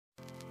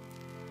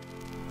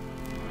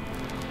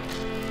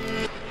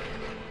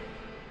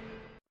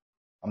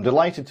I'm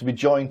delighted to be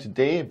joined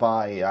today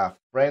by a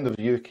friend of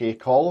the UK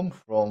column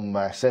from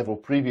several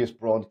previous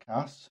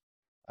broadcasts,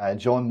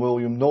 John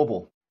William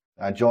Noble.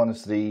 John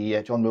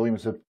William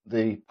is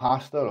the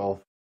pastor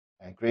of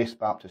Grace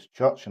Baptist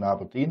Church in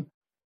Aberdeen,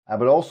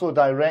 but also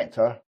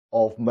director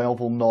of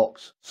Melville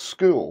Knox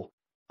School,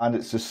 and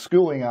it's the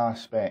schooling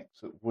aspects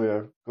that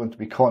we're going to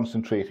be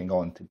concentrating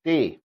on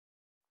today.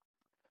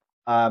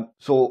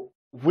 So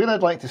where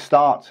I'd like to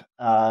start,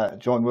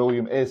 John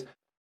William, is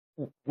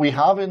we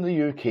have in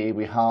the UK,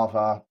 we have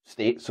a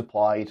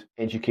state-supplied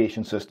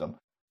education system,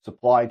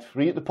 supplied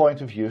free at the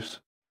point of use,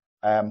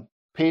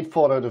 paid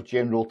for out of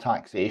general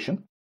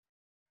taxation.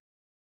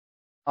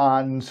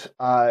 And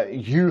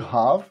you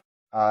have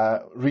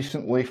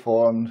recently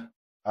formed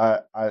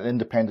an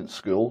independent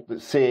school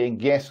that's saying,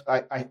 yes,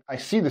 I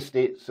see the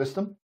state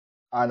system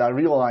and I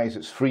realise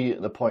it's free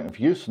at the point of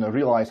use, and I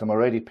realise I'm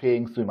already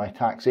paying through my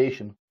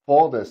taxation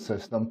for this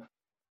system.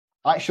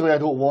 Actually, I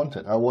don't want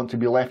it. I want to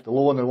be left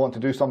alone. I want to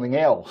do something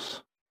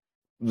else.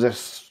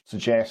 This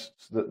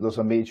suggests that there's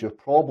a major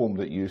problem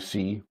that you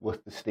see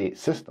with the state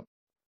system.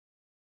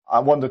 I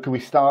wonder, could we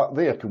start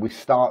there? Could we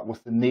start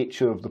with the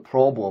nature of the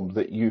problem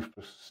that you've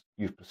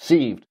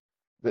perceived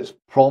that's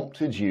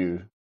prompted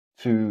you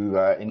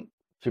to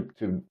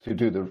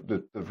do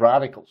the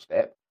radical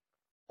step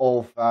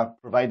of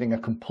providing a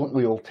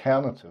completely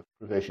alternative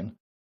provision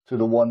to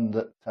the one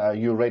that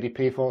you already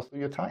pay for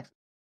through your taxes?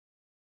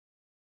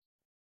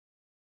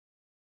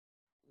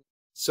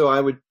 So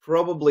I would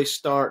probably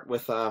start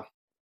with a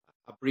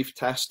brief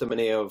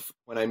testimony of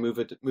when I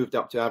moved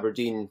up to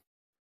Aberdeen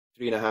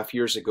 3.5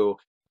 years ago,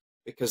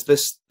 because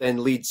this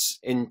then leads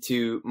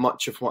into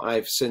much of what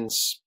I've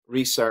since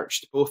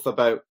researched, both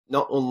about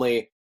not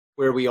only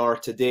where we are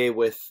today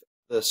with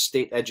the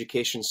state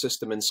education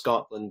system in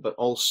Scotland, but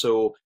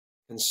also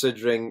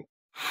considering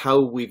how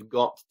we've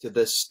got to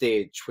this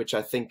stage, which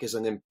I think is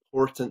an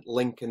important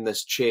link in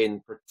this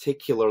chain,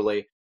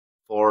 particularly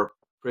for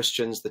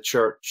Christians, the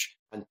church,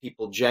 and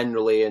people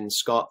generally in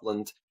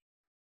Scotland.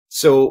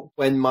 So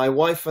when my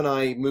wife and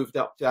I moved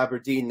up to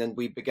Aberdeen and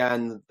we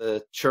began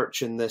the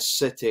church in this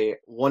city,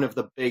 one of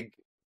the big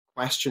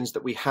questions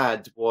that we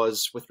had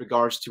was with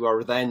regards to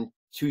our then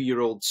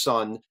 2-year-old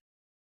son,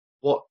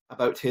 what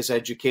about his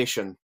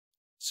education?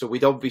 So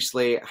we'd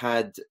obviously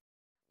had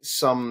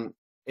some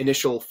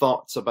initial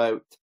thoughts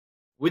about,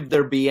 would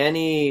there be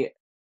any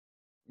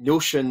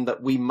notion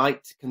that we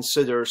might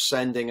consider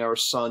sending our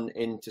son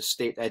into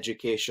state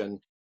education?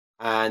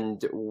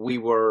 And we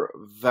were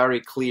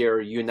very clear,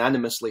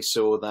 unanimously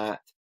so, that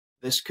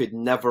this could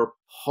never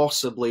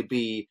possibly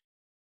be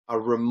a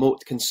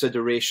remote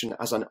consideration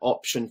as an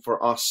option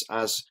for us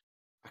as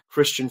a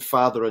Christian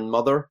father and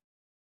mother,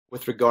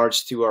 with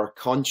regards to our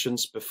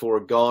conscience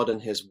before God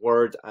and His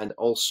Word, and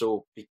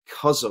also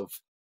because of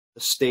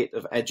the state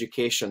of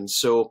education.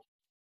 So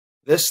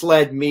this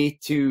led me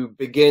to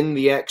begin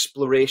the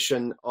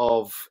exploration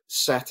of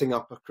setting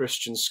up a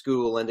Christian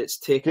school, and it's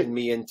taken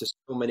me into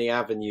so many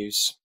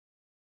avenues.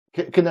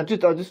 Can I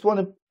just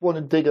want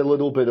to dig a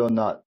little bit on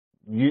that.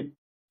 You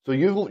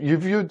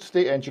viewed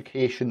state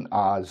education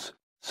as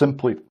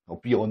simply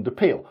beyond the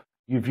pale.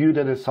 You viewed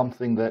it as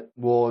something that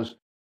was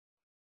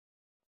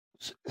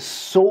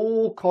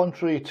so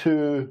contrary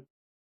to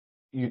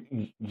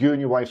you and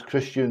your wife's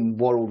Christian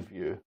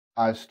worldview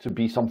as to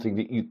be something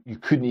that you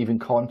couldn't even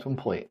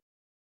contemplate.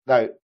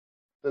 Now,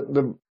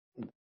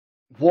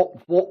 what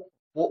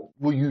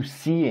were you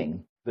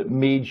seeing that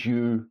made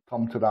you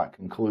come to that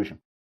conclusion?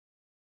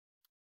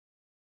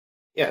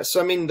 Yeah,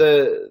 so I mean,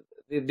 the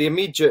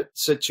immediate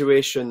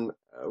situation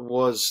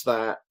was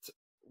that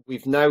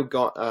we've now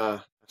got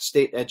a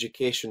state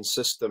education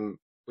system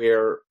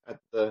where at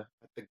the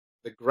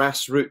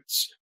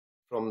grassroots,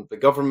 from the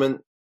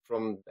government,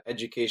 from the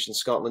Education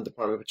Scotland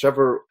Department,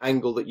 whichever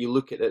angle that you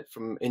look at it,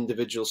 from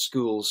individual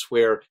schools,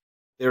 where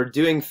they're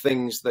doing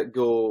things that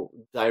go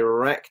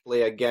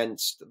directly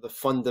against the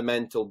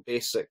fundamental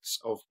basics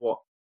of what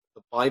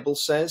the Bible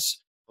says,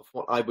 of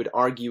what I would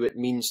argue it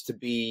means to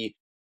be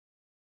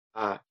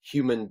a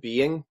human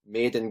being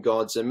made in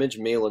God's image,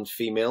 male and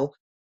female.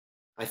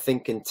 I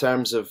think in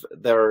terms of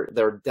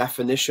their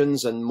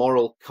definitions and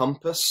moral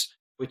compass,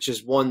 which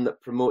is one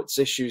that promotes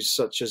issues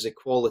such as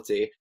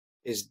equality,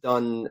 is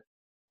done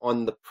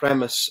on the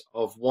premise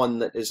of one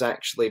that is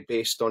actually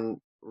based on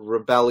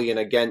rebellion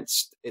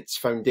against its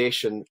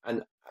foundation.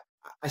 And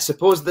I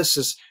suppose this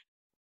is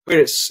where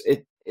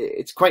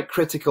it's quite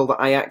critical that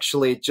I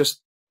actually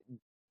just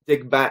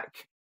dig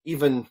back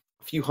even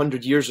a few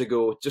hundred years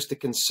ago just to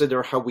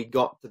consider how we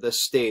got to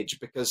this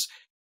stage, because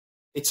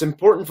it's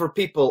important for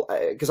people,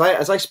 because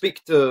as I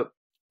speak to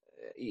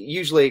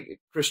usually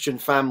Christian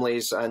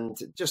families and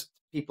just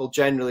people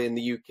generally in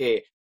the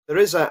UK, there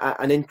is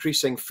an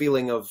increasing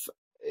feeling of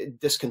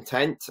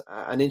discontent,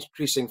 an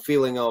increasing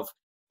feeling of,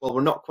 well, we're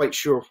not quite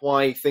sure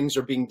why things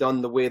are being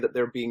done the way that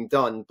they're being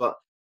done, but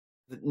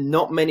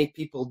not many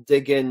people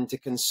dig in to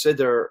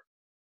consider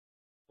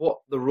what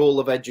the role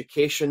of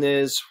education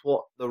is,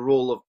 what the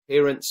role of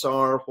parents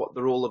are, what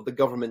the role of the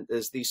government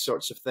is, these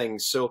sorts of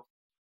things. So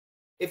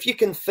if you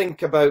can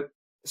think about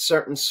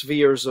certain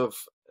spheres of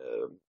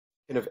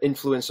kind of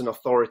influence and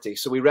authority.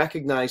 So we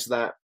recognize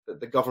that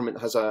the government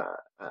has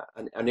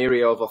an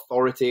area of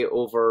authority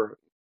over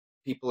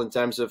people in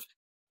terms of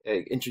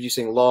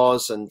introducing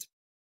laws and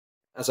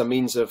as a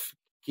means of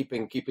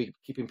keeping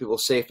people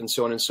safe and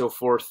so on and so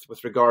forth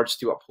with regards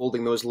to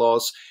upholding those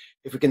laws.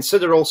 If we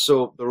consider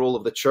also the role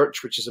of the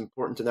church, which is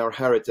important in our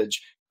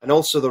heritage, and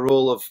also the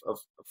role of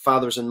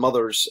fathers and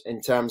mothers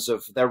in terms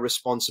of their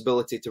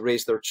responsibility to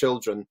raise their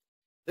children,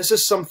 this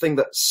is something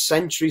that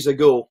centuries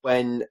ago,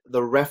 when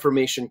the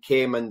Reformation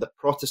came and the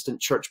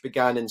Protestant church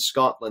began in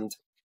Scotland,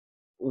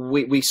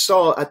 we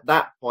saw at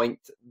that point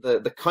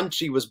the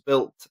country was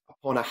built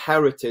upon a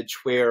heritage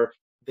where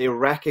they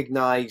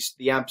recognized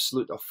the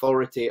absolute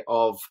authority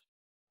of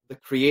the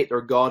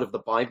creator God of the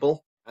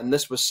Bible. And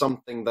this was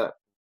something that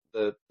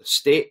the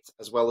state,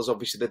 as well as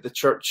obviously the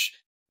church,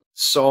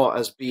 saw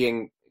as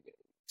being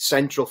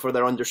central for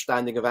their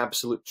understanding of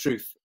absolute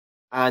truth.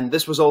 And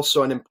this was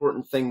also an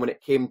important thing when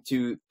it came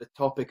to the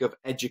topic of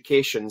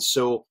education.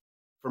 So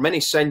for many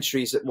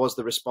centuries, it was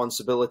the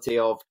responsibility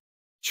of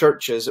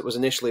churches. It was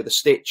initially the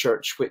state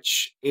church,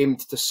 which aimed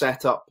to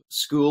set up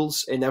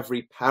schools in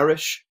every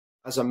parish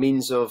as a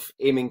means of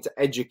aiming to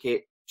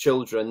educate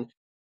children,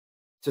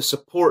 to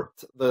support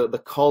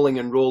the calling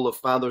and role of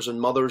fathers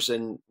and mothers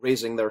in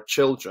raising their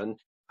children.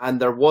 And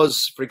there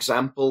was, for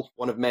example,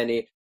 one of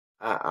many,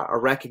 a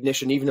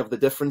recognition even of the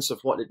difference of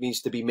what it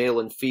means to be male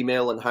and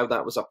female and how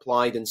that was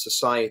applied in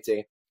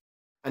society.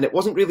 And it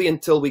wasn't really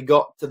until we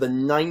got to the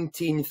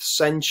 19th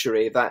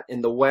century that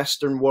in the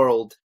Western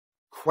world,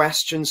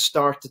 questions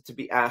started to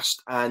be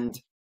asked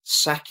and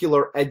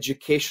secular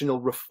educational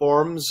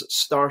reforms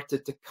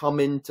started to come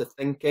into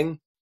thinking.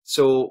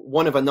 So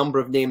one of a number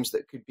of names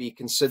that could be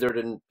considered,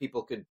 and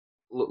people could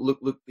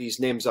look these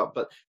names up.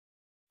 But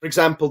for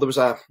example, there was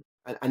an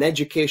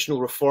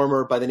educational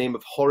reformer by the name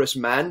of Horace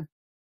Mann,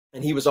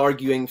 and he was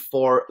arguing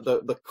for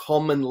the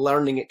common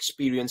learning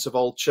experience of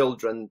all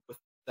children with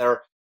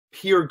their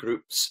peer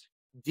groups,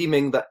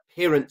 deeming that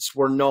parents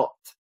were not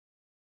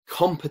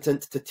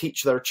competent to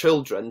teach their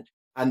children,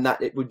 and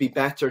that it would be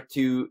better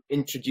to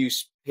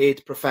introduce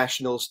paid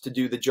professionals to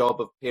do the job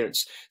of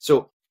parents.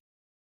 So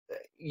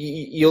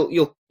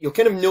you'll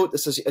kind of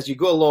notice as you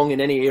go along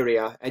in any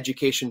area,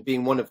 education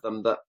being one of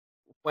them, that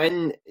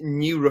when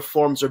new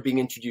reforms are being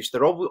introduced,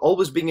 they're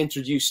always being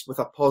introduced with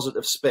a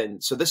positive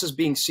spin. So this is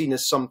being seen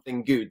as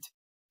something good.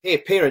 Hey,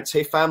 parents,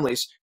 hey,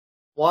 families,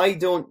 why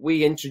don't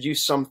we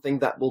introduce something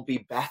that will be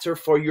better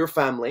for your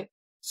family,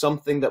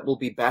 something that will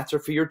be better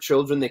for your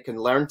children? They can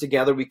learn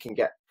together. We can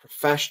get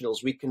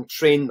professionals. We can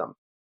train them.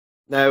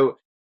 Now,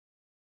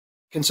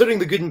 considering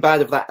the good and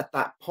bad of that at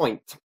that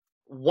point,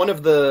 one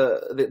of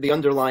the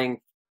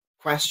underlying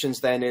questions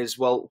then is,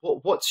 well,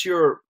 what's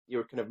your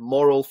kind of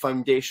moral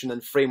foundation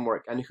and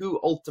framework, and who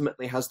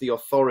ultimately has the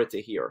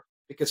authority here?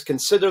 Because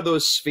consider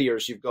those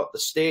spheres. You've got the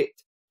state,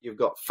 you've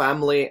got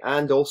family,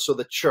 and also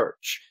the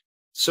church.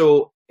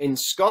 So in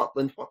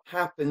Scotland, what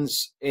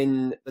happens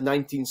in the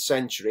 19th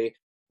century,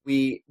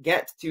 we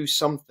get to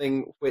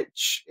something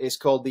which is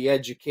called the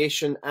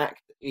Education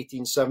Act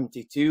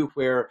 1872,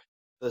 where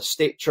the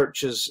state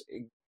churches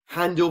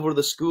hand over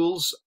the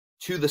schools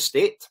to the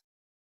state.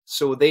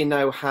 So they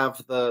now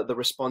have the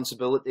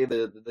responsibility,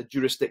 the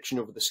jurisdiction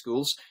over the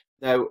schools.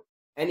 Now,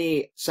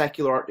 any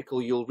secular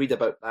article you'll read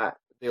about that,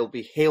 they'll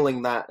be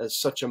hailing that as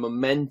such a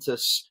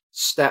momentous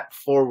step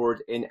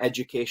forward in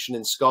education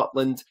in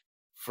Scotland.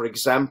 For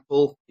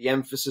example, the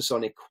emphasis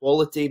on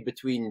equality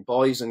between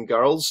boys and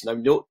girls. Now,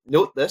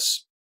 note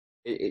this,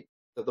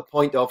 the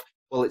point of,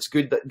 well, it's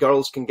good that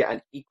girls can get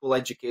an equal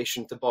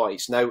education to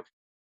boys. Now,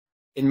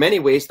 in many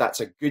ways, that's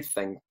a good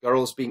thing,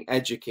 girls being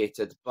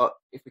educated. But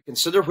if we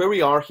consider where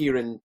we are here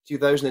in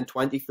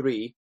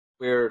 2023,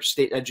 where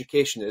state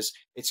education is,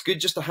 it's good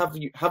just to have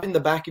in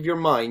the back of your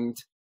mind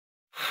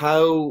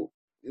how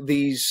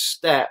these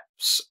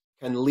steps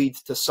can lead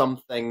to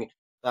something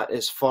that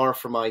is far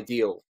from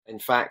ideal. In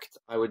fact,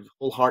 I would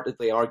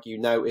wholeheartedly argue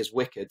now is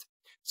wicked.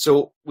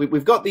 So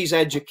we've got these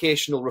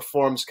educational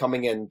reforms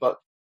coming in, but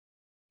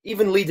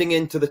even leading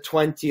into the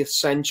 20th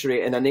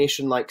century in a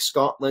nation like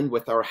Scotland,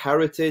 with our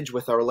heritage,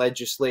 with our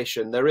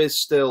legislation, there is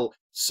still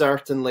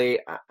certainly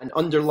an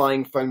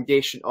underlying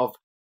foundation of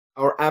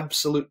our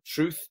absolute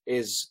truth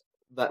is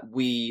that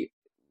we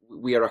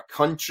are a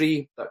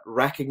country that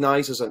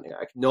recognizes and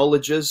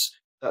acknowledges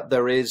that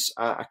there is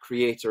a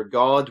creator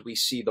God. We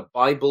see the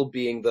Bible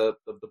being the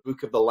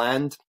book of the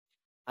land.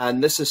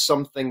 And this is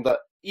something that,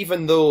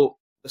 even though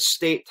the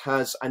state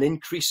has an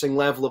increasing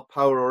level of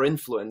power or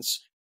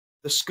influence,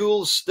 the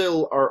schools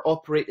still are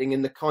operating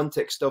in the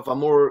context of a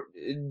more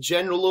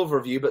general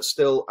overview, but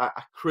still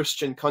a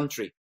Christian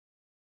country.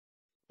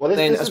 Well,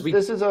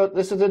 this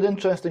is an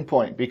interesting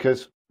point,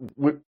 because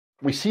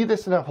we see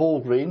this in a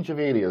whole range of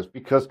areas,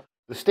 because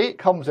the state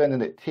comes in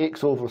and it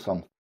takes over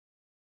something.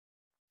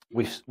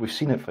 We've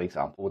seen it, for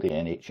example, with the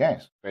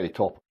NHS, very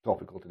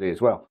topical today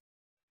as well.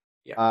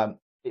 Yeah.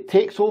 It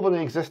takes over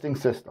the existing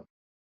system,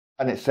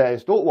 and it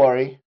says, "Don't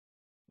worry,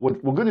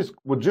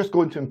 we're just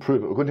going to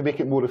improve it. We're going to make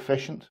it more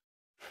efficient,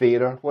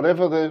 fairer,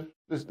 whatever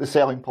the the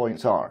selling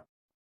points are.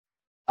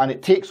 And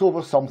it takes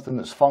over something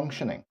that's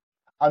functioning.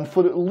 And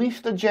for at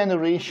least a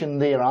generation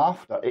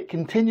thereafter, it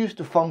continues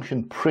to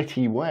function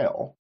pretty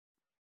well,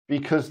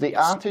 because the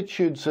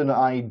attitudes and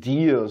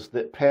ideas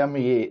that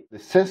permeate the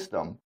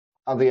system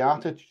are the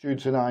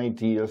attitudes and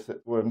ideas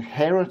that were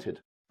inherited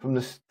from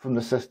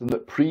the system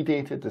that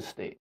predated the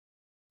state.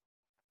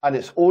 And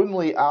it's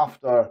only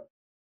after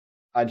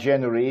a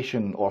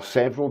generation or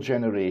several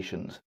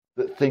generations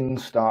that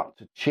things start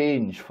to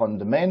change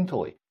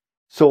fundamentally.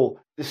 So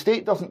the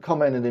state doesn't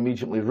come in and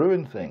immediately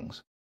ruin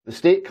things. The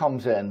state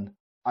comes in,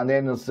 and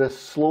then there's this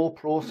slow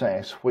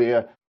process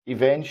where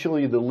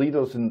eventually the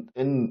leaders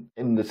in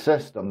the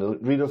system, the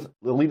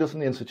leaders in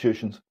the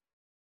institutions,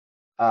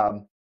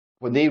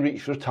 when they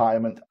reach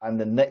retirement and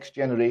the next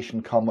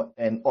generation come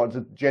in, or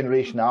the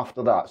generation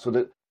after that, so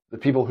that the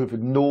people who've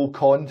had no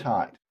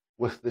contact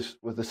with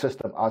the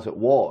system as it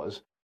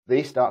was,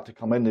 they start to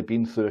come in. They've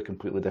been through a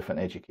completely different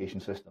education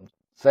system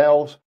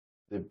themselves.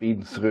 They've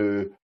been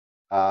through,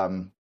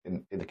 in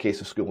the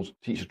case of schools,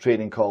 teacher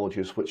training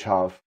colleges, which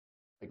have,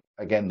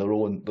 again, their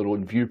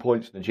own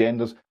viewpoints and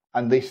agendas,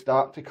 and they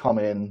start to come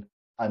in,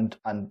 and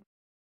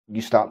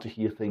you start to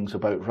hear things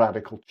about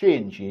radical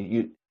change,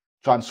 you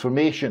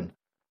transformation,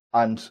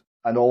 and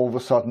all of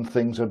a sudden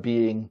things are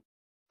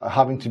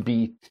having to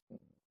be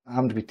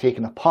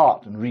taken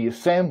apart and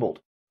reassembled,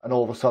 and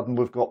all of a sudden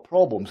we've got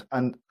problems,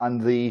 and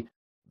the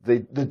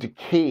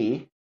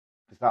decay,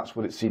 because that's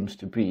what it seems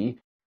to be,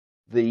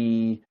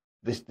 the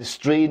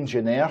strange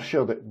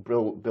inertia that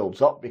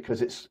builds up,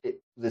 because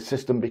the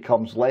system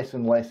becomes less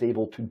and less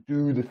able to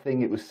do the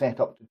thing it was set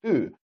up to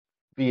do,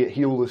 be it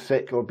heal the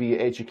sick or be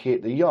it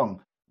educate the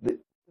young.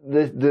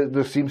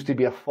 There seems to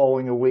be a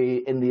falling away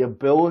in the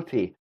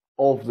ability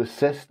of the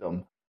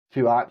system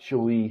to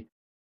actually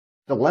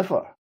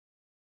deliver.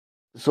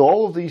 So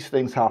all of these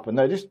things happen.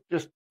 Now, just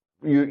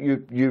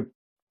you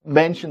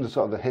mentioned the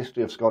sort of the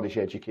history of Scottish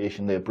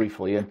education there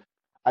briefly,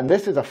 and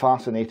this is a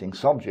fascinating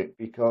subject,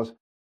 because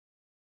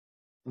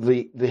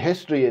the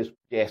history is,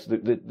 yes,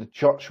 the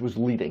church was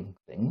leading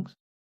things.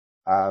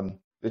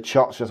 The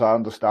church, as I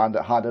understand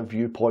it, had a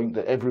viewpoint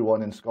that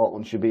everyone in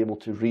Scotland should be able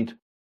to read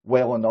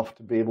well enough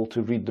to be able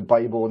to read the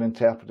Bible and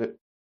interpret it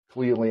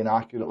clearly and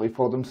accurately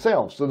for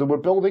themselves. So they were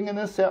building in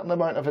a certain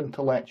amount of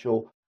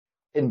intellectual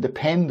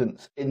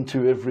independence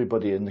into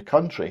everybody in the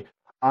country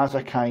as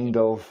a kind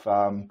of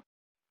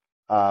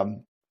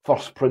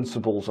first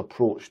principles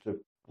approach to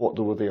what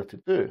they were there to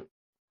do.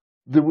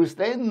 There was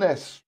then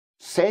this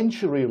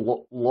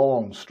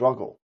century-long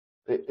struggle.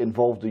 It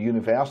involved the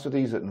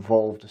universities, it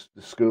involved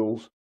the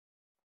schools,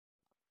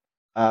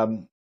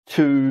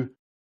 to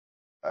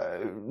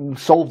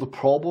solve the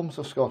problems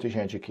of Scottish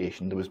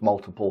education. There was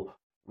multiple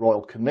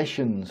royal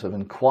commissions of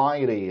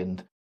inquiry,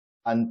 and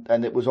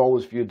it was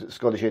always viewed that the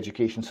Scottish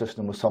education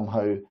system was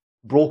somehow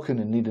broken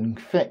and needing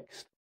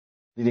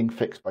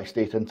fixed by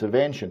state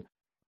intervention.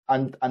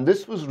 And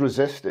this was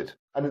resisted.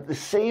 And at the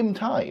same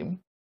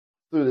time,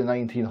 through the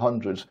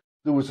 1900s,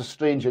 there was a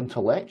strange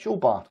intellectual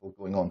battle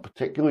going on,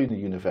 particularly in the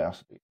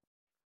university,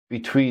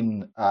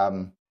 between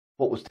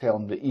what was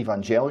termed the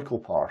evangelical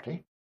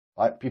party,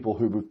 right, people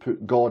who would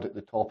put God at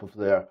the top of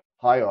their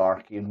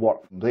hierarchy and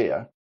work from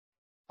there,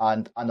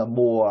 and a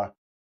more,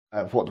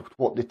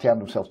 what they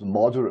termed themselves the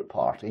moderate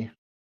party,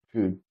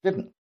 who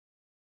didn't.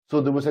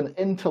 So there was an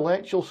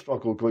intellectual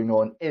struggle going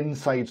on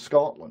inside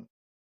Scotland,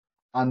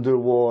 and there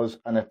was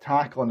an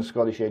attack on the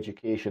Scottish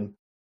education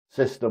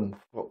system,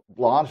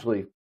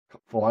 largely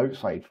from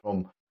outside,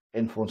 from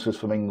influences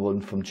from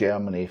England, from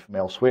Germany, from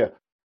elsewhere.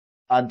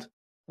 And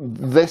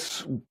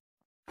this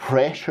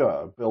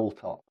pressure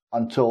built up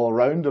until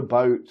around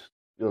about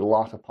the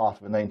latter part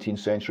of the 19th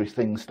century,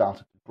 things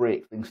started to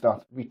break, things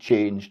started to be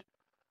changed.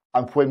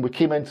 And when we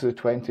came into the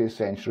 20th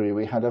century,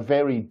 we had a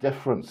very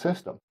different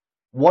system.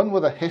 One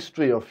with a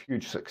history of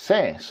huge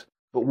success,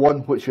 but one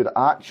which had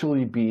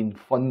actually been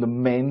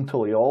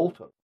fundamentally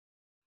altered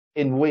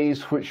in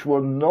ways which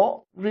were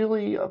not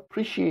really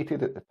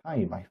appreciated at the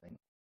time, I think.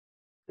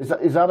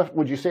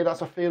 Would you say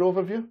that's a fair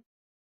overview?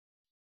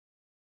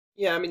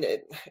 Yeah, I mean,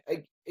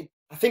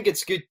 I think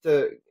it's good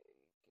to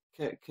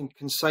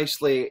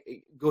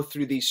concisely go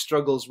through these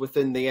struggles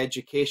within the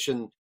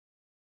education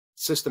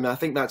system. And I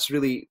think that's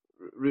really,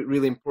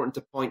 really important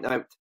to point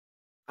out.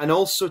 And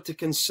also to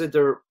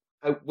consider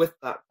out with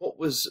that, what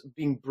was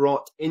being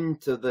brought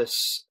into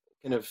this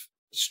kind of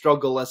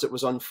struggle as it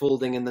was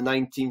unfolding in the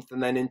 19th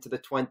and then into the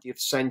 20th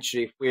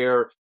century,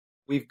 where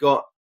we've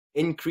got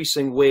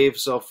increasing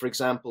waves of, for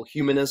example,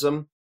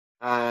 humanism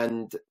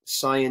and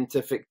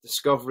scientific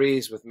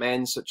discoveries, with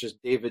men such as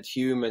David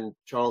Hume and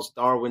Charles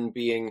Darwin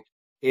being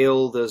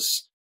hailed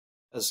as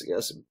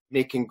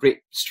making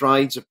great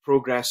strides of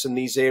progress in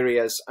these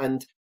areas.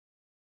 And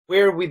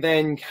where we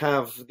then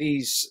have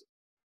these,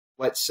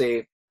 let's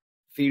say,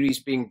 theories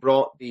being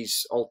brought,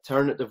 these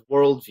alternative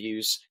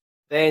worldviews,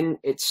 then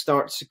it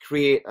starts to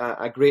create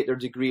a greater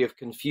degree of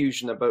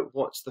confusion about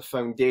what's the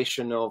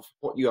foundation of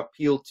what you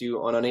appeal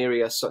to on an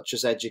area such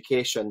as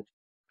education.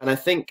 And I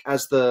think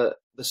as the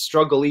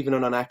struggle, even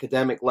on an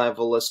academic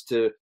level, as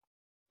to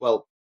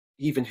well,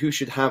 even who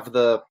should have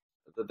the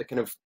kind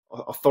of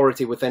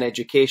authority within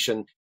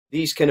education,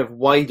 these kind of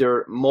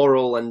wider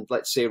moral and,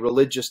 let's say,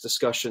 religious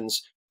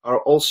discussions are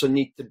also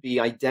need to be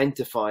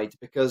identified,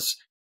 because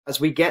as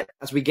we get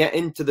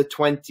into the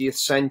 20th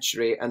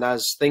century, and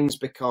as things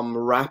become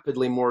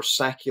rapidly more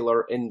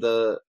secular in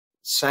the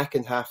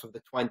second half of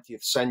the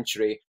 20th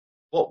century,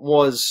 what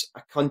was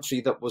a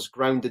country that was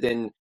grounded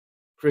in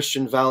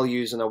Christian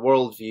values and a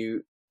worldview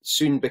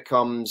soon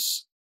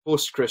becomes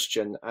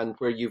post-Christian, and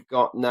where you've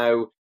got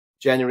now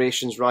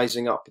generations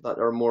rising up that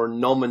are more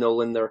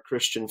nominal in their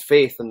Christian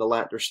faith in the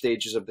latter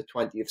stages of the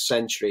 20th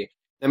century.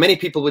 Now, many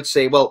people would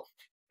say, well,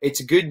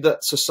 it's good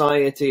that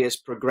society is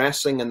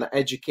progressing and that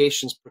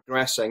education's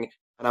progressing,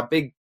 and a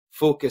big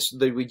focus,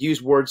 they would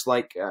use words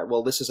like,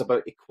 well, this is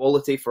about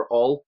equality for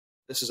all.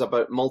 This is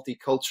about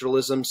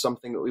multiculturalism,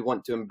 something that we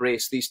want to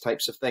embrace, these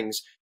types of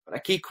things. But a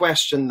key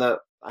question that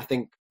I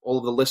think all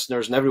of the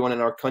listeners and everyone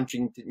in our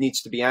country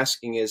needs to be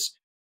asking is,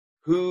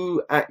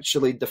 who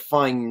actually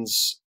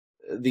defines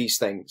these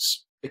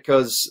things?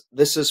 Because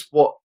this is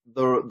what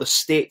the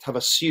state have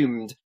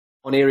assumed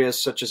on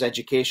areas such as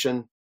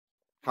education,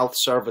 health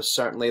service,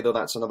 certainly, though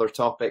that's another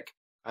topic,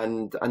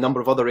 and a number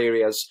of other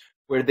areas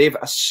where they've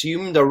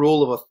assumed a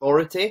role of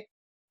authority,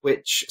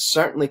 which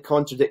certainly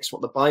contradicts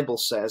what the Bible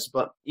says.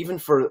 But even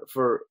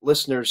for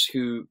listeners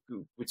who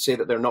would say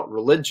that they're not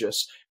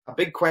religious, a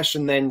big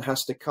question then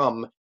has to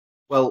come,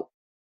 well,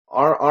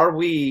 are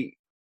we,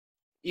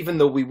 even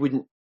though we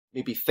wouldn't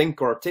maybe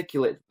think or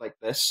articulate like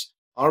this,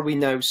 are we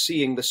now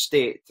seeing the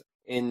state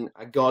in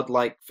a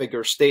godlike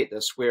figure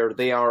status where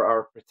they are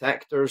our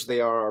protectors,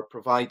 they are our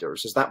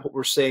providers? Is that what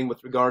we're saying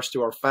with regards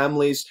to our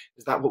families?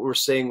 Is that what we're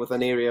saying with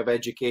an area of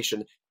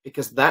education?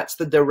 Because that's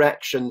the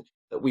direction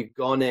that we've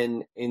gone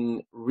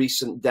in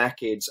recent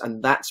decades,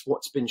 and that's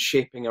what's been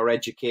shaping our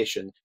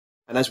education.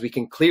 And as we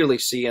can clearly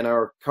see, in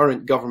our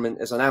current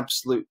government is an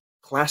absolute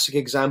classic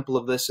example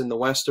of this in the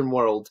Western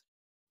world.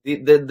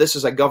 This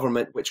is a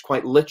government which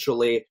quite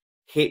literally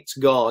hates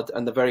God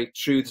and the very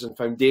truths and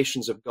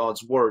foundations of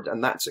God's word,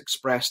 and that's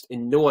expressed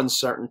in no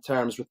uncertain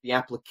terms with the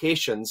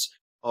applications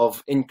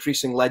of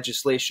increasing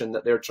legislation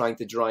that they're trying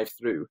to drive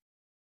through.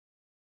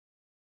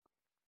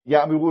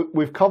 Yeah, I mean,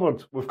 we've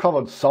covered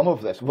some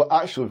of this. Well,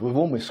 actually, we've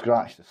only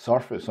scratched the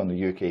surface on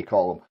the UK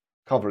column,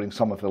 covering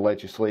some of the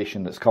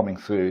legislation that's coming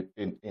through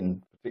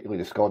in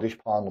particularly the Scottish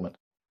Parliament,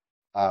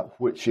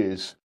 which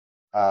is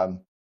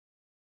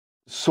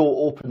so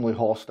openly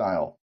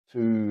hostile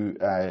to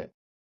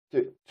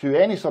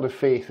any sort of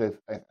faith,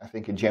 I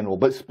think, in general,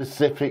 but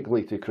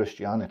specifically to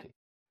Christianity,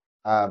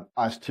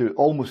 as to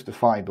almost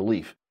defy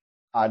belief.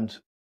 And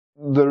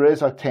there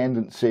is a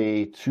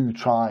tendency to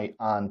try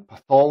and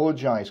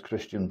pathologize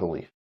Christian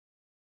belief.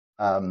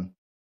 And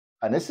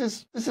this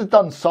is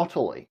done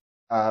subtly,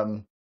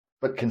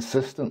 but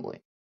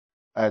consistently.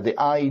 The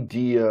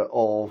idea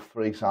of,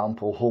 for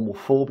example,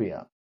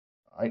 homophobia,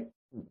 right,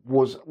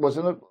 was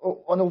an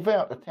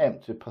overt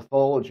attempt to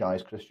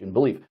pathologize Christian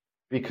belief,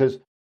 because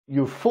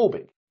you're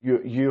phobic.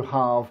 You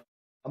have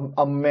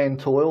a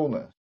mental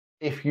illness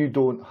if you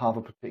don't have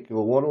a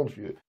particular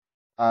worldview.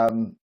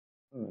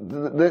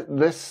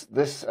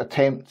 This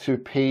attempt to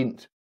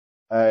paint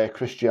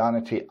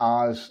Christianity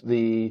as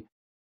the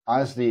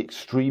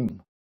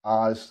extreme,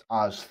 as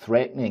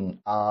threatening,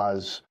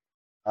 as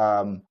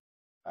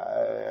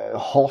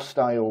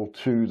hostile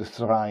to the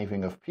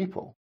thriving of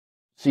people,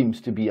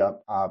 seems to be a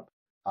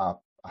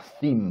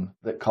theme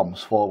that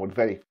comes forward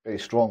very, very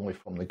strongly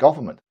from the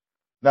government.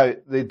 Now,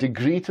 the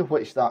degree to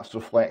which that's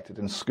reflected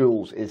in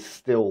schools is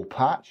still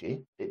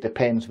patchy. It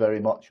depends very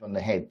much on the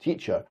head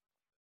teacher.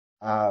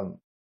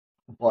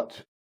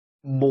 But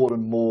more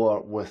and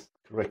more with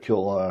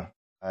curricular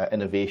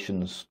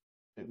innovations,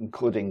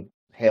 including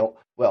health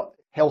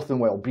and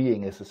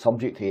well-being is the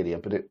subject area,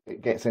 but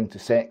it gets into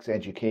sex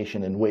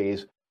education in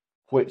ways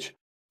which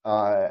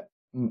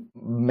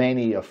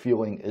many are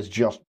feeling is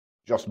just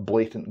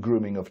blatant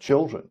grooming of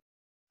children,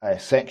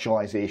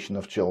 sexualization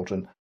of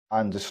children,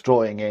 and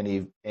destroying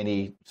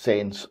any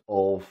sense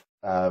of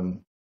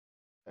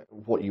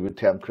what you would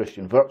term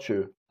Christian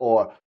virtue,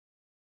 or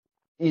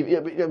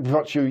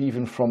virtue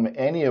even from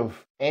any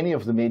of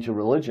the major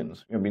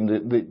religions. I mean,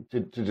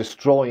 to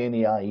destroy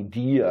any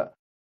idea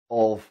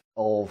of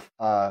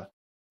a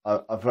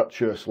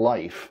virtuous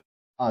life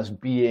as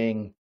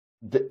being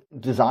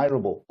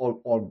desirable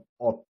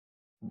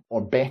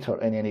or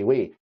better in any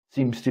way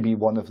seems to be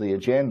one of the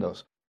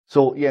agendas.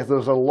 So yes,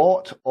 there's a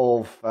lot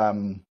of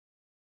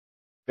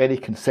very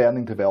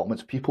concerning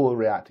developments. People are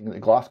reacting. The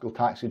Glasgow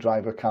taxi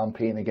driver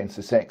campaign against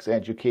the sex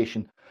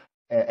education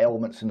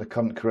elements in the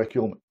current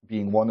curriculum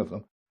being one of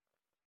them.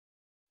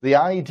 The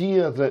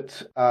idea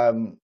that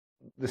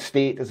the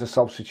state is a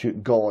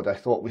substitute God, I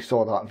thought we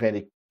saw that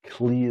very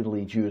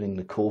clearly during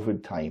the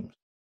COVID times.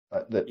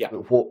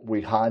 That what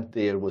we had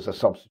there was a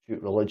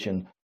substitute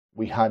religion.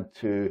 We had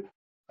to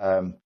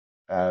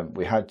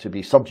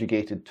be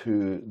subjugated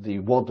to the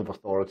word of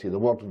authority. The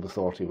word of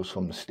authority was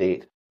from the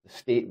state. The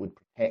state would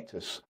protect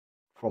us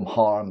from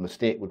harm. The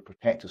state would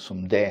protect us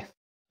from death.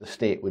 The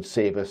state would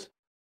save us.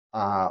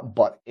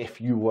 But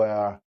if you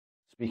were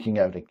speaking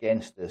out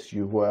against this,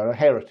 you were a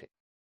heretic,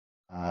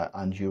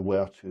 and you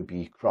were to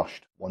be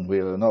crushed one way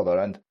or another.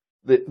 And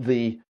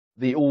the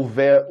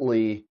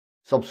overtly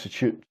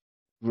substitute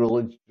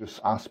religious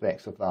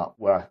aspects of that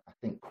were, I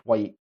think,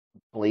 quite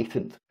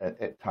blatant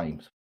at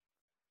times.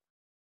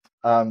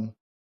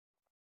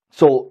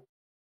 So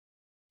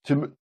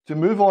to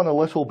move on a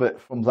little bit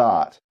from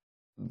that,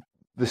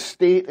 the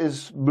state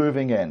is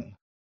moving in.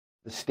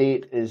 The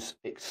state is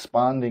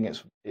expanding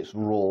its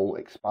role,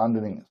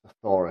 expanding its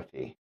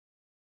authority.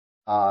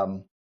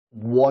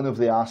 One of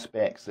the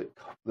aspects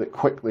that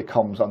quickly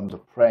comes under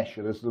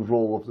pressure is the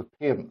role of the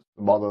parents,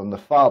 the mother and the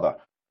father,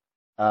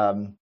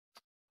 and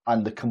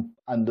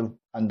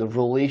the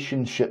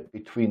relationship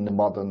between the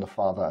mother and the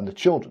father and the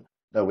children.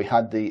 Now, we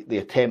had the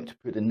attempt to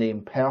put a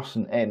named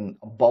person in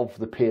above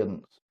the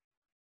parents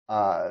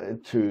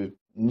to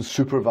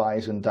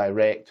supervise and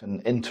direct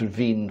and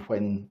intervene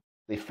when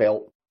they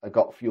felt a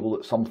gut feel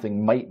that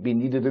something might be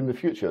needed in the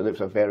future. It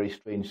was a very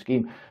strange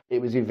scheme.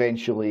 It was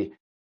eventually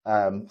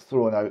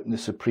thrown out in the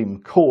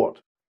Supreme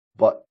Court,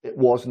 but it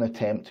was an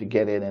attempt to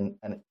get in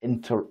and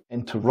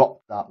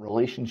interrupt that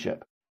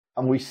relationship.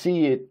 And we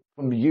see it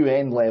from the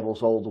UN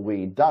levels all the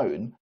way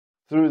down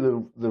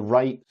through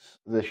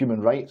the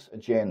human rights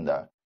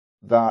agenda,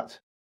 that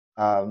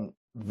the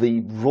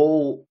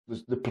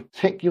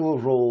particular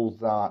role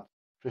that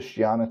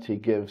Christianity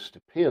gives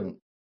to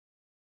parents,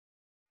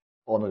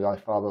 honor thy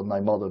father and thy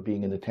mother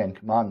being in the Ten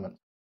Commandments,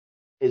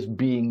 is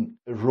being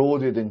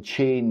eroded and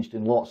changed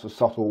in lots of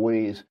subtle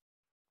ways,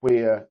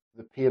 where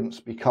the parents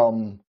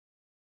become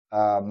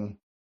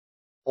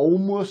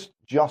almost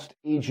just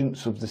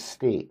agents of the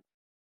state.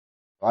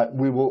 Right?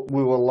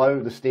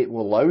 The state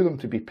will allow them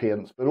to be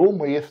parents, but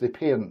only if they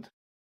parent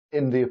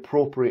in the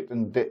appropriate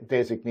and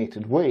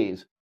designated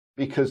ways,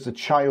 because the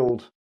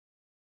child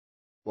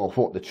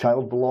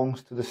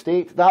belongs to the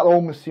state. That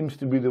almost seems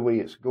to be the way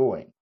it's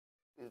going.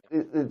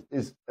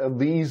 Are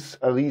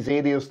these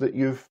areas that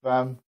you've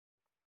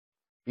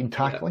been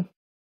tackling? Yeah.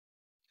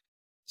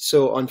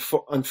 So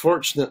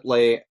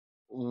unfortunately,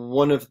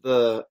 one of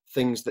the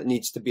things that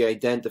needs to be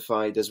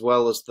identified, as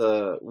well as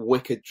the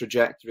wicked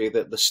trajectory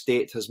that the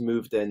state has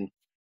moved in,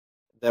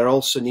 there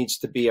also needs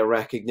to be a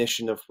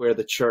recognition of where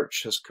the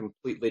church has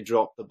completely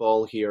dropped the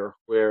ball here,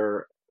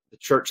 where the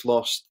church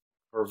lost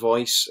her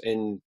voice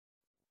in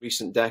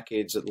recent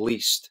decades, at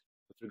least,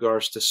 with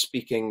regards to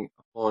speaking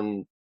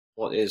upon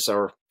what is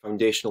our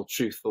foundational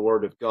truth, the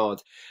Word of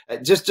God.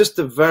 Just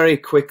to very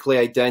quickly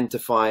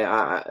identify,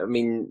 I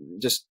mean,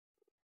 just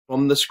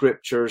from the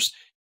scriptures,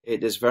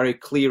 it is very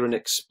clear and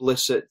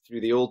explicit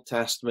through the Old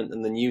Testament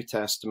and the New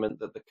Testament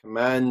that the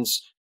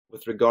commands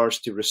with regards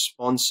to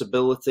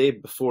responsibility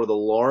before the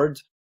Lord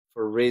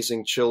for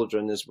raising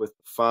children is with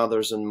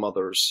fathers and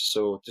mothers.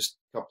 So just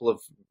a couple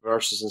of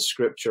verses in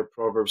scripture,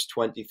 Proverbs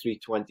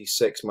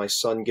 23:26, my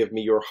son, give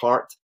me your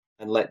heart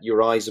and let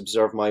your eyes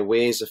observe my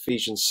ways.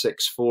 Ephesians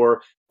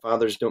 6:4,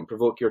 fathers, don't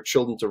provoke your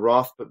children to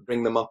wrath, but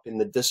bring them up in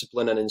the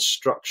discipline and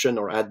instruction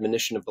or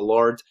admonition of the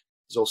Lord.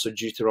 There's also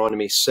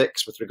Deuteronomy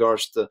 6 with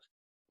regards to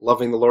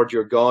loving the Lord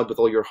your God with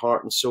all your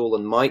heart and soul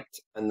and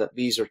might, and that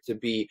these are to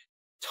be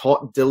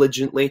taught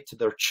diligently to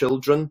their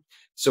children.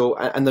 So,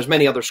 and there's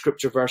many other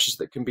scripture verses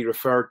that can be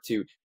referred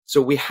to. So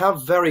we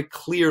have very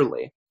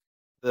clearly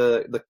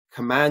the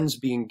commands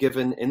being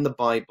given in the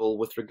Bible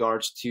with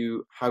regards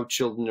to how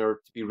children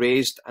are to be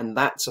raised, and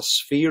that's a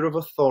sphere of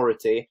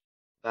authority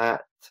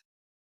that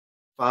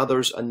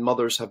fathers and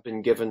mothers have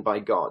been given by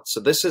God. So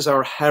this is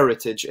our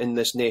heritage in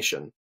this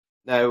nation.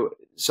 Now,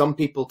 some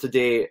people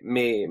today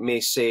may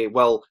say,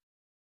 well,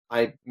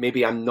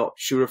 I'm not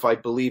sure if I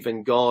believe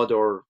in God,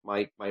 or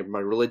my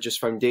religious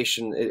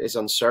foundation is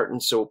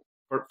uncertain. So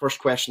first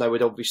question I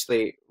would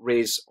obviously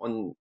raise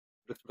on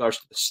with regards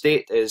to the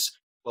state is,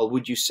 well,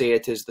 would you say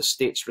it is the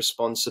state's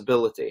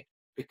responsibility?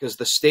 Because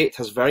the state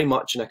has very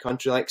much, in a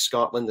country like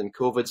Scotland, and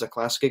COVID's a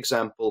classic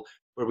example,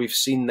 where we've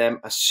seen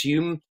them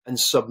assume and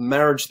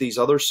submerge these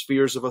other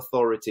spheres of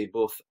authority,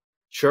 both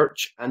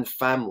church and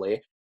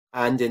family.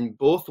 And in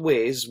both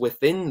ways,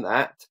 within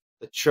that,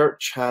 the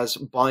church has,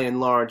 by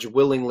and large,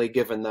 willingly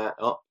given that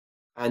up.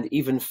 And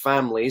even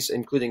families,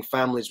 including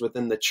families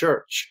within the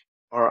church,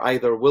 are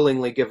either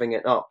willingly giving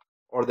it up,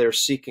 or they're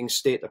seeking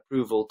state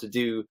approval to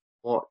do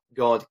what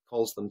God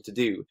calls them to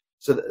do.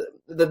 So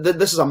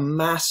this is a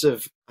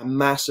massive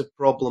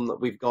problem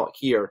that we've got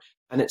here.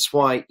 And it's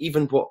why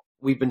even what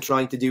we've been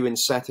trying to do in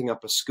setting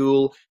up a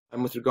school,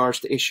 and with regards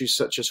to issues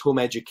such as home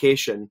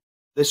education,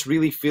 this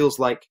really feels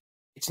like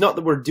it's not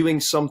that we're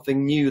doing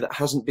something new that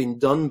hasn't been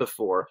done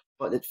before,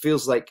 but it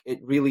feels like it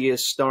really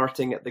is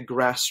starting at the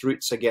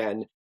grassroots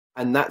again.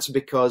 And that's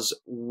because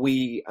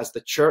we, as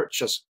the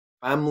church, as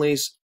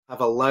families, have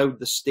allowed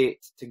the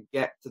state to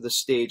get to the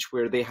stage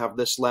where they have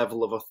this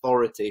level of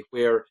authority,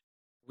 where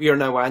we are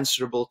now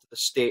answerable to the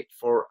state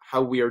for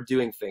how we are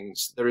doing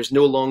things. There is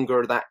no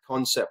longer that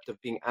concept of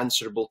being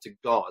answerable to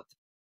God.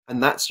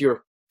 And that's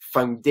your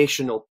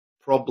foundational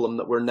problem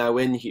that we're now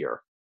in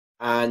here.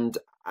 And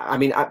I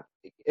mean,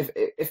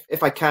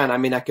 if I can, I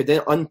mean, I could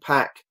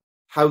unpack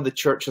how the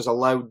church has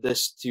allowed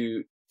this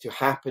to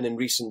happen in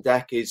recent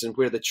decades and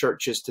where the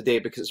church is today,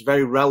 because it's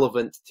very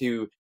relevant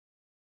to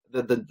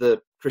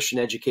the Christian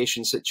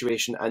education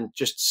situation and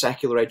just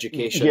secular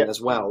education as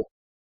well.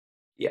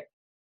 Yeah.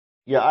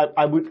 Yeah,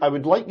 I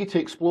would like you to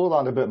explore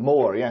that a bit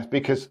more, yes,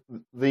 because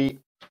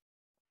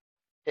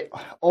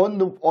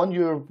on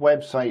your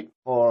website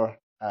for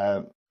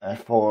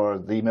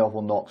the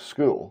Melville Knox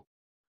School,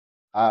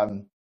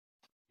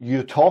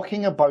 you're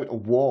talking about a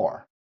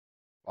war,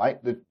 right?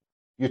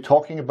 You're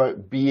talking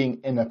about being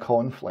in a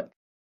conflict,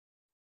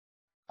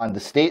 and the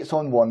state's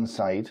on one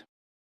side,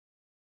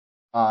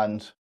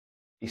 and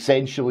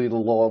essentially the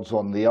Lord's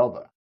on the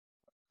other,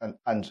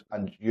 and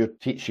you're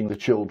teaching the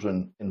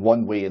children in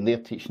one way, and they're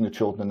teaching the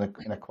children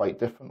in a quite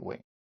different way.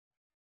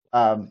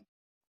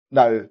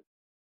 Now,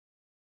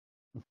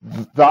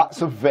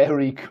 that's a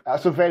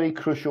very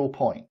crucial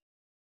point.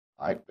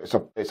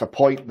 It's a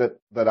point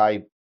that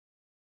I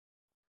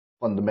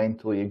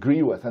fundamentally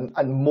agree with,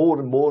 and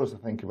more as I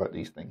think about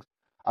these things,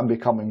 I'm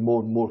becoming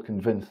more and more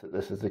convinced that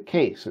this is the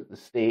case, that the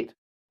state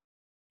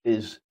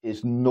is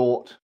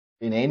not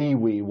in any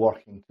way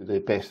working to the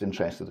best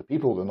interest of the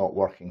people. They're not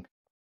working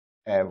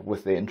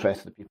with the interest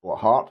of the people at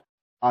heart,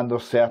 and they're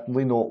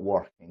certainly not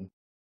working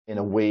in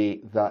a way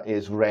that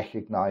is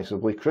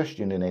recognizably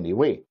Christian in any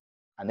way.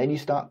 And then you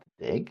start to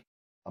dig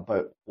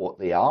about what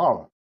they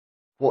are,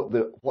 what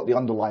the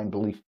underlying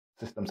belief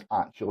systems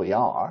actually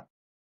are,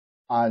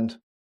 and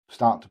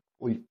start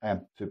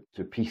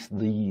to piece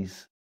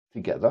these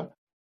together.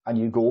 And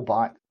you go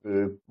back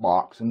to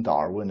Marx and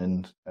Darwin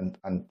and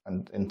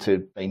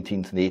into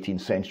 19th and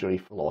 18th century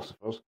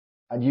philosophers,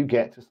 and you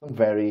get to some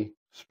very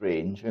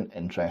strange and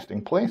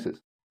interesting places.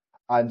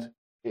 And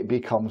it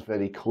becomes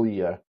very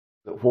clear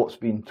that what's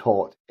being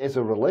taught is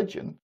a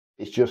religion,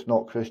 it's just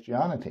not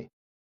Christianity.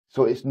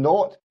 So it's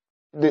not,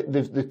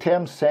 the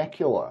term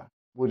secular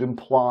would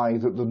imply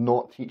that they're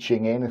not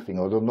teaching anything,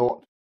 or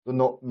they're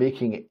not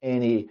making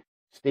any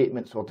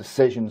statements or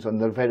decisions,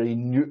 and they're very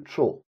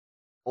neutral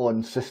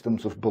on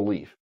systems of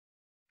belief.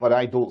 But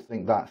I don't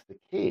think that's the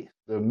case.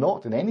 They're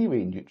not in any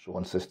way neutral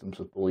on systems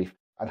of belief,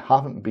 and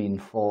haven't been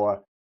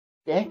for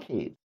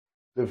decades.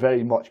 They're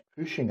very much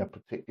pushing a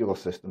particular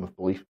system of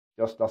belief.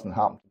 It just doesn't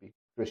happen to be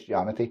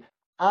Christianity,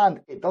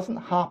 and it doesn't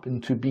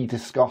happen to be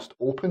discussed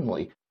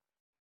openly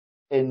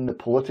in the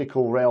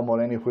political realm or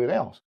anywhere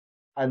else.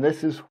 And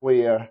this is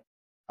where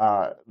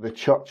the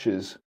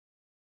churches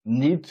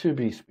need to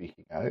be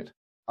speaking out,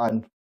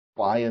 and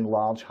by and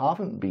large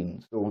haven't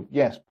been. So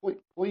yes,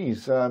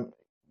 please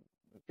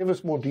give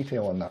us more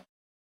detail on that.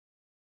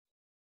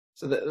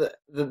 So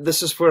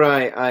this is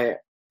where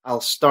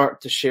I'll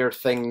start to share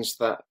things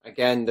that,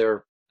 again,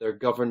 they're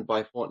governed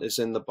by what is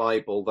in the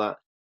Bible, that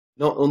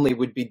not only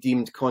would be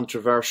deemed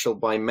controversial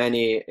by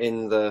many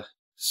in the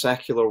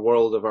secular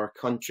world of our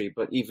country,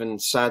 but even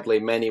sadly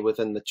many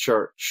within the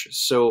church.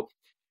 So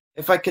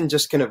if I can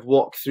just kind of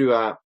walk through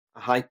a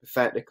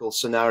hypothetical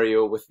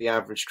scenario with the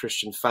average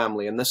Christian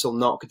family, and this will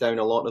knock down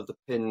a lot of the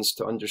pins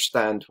to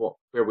understand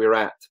where we're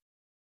at.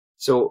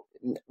 So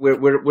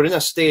we're in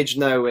a stage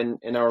now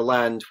in our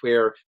land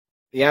where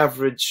the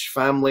average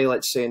family,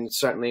 let's say, and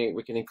certainly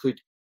we can include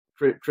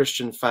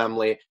Christian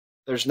family,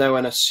 there's now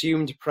an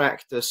assumed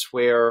practice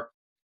where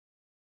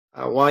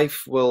a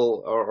wife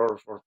will, or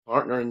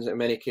partner in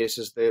many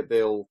cases,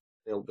 they'll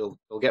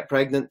get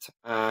pregnant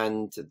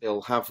and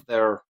they'll have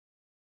their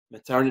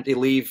maternity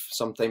leave.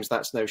 Sometimes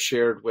that's now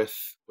shared with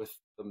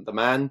the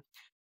man,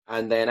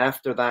 and then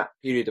after that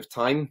period of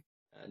time,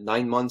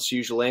 9 months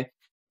usually,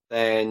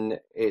 then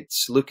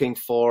it's looking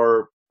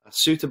for a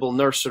suitable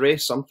nursery,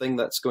 something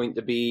that's going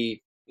to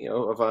be,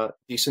 of a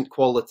decent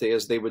quality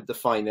as they would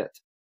define it,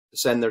 to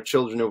send their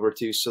children over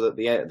to, so that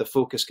the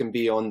focus can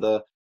be on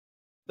the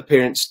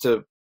parents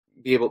to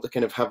be able to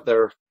kind of have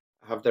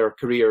their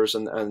careers,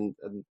 and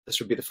this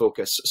would be the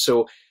focus.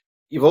 So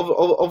you've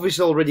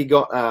obviously already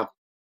got a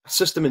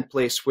system in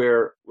place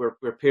where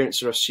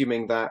parents are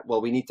assuming that,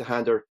 well, we need to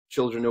hand our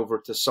children over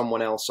to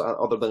someone else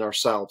other than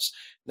ourselves.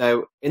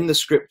 Now, in the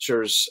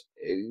scriptures,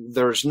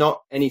 there's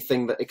not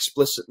anything that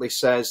explicitly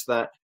says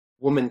that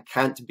women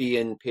can't be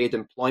in paid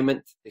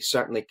employment. They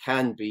certainly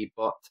can be,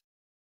 but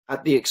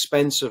at the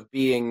expense of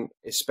being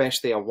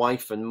especially a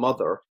wife and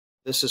mother.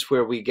 This is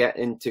where we get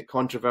into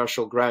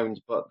controversial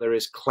ground, but there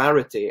is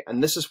clarity.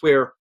 And this is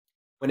where,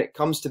 when it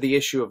comes to the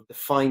issue of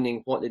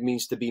defining what it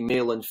means to be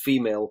male and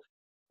female,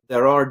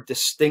 there are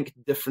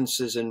distinct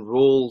differences in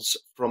roles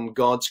from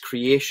God's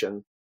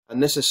creation.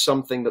 And this is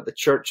something that the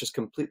church has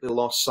completely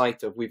lost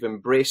sight of. We've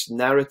embraced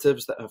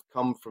narratives that have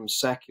come from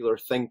secular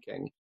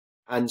thinking.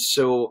 And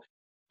so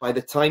by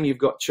the time you've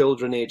got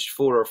children aged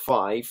 4 or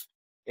 5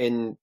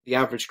 in the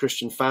average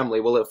Christian family,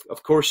 well,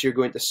 of course, you're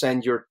going to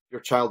send your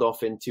child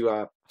off into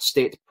a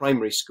state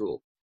primary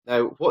school.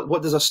 Now,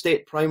 what does a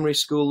state primary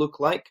school look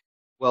like?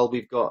 Well,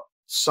 we've got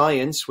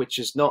science, which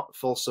is not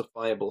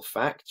falsifiable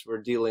facts. We're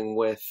dealing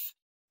with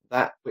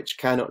that which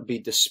cannot be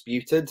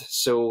disputed.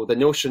 So the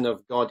notion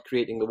of God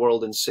creating the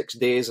world in 6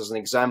 days, as an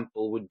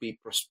example, would be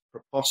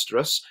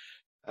preposterous,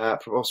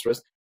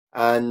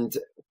 and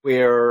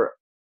where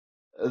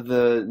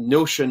the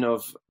notion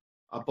of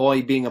a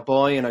boy being a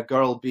boy and a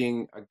girl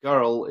being a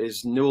girl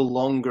is no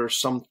longer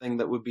something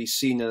that would be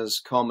seen as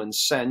common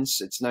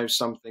sense. It's now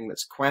something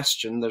that's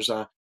questioned. There's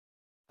a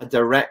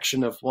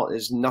direction of what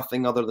is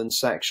nothing other than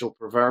sexual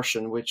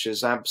perversion, which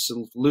is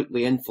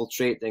absolutely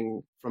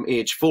infiltrating from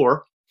age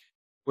 4,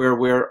 where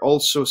we're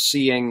also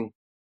seeing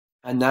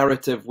a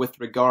narrative with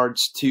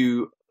regards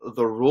to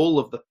the role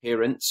of the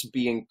parents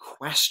being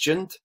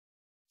questioned.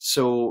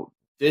 So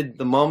did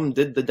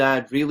the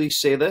dad really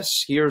say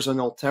this? Here's an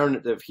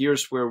alternative.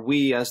 Here's where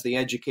we as the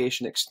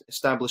education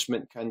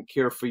establishment can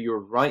care for your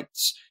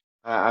rights.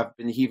 I've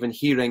been even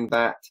hearing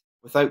that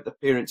without the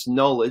parents'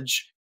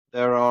 knowledge,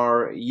 there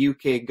are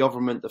UK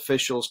government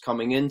officials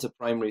coming into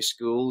primary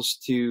schools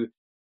to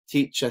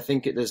teach, I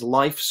think it is,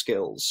 life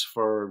skills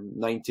for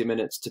 90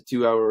 minutes to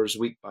 2 hours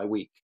week by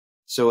week.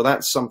 So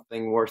that's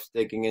something worth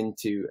digging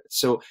into.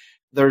 So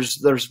there's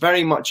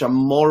very much a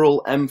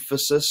moral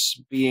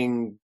emphasis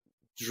being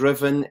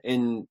driven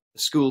in the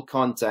school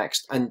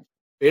context. And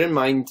bear in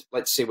mind,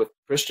 let's say with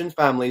Christian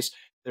families,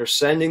 they're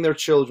sending their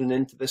children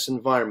into this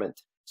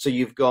environment. So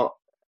you've got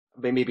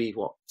maybe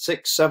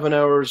 6-7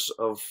 hours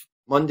of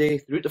Monday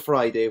through to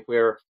Friday,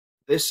 where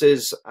this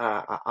is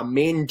a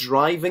main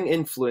driving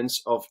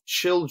influence of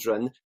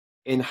children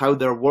in how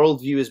their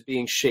worldview is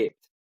being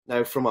shaped.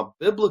 Now, from a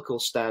biblical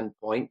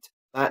standpoint,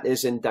 that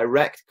is in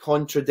direct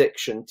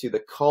contradiction to the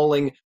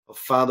calling of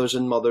fathers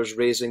and mothers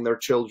raising their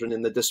children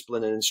in the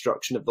discipline and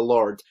instruction of the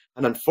Lord.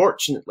 And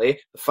unfortunately,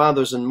 the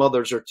fathers and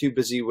mothers are too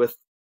busy with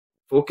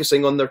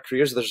focusing on their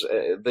careers.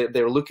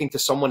 They're looking to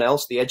someone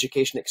else, the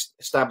education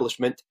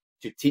establishment,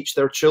 to teach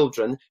their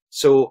children.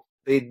 So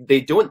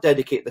they don't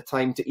dedicate the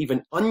time to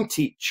even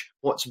unteach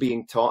what's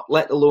being taught,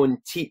 let alone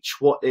teach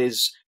what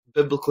is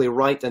biblically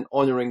right and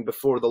honoring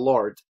before the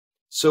Lord.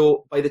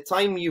 So by the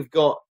time you've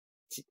got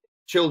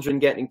children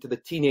getting to the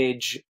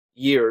teenage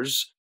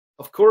years,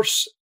 of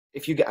course,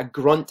 if you get a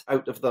grunt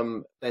out of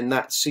them, then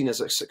that's seen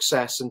as a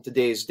success in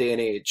today's day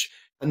and age.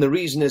 And the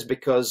reason is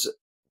because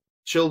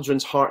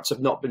children's hearts have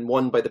not been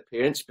won by the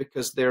parents,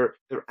 because they're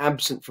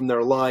absent from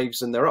their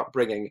lives and their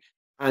upbringing.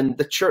 And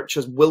the church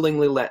has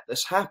willingly let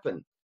this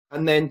happen.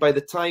 And then by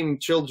the time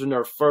children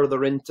are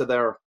further into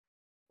their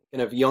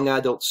kind of young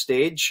adult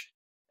stage,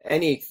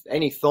 any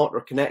thought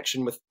or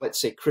connection with,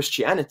 let's say,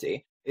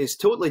 Christianity is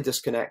totally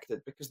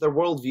disconnected, because their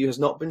worldview has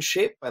not been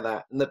shaped by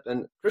that.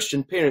 And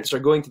Christian parents are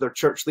going to their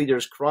church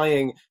leaders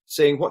crying,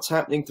 saying, "What's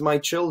happening to my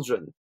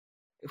children?"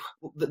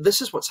 This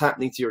is what's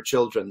happening to your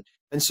children.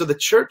 And so the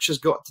church has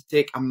got to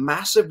take a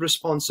massive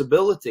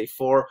responsibility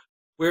for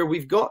where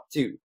we've got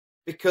to,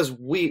 because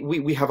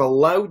we have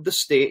allowed the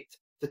state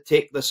to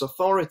take this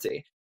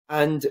authority,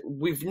 and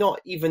we've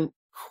not even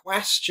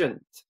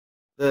questioned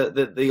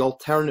the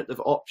alternative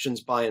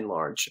options by and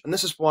large. And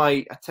this is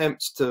why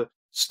attempts to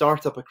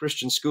start up a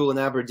Christian school in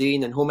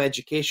Aberdeen and home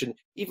education,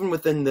 even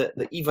within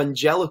the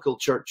evangelical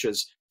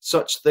churches,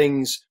 such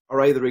things are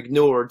either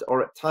ignored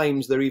or at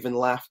times they're even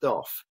laughed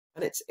off.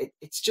 And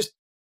it's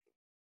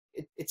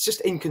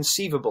just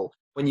inconceivable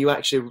when you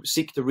actually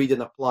seek to read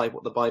and apply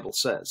what the Bible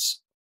says.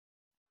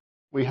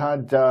 We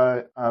had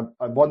a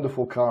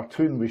wonderful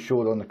cartoon we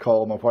showed on the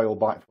column a while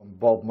back from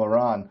Bob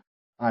Moran,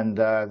 and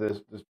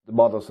the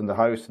mother's in the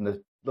house, and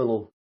the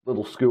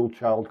little school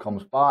child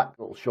comes back,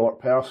 little short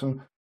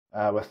person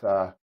with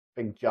a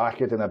big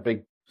jacket and a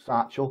big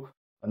satchel,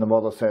 and the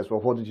mother says,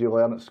 "Well, what did you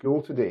learn at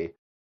school today?"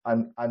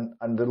 And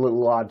the little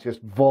lad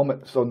just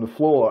vomits on the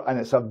floor, and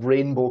it's a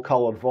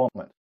rainbow-coloured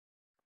vomit,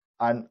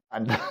 and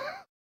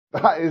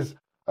that is,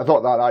 I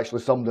thought that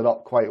actually summed it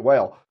up quite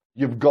well.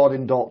 You've got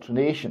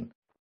indoctrination.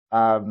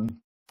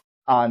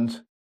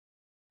 And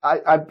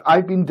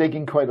I've been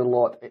digging quite a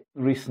lot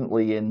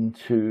recently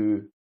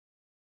into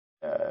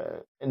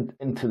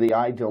the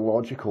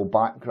ideological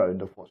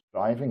background of what's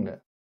driving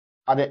this,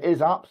 and it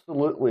is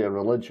absolutely a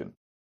religion,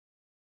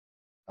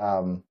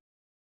 and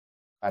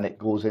it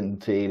goes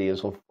into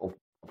areas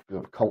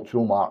of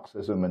cultural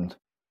Marxism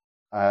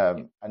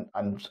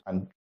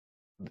and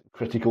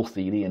critical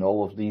theory and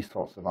all of these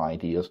sorts of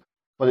ideas.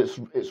 But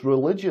it's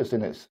religious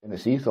in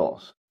its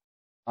ethos,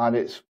 and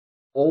it's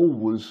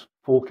always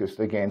focused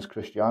against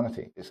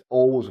Christianity. It's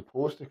always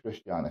opposed to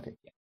Christianity.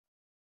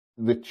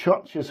 The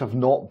churches have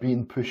not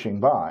been pushing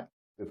back.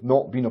 They've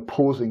not been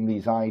opposing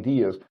these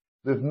ideas.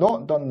 They've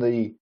not done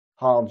the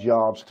hard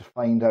yards to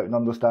find out and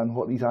understand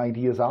what these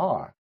ideas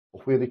are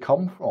or where they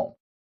come from.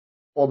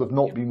 Or they've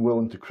not been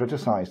willing to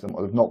criticize them,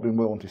 or they've not been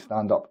willing to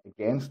stand up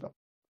against them.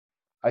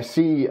 I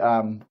see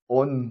on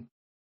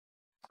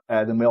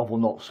the Melville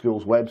Knox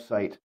School's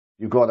website,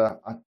 you've got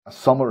a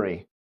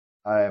summary,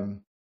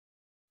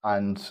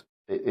 and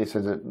it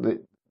says that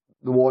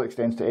the war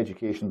extends to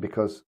education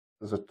because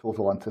there's a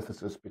total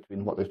antithesis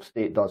between what the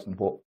state does and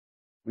what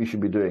we should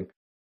be doing.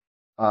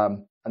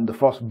 And the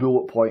first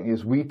bullet point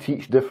is, we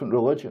teach different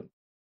religion.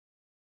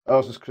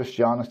 Ours is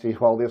Christianity,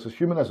 while theirs is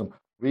humanism.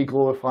 We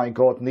glorify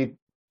God and they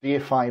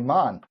deify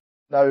man.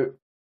 Now,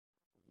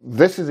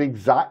 this is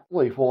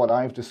exactly what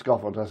I've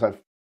discovered as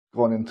I've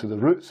gone into the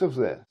roots of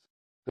this,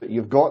 that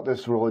you've got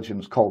this religion,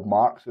 it's called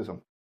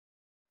Marxism.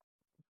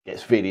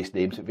 gets various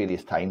names at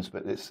various times,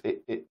 but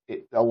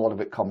a lot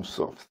of it comes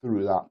sort of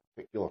through that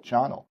particular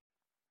channel.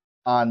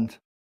 And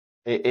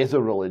it is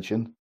a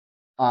religion.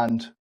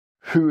 And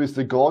who is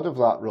the God of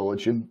that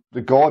religion?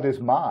 The God is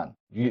man.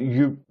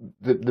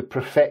 The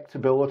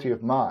perfectibility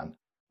of man.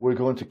 We're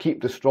going to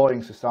keep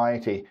destroying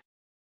society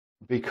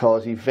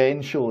because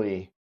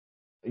eventually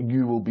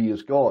you will be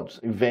as gods.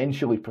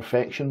 Eventually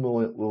perfection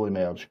will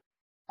emerge.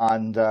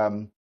 And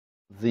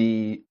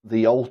the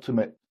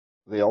ultimate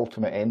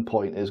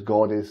endpoint is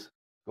God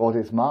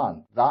is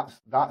man.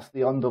 That's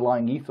the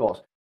underlying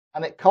ethos.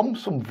 And it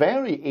comes from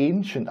very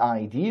ancient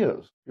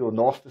ideas,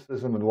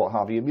 Gnosticism and what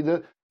have you. I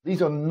mean,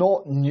 these are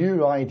not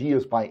new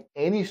ideas by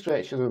any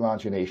stretch of the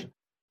imagination,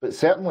 but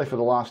certainly for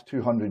the last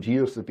 200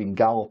 years they've been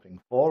galloping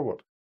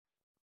forward.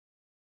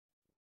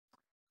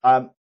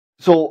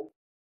 So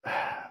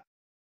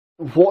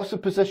what's the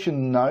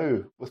position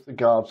now with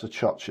regards to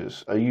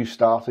churches? Are you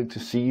starting to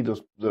see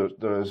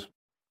there's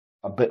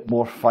a bit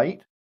more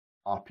fight?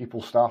 Are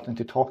people starting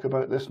to talk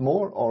about this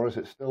more, or is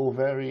it still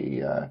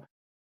very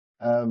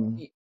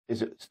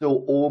is it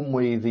still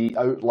only the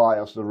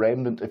outliers, the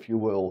remnant, if you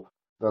will,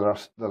 that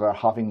are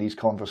having these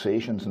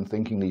conversations and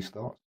thinking these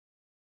thoughts?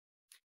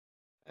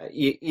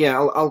 Yeah,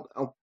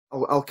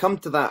 I'll come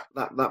to that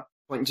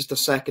point in just a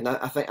second.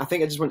 I think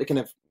I just want to kind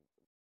of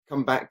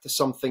come back to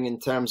something in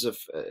terms of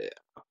a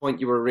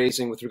point you were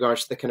raising with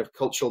regards to the kind of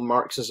cultural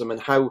Marxism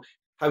and how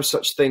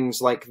such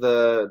things like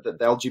the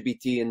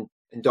LGBT and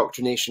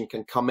indoctrination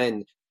can come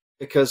in.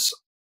 Because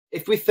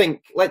if we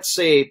think, let's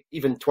say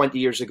even 20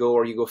 years ago,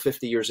 or you go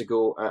 50 years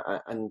ago,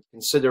 and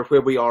consider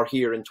where we are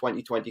here in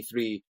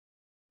 2023,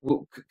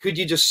 could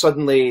you just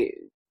suddenly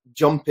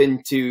jump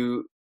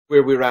into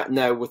where we're at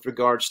now with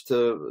regards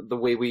to the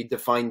way we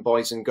define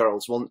boys and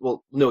girls?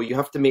 Well, no, you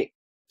have to make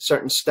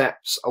certain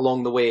steps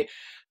along the way.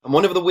 And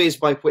one of the ways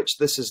by which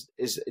this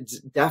is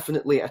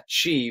definitely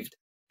achieved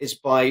is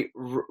by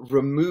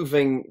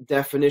removing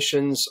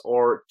definitions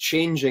or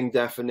changing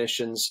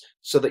definitions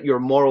so that your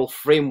moral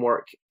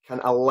framework can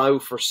allow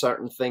for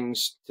certain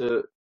things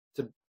to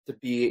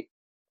be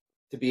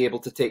able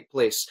to take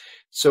place.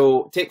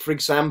 So take, for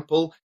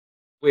example,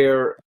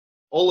 where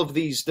all of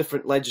these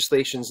different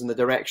legislations in the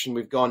direction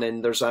we've gone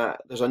in, there's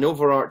an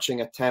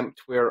overarching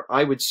attempt where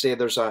I would say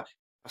there's a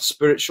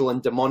spiritual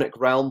and demonic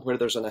realm where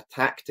there's an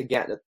attack to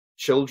get at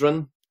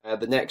children,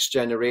 the next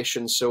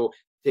generation. So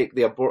take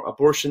the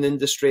abortion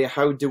industry.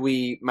 How do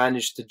we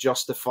manage to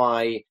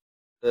justify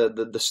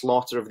the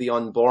slaughter of the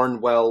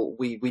unborn? Well,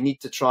 we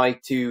need to try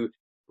to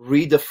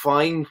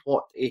redefine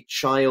what a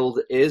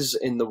child is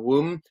in the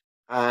womb,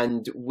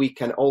 and we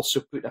can also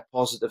put a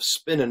positive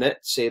spin on it,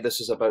 say this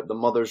is about the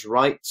mother's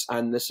rights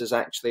and this is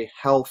actually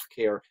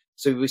healthcare.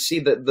 So we see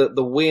that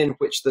the way in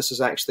which this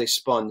is actually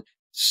spun.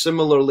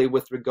 Similarly,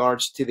 with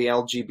regards to the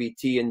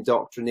LGBT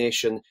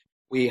indoctrination,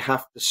 we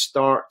have to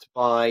start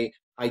by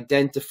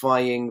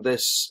identifying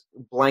this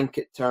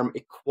blanket term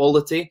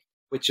equality,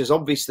 which is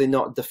obviously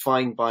not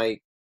defined by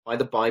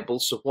the Bible.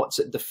 So what's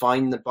it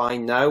defined by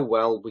now?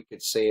 Well, we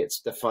could say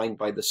it's defined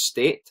by the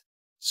state.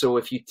 So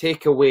if you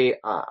take away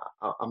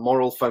a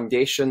moral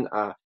foundation,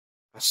 a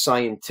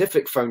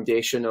scientific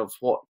foundation of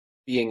what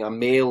being a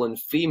male and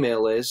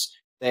female is,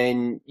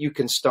 then you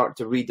can start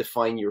to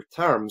redefine your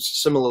terms.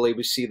 Similarly,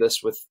 we see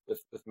this with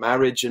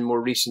marriage in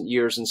more recent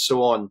years and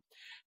so on.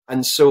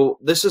 And so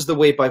this is the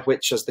way by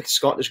which, as the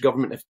Scottish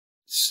government have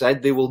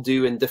said they will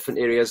do in different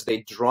areas,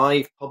 they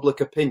drive public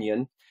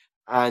opinion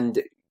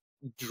and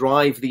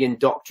drive the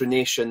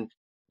indoctrination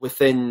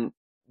within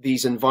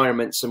these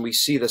environments. And we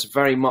see this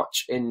very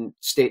much in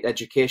state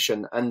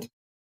education. And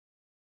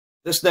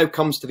this now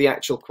comes to the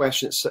actual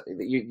question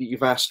that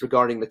you've asked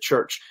regarding the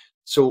church.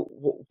 So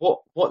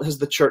what has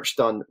the church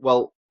done?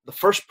 Well, the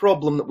first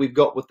problem that we've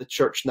got with the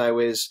church now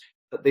is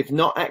that they've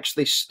not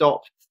actually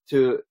stopped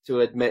to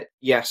admit,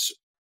 yes,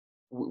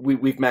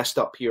 we've messed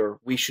up here.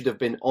 We should have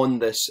been on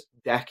this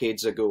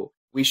decades ago.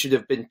 We should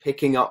have been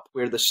picking up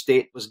where the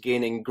state was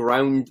gaining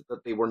ground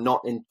that they were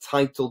not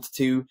entitled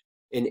to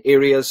in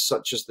areas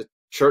such as the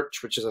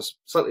church, which is a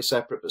slightly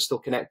separate but still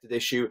connected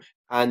issue,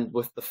 and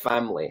with the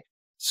family.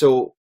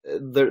 So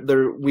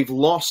we've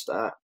lost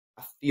a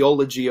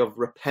theology of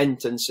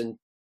repentance and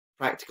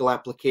practical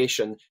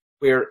application,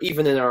 where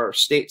even in our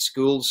state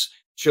schools,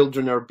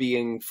 children are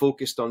being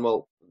focused on,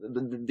 well,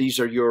 these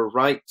are your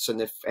rights,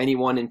 and if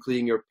anyone,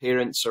 including your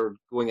parents, are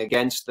going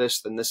against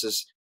this, then this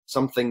is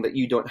something that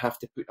you don't have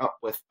to put up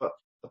with. But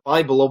the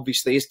Bible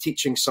obviously is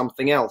teaching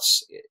something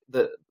else.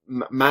 That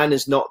man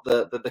is not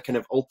the kind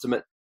of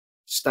ultimate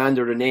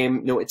standard and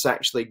aim. No, it's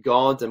actually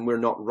God, and we're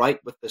not right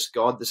with this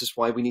God. This is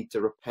why we need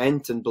to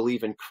repent and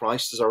believe in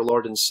Christ as our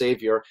Lord and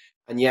Savior.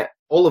 And yet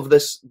all of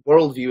this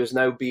worldview is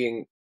now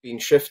being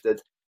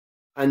shifted.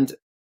 And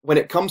when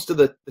it comes to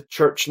the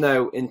church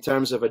now, in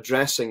terms of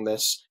addressing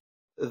this,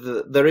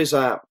 there is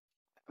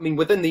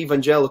within the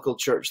evangelical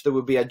church, there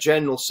would be a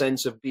general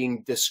sense of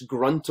being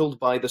disgruntled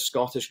by the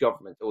Scottish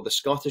government. Oh, the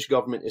Scottish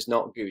government is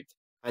not good.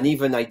 And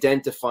even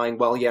identifying,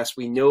 well, yes,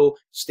 we know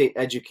state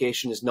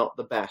education is not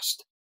the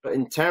best. But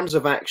in terms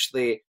of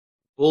actually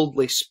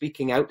boldly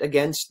speaking out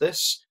against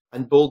this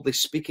and boldly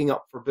speaking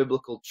up for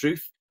biblical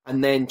truth,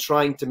 and then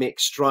trying to make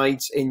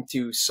strides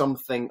into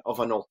something of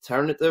an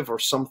alternative or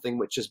something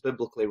which is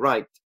biblically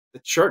right,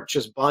 the church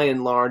is by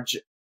and large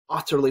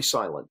utterly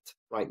silent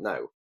right now.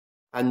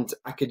 And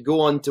I could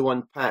go on to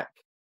unpack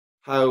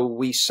how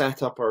we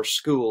set up our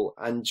school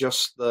and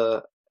just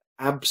the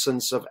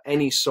absence of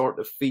any sort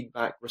of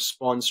feedback,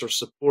 response, or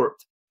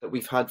support that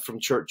we've had from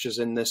churches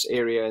in this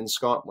area in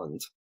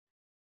Scotland.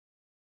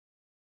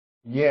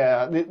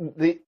 Yeah,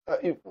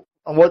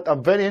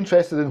 I'm very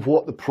interested in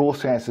what the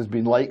process has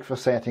been like for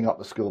setting up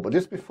the school. But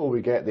just before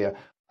we get there,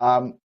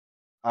 on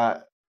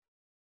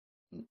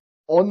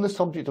the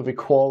subject of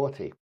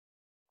equality,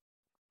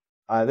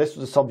 this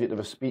was the subject of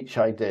a speech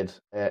I did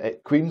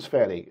at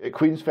Queensferry. At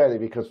Queensferry,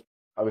 because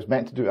I was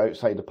meant to do it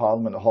outside the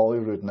Parliament at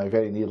Holyrood, and I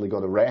very nearly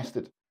got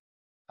arrested.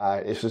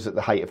 This was at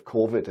the height of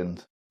COVID,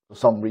 and for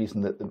some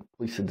reason that the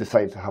police had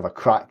decided to have a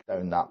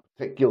crackdown that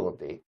particular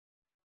day.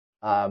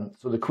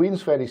 So the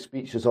Queensferry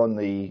speech is on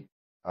the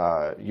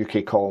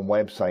UK Column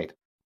website,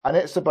 and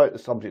it's about the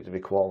subject of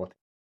equality.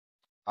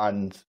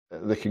 And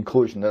the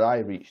conclusion that I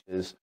reached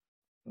is,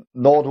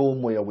 not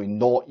only are we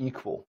not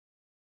equal,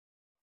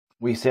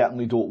 we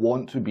certainly don't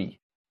want to be.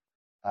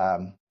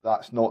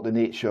 That's not the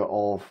nature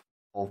of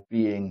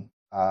being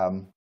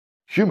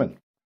human,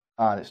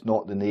 and it's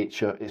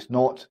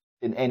not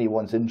in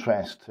anyone's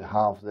interest to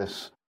have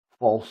this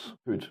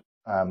falsehood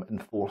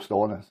enforced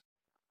on us.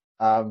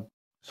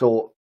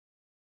 So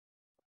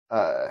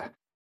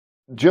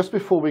just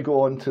before we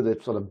go on to the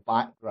sort of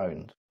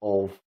background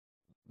of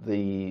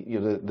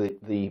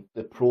the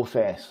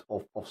process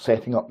of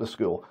setting up the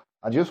school,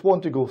 I just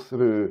want to go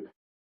through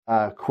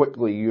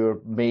quickly your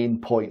main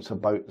points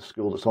about the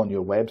school that's on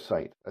your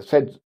website. I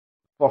said,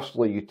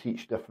 firstly, you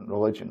teach different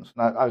religions.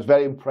 Now, I was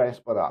very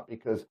impressed by that,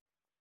 because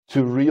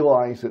to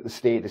realise that the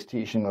state is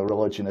teaching a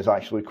religion is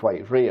actually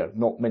quite rare.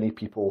 Not many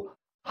people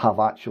have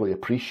actually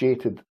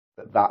appreciated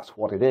that that's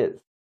what it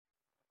is.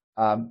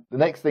 The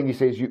next thing he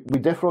says, we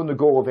differ on the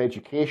goal of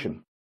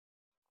education.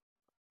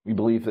 We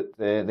believe that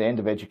the end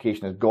of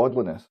education is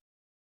godliness.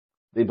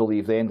 They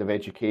believe the end of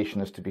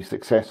education is to be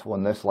successful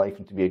in this life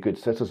and to be a good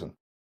citizen.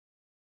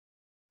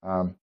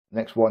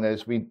 Next one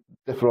is, we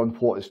differ on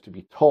what is to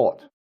be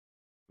taught.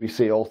 We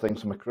say all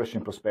things from a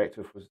Christian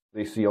perspective.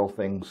 They see all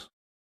things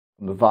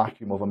from the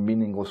vacuum of a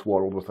meaningless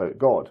world without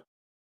God.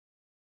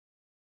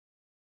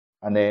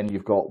 And then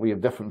we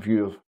have different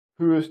view of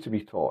who is to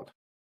be taught.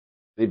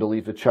 They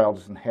believe the child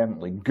is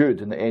inherently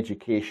good, and that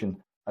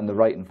education and the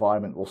right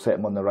environment will set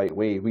him on the right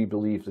way. We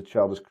believe the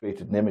child is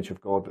created in the image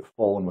of God but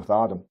fallen with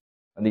Adam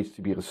and needs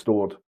to be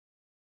restored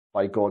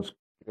by God's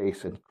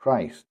grace in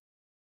Christ.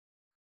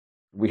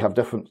 We have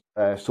different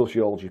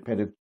sociology,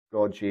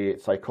 pedagogy,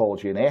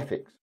 psychology, and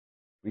ethics.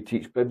 We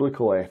teach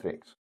biblical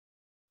ethics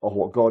of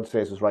what God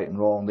says is right and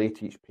wrong. They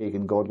teach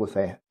pagan, godless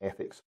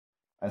ethics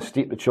and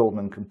steep the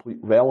children in complete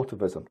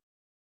relativism,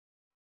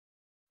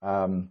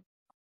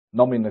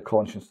 numbing the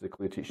conscience to the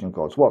clear teaching of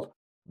God's word.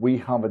 We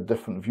have a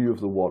different view of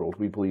the world.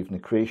 We believe in the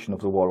creation of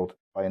the world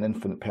by an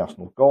infinite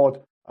personal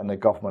God and the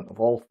government of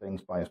all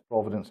things by his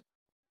providence.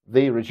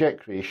 They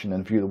reject creation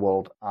and view the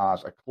world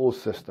as a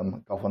closed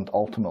system governed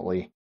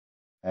ultimately,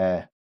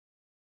 if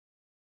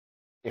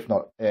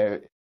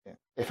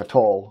at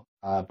all,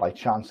 by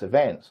chance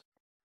events.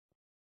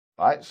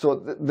 Right? So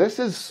this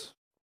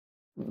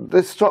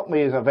struck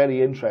me as a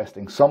very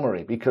interesting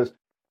summary, because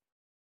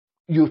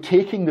you're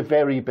taking the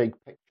very big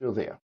picture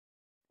there.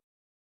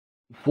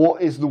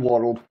 What is the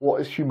world?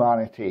 What is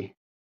humanity?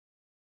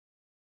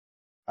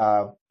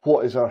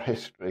 What is our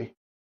history?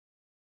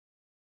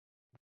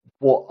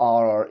 What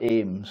are our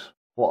aims?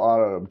 What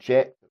are our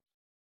objectives?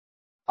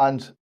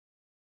 And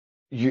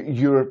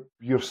you're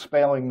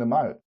spelling them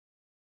out.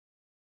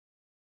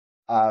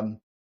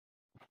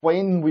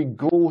 When we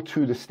go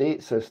to the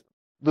state system,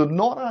 they're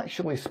not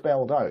actually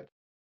spelled out.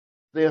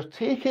 They're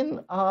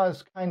taken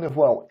as kind of,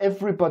 well,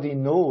 everybody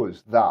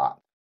knows that, ...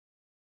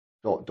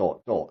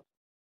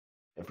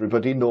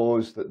 Everybody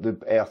knows that the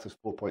Earth is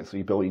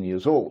 4.3 billion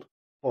years old,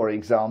 for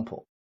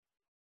example,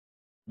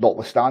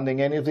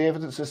 notwithstanding any of the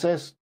evidence that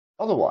says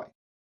otherwise,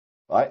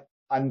 right?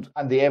 And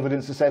the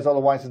evidence that says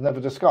otherwise is never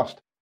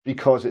discussed,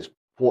 because it's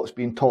what's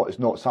being taught is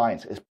not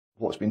science, it's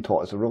what's being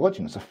taught as a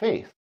religion, it's a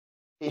faith.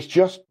 It's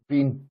just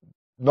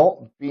not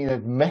being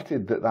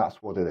admitted that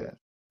that's what it is.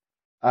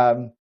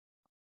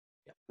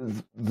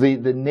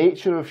 The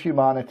nature of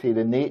humanity,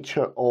 the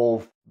nature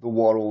of the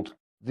world,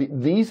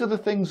 these are the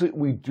things that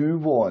we do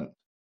want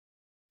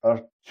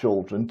our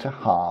children to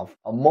have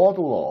a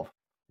model of.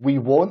 We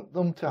want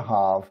them to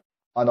have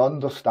an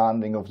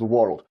understanding of the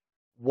world.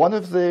 One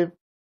of the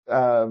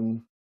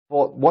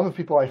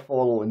people I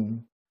follow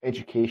in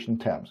education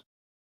terms,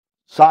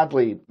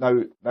 sadly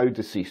now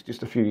deceased,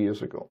 just a few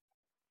years ago,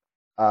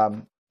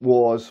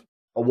 was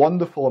a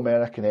wonderful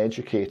American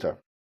educator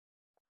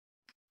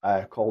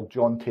called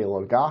John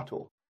Taylor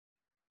Gatto.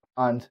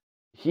 And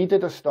he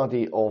did a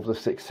study of the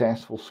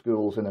successful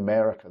schools in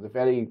America, the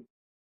very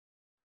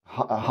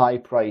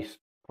high-priced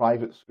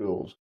private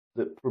schools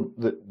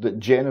that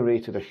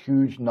generated a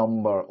huge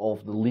number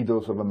of the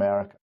leaders of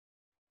America.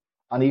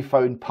 And he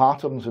found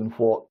patterns in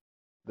what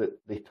that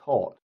they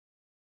taught.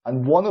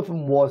 And one of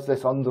them was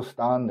this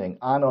understanding,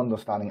 a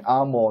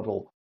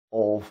model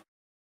of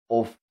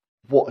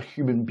what a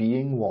human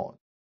being was.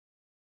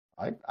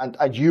 Right?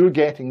 And you're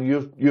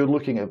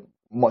looking at a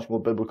much more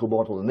biblical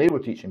model than they were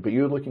teaching, but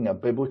you're looking at a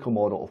biblical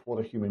model of what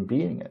a human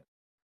being is.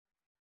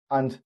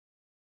 And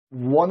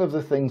one of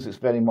the things that's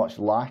very much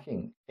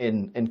lacking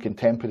in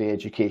contemporary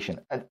education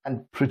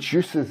and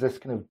produces this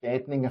kind of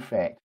deadening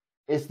effect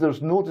is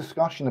there's no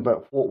discussion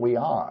about what we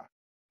are.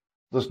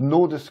 There's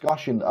no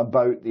discussion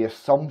about the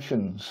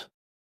assumptions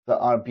that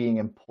are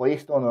being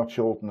placed on our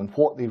children and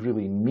what they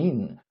really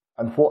mean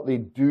and what they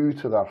do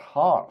to their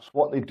hearts,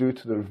 what they do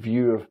to their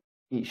view of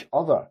each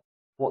other,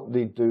 what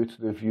they do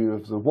to the view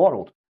of the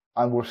world.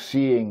 And we're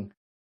seeing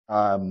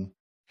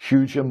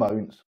huge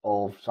amounts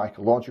of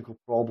psychological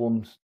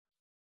problems,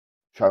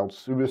 child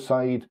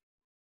suicide,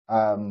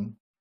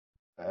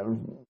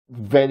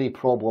 very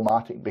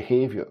problematic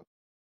behavior,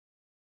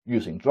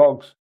 using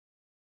drugs,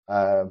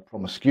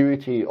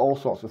 promiscuity, all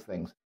sorts of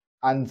things.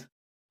 And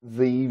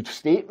the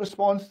state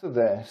response to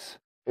this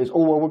is,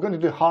 oh, well, we're going to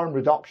do harm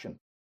reduction.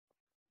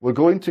 We're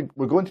going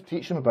to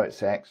teach them about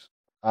sex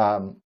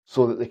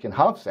so that they can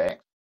have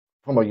sex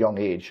from a young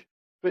age,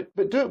 but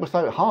do it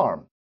without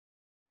harm.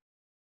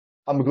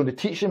 And we're going to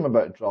teach them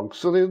about drugs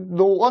so they'll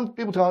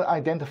be able to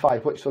identify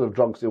which sort of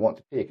drugs they want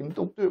to take, and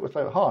they'll do it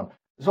without harm.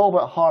 It's all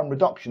about harm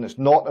reduction. It's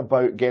not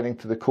about getting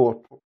to the core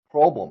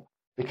problem,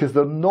 because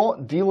they're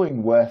not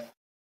dealing with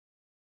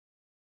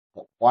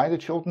why are the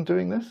children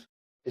doing this.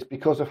 It's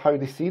because of how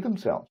they see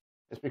themselves.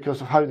 It's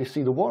because of how they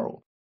see the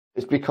world.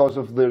 It's because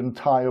of their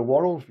entire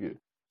worldview.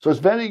 So it's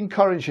very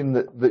encouraging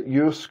that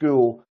your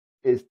school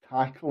is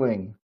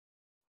tackling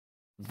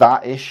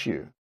that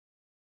issue.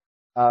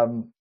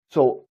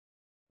 So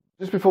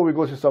just before we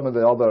go to some of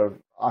the other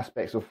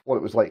aspects of what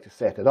it was like to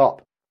set it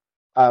up,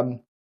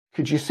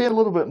 could you say a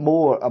little bit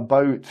more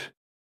about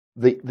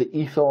the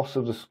ethos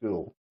of the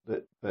school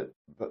that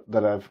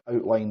I've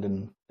outlined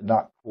in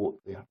that quote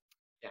there?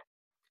 Yeah.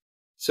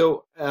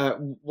 So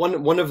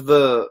one of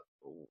the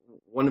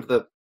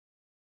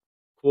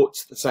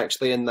quotes that's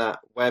actually in that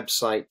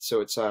website.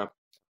 So it's a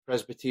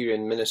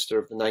Presbyterian minister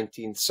of the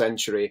 19th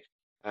century,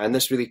 and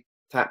this really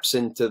taps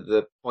into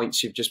the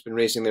points you've just been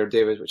raising there,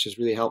 David, which is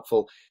really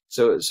helpful.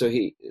 So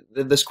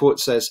this quote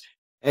says,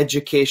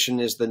 "Education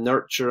is the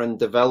nurture and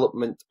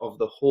development of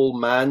the whole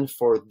man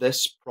for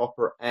this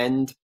proper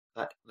end.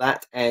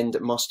 That end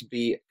must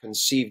be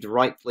conceived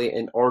rightly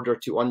in order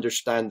to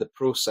understand the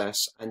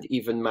process, and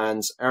even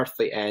man's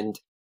earthly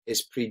end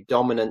is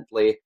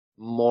predominantly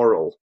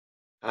moral."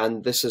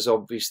 And this is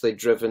obviously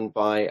driven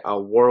by a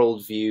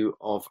worldview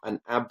of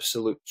an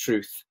absolute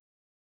truth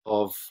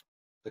of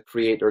the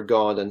Creator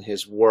God and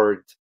His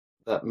Word,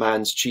 that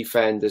man's chief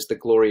end is the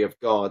glory of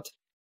God.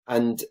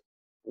 And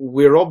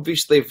we're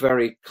obviously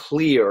very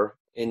clear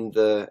in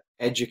the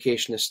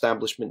education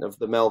establishment of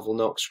the Melville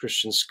Knox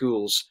Christian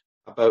Schools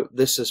about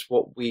this is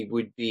what we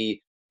would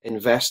be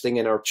investing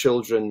in our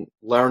children,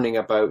 learning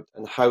about,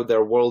 and how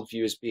their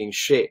worldview is being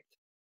shaped.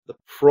 The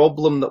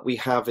problem that we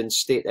have in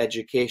state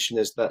education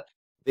is that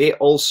they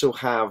also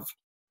have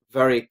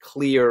very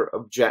clear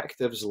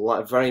objectives,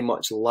 very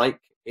much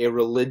like a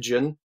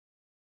religion,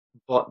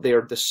 but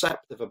they're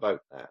deceptive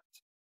about that.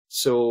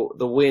 So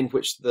the way in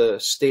which the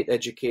state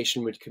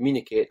education would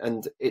communicate,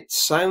 and it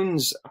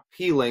sounds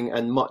appealing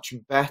and much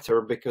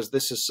better because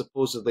this is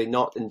supposedly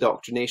not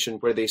indoctrination,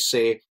 where they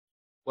say,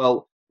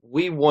 well,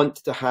 we want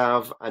to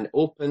have an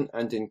open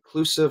and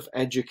inclusive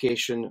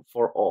education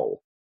for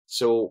all.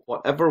 So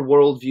whatever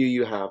worldview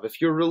you have, if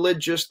you're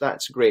religious,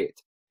 that's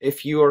great.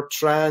 If you're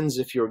trans,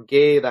 if you're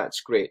gay,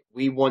 that's great.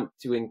 We want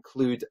to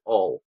include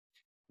all.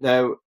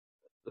 Now,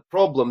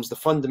 the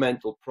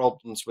fundamental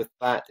problems with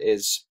that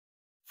is,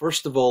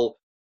 first of all,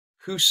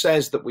 who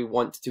says that we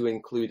want to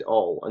include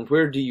all? And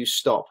where do you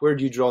stop? Where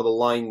do you draw the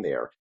line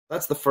there?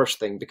 That's the first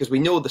thing, because we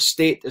know the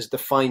state is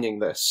defining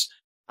this.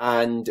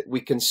 And we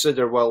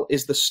consider, well,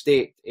 is the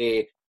state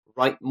a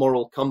right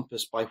moral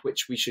compass by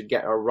which we should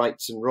get our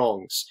rights and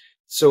wrongs?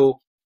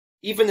 So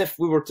even if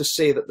we were to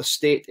say that the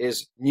state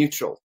is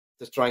neutral,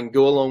 to try and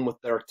go along with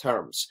their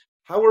terms,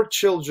 how are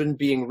children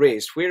being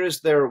raised? Where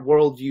is their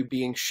worldview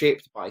being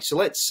shaped by? So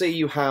let's say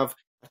you have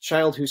a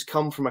child who's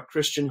come from a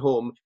Christian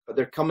home, but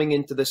they're coming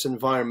into this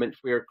environment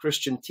where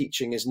Christian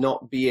teaching is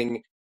not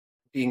being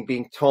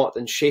taught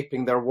and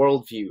shaping their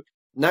worldview.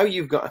 Now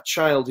you've got a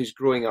child who's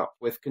growing up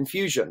with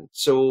confusion.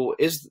 So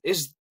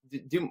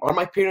are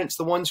my parents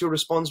the ones who are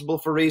responsible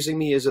for raising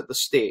me? Is it the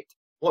state?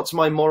 What's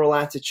my moral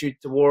attitude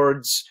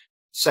towards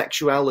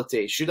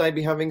sexuality? Should I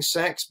be having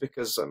sex?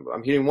 Because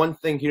I'm hearing one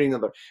thing, hearing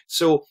another.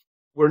 So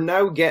we're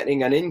now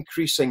getting an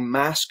increasing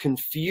mass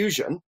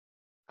confusion,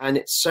 and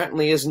it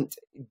certainly isn't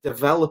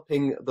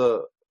developing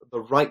the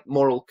right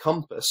moral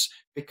compass,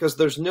 because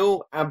there's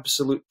no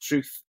absolute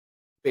truth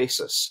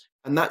basis.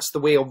 And that's the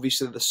way,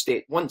 obviously, the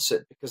state wants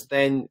it, because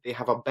then they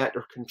have a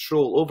better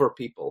control over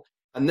people.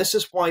 And this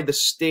is why the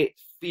state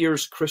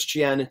fears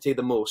Christianity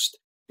the most,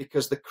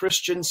 because the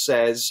Christian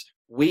says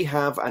we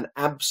have an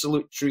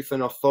absolute truth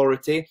and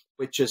authority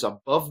which is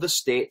above the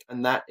state,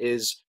 and that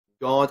is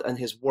God and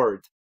his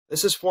word.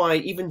 This is why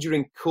even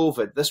during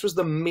COVID, this was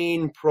the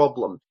main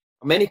problem.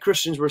 Many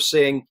Christians were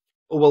saying,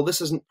 oh, well,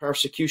 this isn't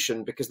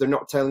persecution because they're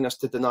not telling us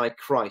to deny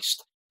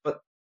Christ.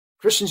 But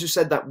Christians who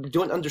said that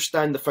don't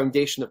understand the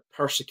foundation of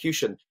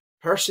persecution.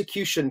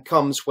 Persecution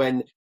comes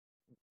when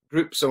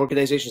groups and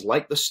organizations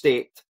like the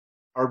state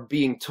are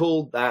being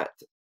told that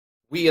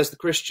we as the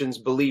Christians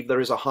believe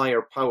there is a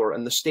higher power,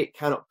 and the state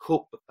cannot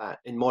cope with that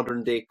in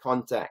modern day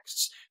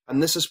contexts.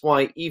 And this is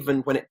why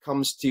even when it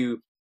comes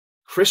to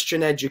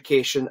Christian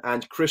education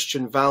and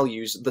Christian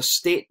values, the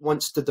state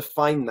wants to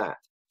define that.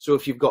 So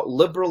if you've got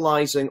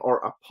liberalizing or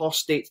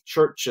apostate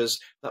churches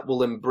that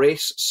will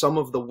embrace some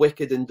of the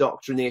wicked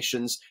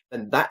indoctrinations,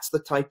 then that's the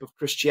type of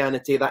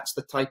Christianity, that's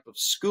the type of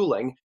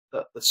schooling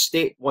that the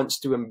state wants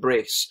to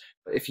embrace.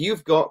 But if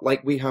you've got,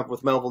 like we have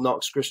with Melville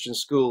Knox Christian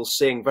Schools,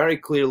 saying very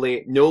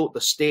clearly, no, the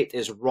state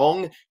is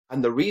wrong,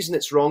 and the reason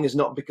it's wrong is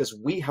not because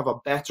we have a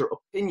better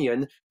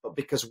opinion, but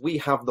because we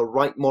have the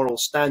right moral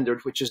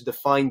standard, which is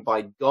defined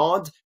by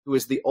God, who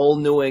is the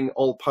all-knowing,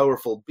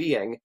 all-powerful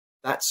being,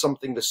 that's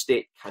something the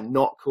state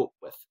cannot cope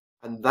with.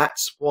 And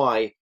that's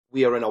why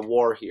we are in a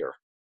war here.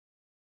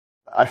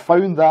 I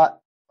found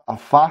that a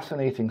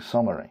fascinating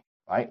summary,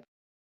 right?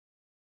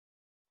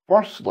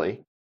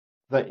 Firstly,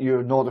 that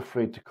you're not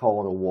afraid to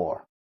call it a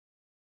war,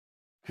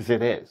 because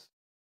it is.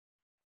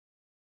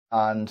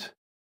 And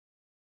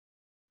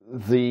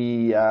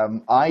the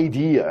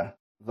idea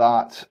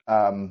that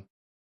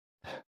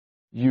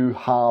you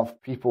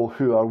have people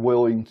who are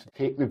willing to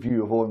take the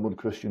view of Onward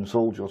Christian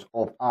Soldiers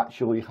of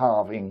actually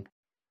having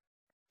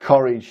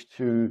courage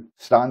to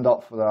stand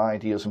up for their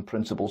ideas and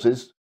principles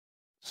is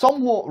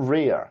somewhat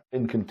rare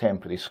in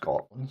contemporary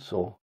Scotland,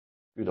 so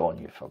good on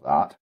you for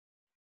that.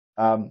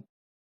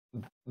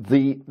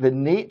 The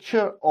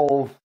nature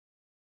of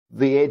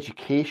the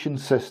education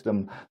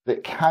system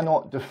that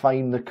cannot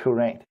define the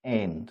correct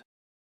end,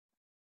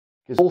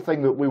 because the whole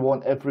thing that we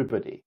want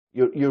everybody.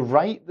 You're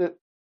right that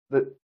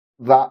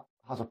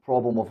has a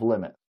problem of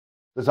limits.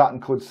 Does that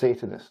include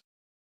Satanists?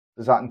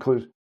 Does that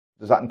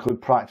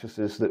include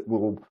practices that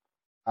will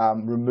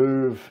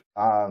remove,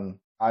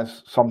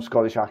 as some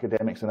Scottish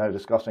academics are now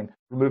discussing,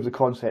 remove the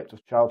concept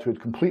of childhood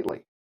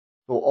completely?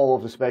 So all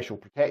of the special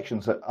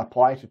protections that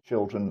apply to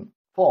children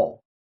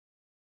fall.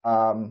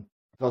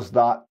 Does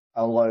that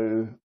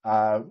allow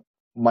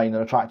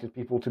minor attracted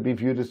people to be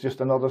viewed as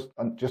just another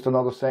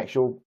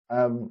sexual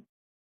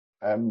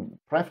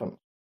preference,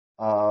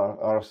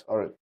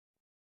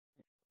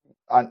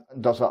 and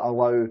does it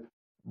allow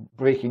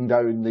breaking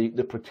down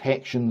the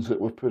protections that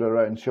we've put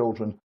around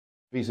children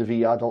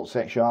vis-a-vis adult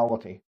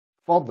sexuality?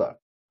 Further,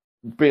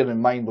 bear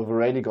in mind we've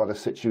already got a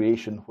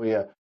situation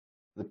where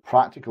the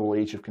practical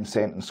age of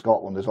consent in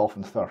Scotland is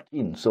often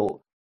 13.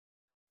 So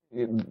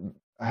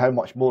how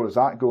much more is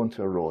that going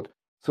to erode?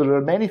 So there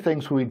are many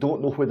things where we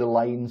don't know where the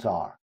lines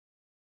are,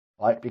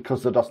 right?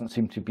 Because there doesn't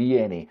seem to be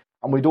any.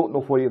 And we don't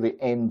know where the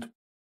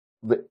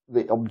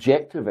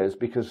objective is,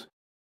 because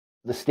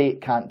the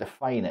state can't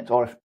define it.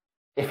 Or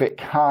if it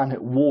can,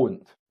 it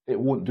won't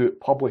do it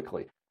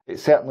publicly. It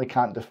certainly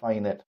can't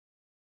define it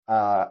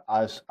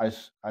as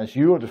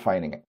you're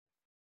defining it,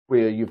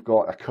 where you've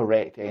got a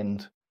correct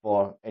end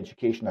for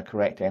education, a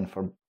correct end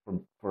for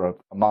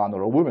a man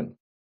or a woman.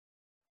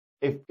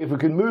 If we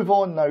can move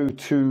on now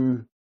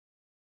to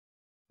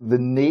the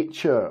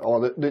nature or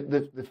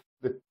the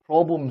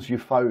problems you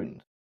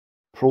found,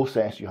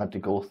 process you had to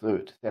go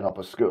through to set up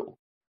a school,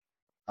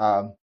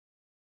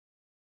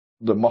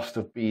 there must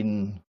have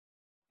been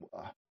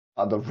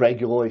the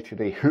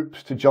regulatory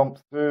hoops to jump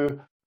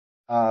through.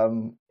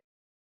 What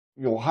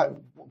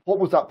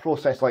was that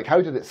process like?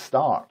 How did it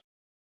start?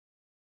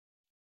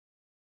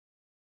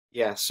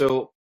 Yeah,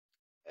 so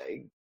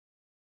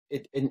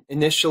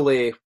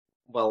initially,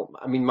 well,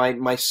 I mean,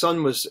 my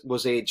son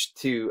was age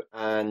 2,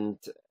 and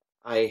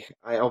I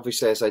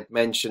obviously, as I'd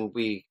mentioned,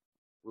 we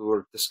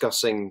were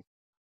discussing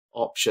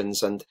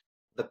options, and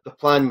the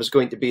plan was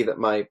going to be that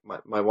my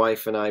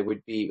wife and I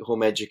would be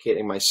home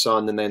educating my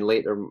son, and then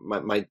later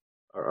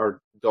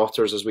our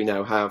daughters, as we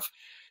now have.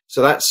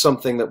 So that's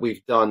something that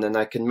we've done, and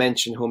I can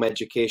mention home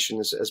education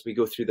as we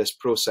go through this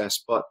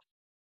process. But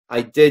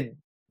I did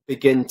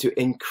begin to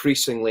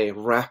increasingly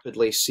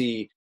rapidly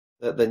see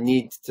that the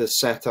need to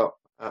set up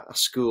a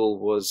school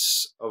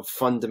was of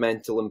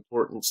fundamental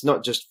importance,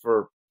 not just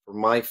for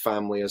my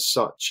family as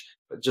such,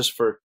 but just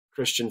for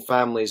Christian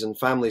families and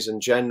families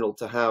in general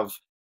to have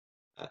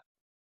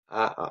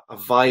a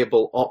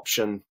viable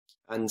option.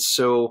 And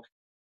so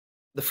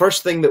the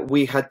first thing that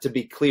we had to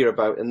be clear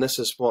about, and this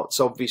is what's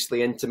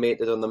obviously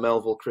intimated on the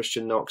Melville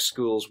Christian Knox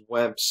Schools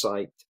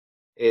website,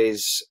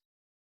 is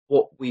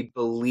what we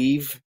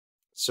believe.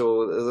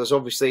 So there's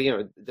obviously,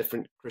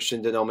 different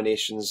Christian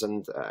denominations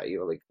and,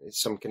 like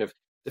some kind of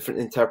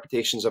different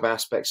interpretations of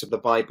aspects of the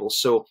Bible.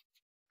 So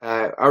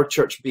our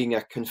church, being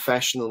a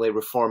confessionally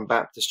Reformed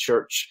Baptist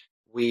church,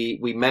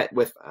 we met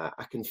with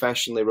a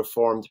confessionally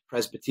reformed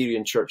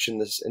Presbyterian church in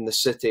the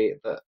city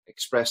that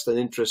expressed an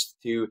interest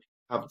to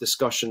have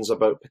discussions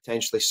about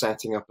potentially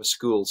setting up a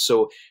school.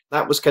 So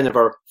that was kind of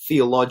our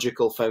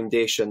theological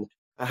foundation.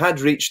 I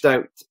had reached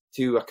out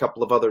to a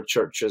couple of other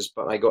churches,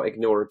 but I got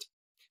ignored.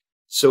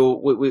 So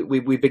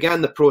we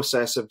began the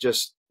process of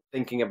just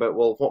thinking about,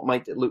 well, what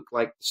might it look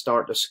like to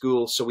start a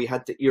school? So we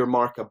had to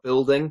earmark a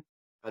building.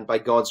 And by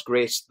God's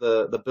grace,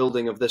 the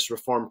building of this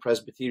Reformed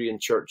Presbyterian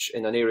church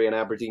in an area in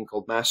Aberdeen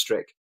called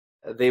Maastricht,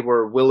 they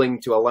were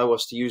willing to allow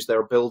us to use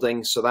their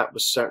building. So that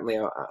was certainly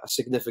a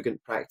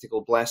significant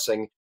practical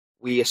blessing.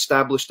 We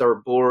established our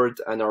board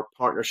and our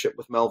partnership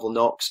with Melville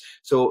Knox.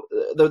 So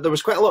there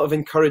was quite a lot of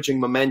encouraging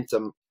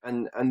momentum.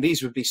 And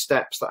these would be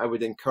steps that I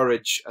would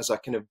encourage as a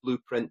kind of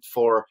blueprint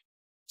for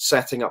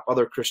setting up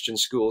other Christian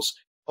schools.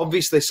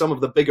 Obviously, some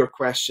of the bigger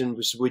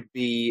questions would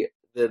be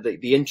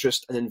the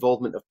interest and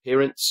involvement of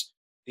parents,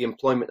 the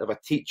employment of a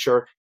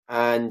teacher,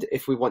 and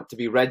if we want to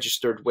be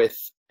registered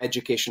with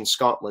Education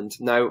Scotland.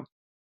 Now,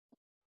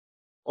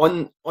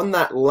 on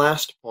that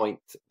last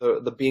point,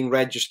 the being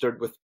registered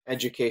with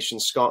Education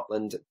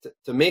Scotland,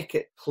 to make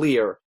it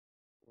clear,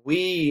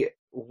 we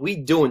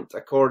don't,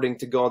 according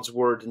to God's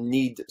word,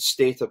 need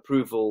state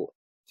approval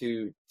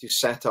to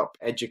set up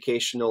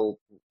educational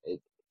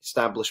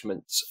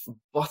establishments.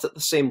 But at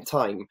the same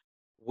time,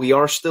 we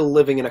are still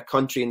living in a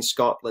country in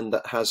Scotland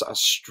that has a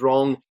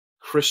strong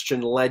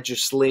Christian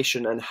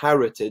legislation and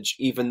heritage,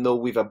 even though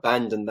we've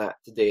abandoned that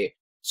today.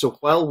 So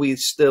while we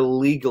still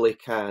legally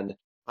can,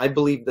 I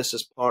believe this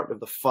is part of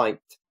the fight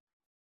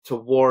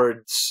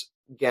towards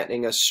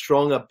getting as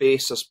strong a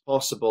base as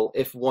possible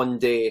if one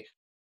day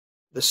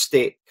the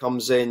state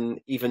comes in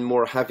even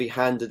more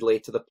heavy-handedly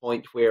to the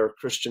point where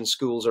Christian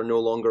schools are no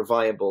longer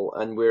viable,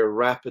 and we're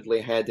rapidly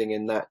heading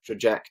in that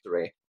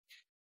trajectory.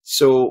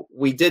 So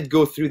we did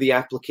go through the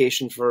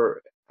application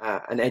for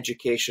an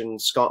Education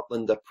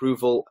Scotland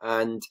approval,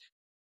 and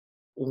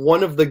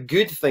one of the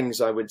good things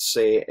I would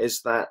say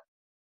is that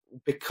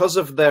because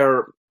of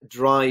their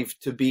drive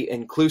to be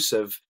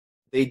inclusive,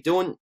 they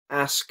don't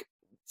ask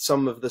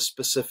some of the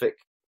specific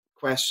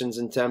questions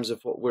in terms of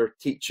what we're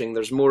teaching.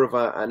 There's more of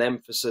an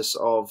emphasis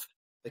of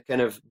the kind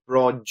of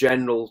broad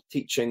general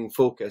teaching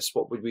focus.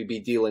 What would we be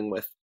dealing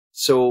with?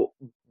 So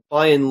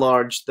by and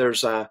large,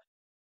 there's an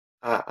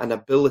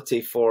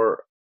ability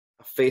for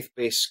a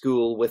faith-based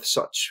school with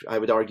such, I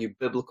would argue,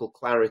 biblical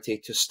clarity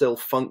to still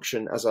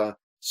function as a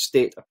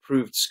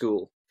state-approved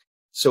school.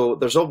 So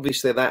there's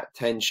obviously that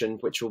tension,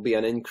 which will be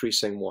an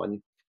increasing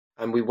one.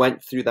 And we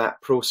went through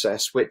that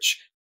process, which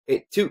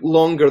it took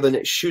longer than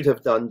it should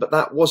have done, but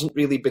that wasn't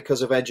really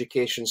because of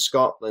Education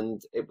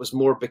Scotland. It was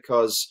more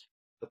because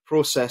the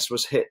process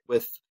was hit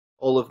with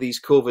all of these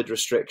COVID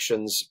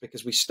restrictions,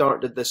 because we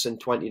started this in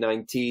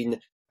 2019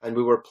 and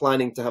we were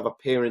planning to have a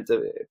parent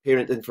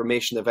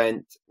information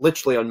event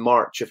literally on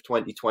March of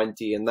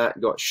 2020, and that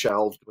got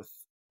shelved with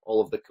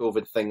all of the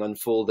COVID thing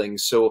unfolding.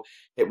 So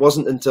it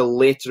wasn't until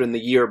later in the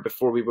year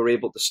before we were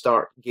able to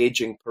start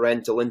gauging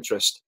parental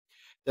interest.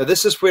 Now,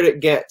 this is where it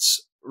gets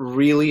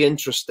really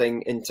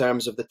interesting in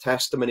terms of the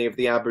testimony of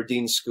the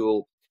Aberdeen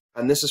school,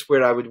 and this is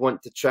where I would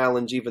want to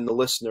challenge even the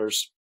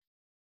listeners.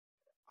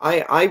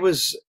 I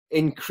was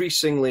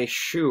increasingly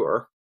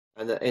sure,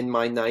 and in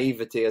my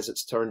naivety as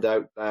it's turned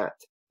out, that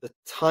the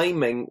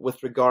timing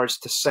with regards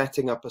to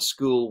setting up a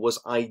school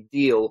was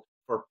ideal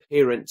for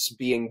parents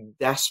being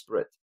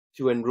desperate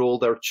to enroll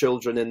their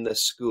children in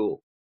this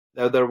school.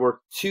 Now, there were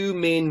two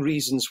main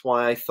reasons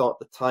why I thought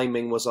the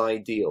timing was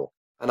ideal.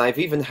 And I've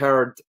even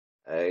heard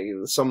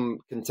some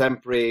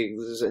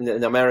contemporaries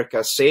in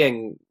America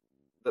saying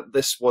that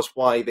this was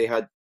why they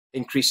had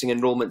increasing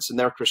enrollments in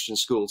their Christian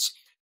schools.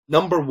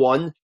 Number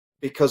one,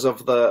 because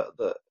of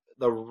the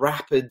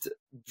rapid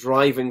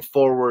driving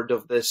forward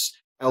of this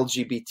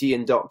LGBT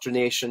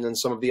indoctrination and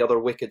some of the other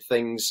wicked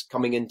things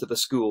coming into the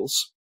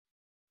schools.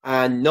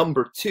 And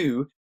number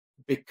two,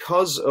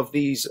 because of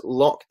these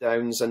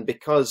lockdowns and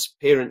because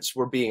parents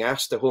were being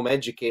asked to home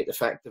educate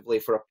effectively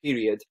for a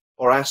period,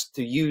 or asked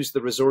to use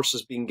the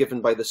resources being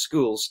given by the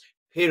schools,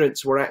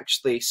 parents were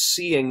actually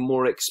seeing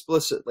more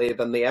explicitly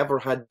than they ever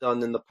had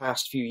done in the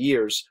past few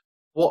years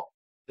what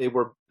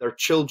their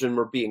children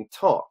were being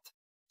taught.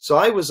 So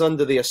I was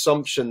under the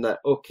assumption that,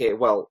 okay,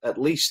 well, at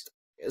least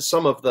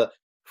some of the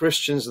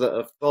Christians that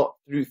have thought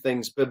through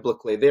things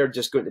biblically, they're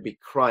just going to be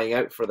crying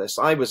out for this.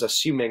 I was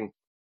assuming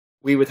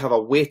we would have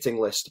a waiting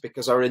list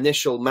because our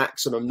initial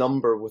maximum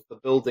number with the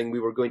building we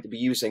were going to be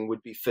using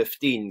would be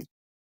 15.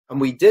 And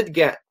we did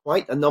get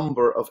quite a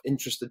number of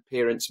interested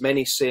parents,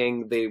 many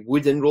saying they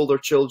would enroll their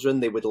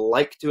children, they would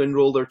like to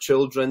enroll their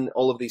children,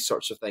 all of these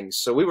sorts of things.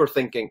 So we were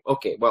thinking,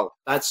 okay, well,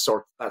 that's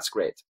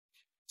great.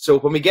 So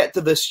when we get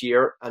to this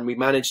year and we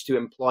manage to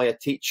employ a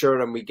teacher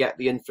and we get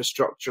the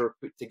infrastructure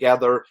put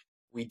together,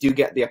 we do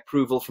get the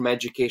approval from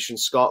Education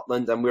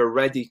Scotland and we're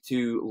ready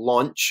to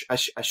launch. I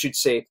should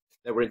say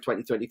that we're in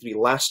 2023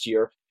 last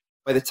year.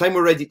 By the time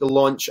we're ready to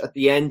launch at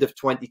the end of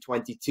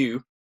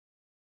 2022,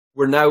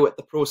 we're now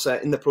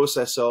in the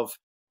process of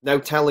now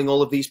telling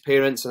all of these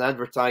parents and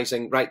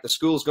advertising, right, the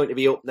school's going to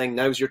be opening,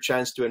 now's your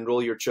chance to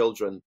enroll your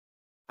children.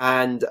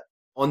 And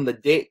on the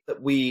date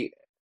that we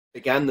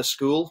began the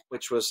school,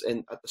 which was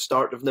at the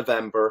start of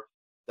November,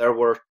 there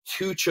were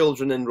 2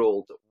 children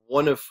enrolled,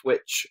 one of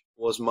which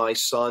was my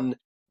son,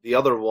 the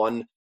other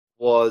one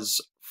was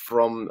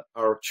from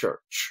our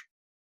church.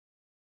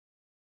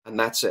 And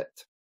that's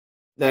it.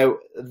 Now,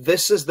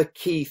 this is the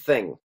key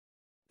thing.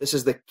 This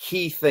is the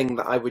key thing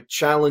that I would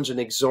challenge and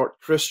exhort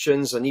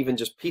Christians and even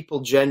just people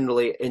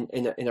generally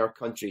in our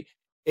country.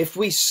 If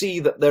we see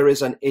that there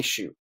is an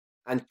issue,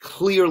 and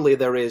clearly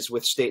there is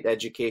with state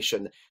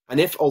education, and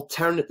if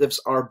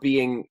alternatives are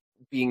being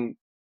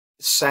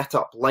set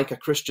up like a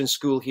Christian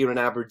school here in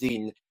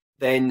Aberdeen,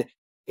 then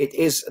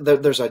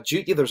there's a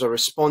duty, there's a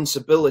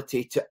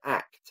responsibility to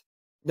act.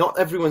 Not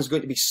everyone's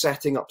going to be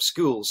setting up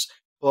schools,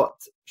 but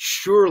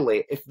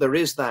surely if there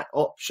is that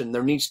option,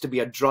 there needs to be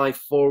a drive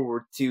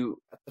forward to,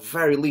 at the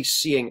very least,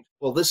 seeing,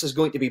 well, this is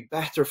going to be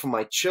better for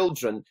my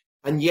children.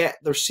 And yet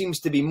there seems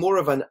to be more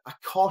of a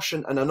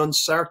caution and an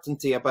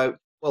uncertainty about,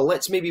 well,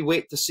 let's maybe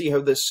wait to see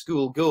how this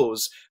school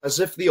goes, as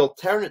if the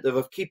alternative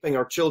of keeping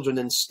our children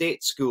in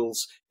state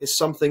schools is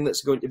something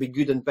that's going to be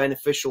good and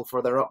beneficial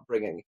for their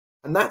upbringing.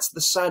 And that's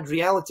the sad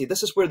reality.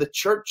 This is where the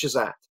church is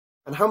at.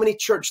 And how many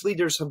church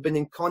leaders have been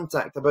in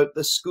contact about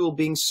this school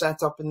being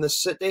set up in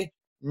this city?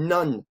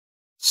 None.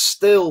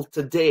 Still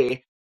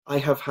today, I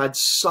have had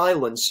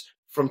silence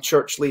from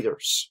church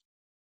leaders.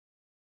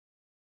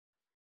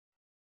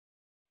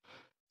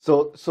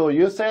 So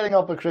you're setting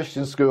up a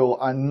Christian school,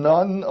 and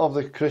none of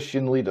the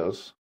Christian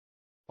leaders,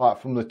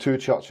 apart from the 2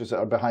 churches that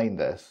are behind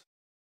this,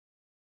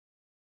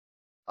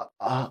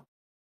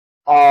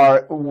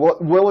 are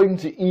willing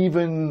to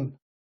even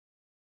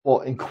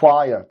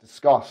inquire,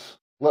 discuss,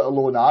 let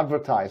alone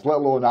advertise, let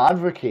alone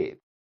advocate.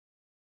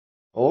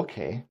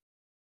 Okay.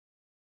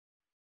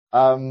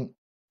 That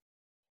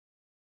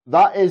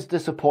is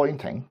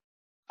disappointing.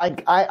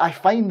 I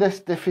find this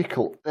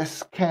difficult,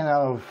 this kind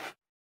of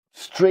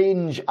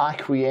strange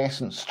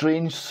acquiescence,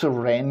 strange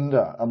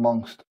surrender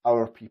amongst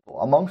our people,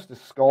 amongst the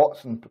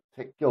Scots in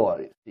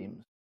particular, it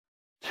seems,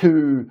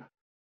 to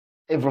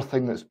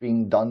everything that's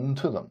being done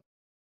to them.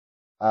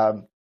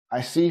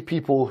 I see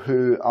people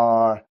who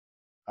are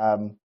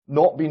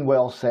not being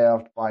well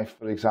served by,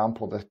 for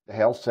example, the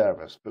health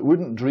service, but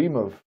wouldn't dream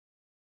of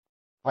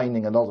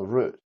finding another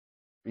route,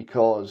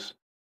 because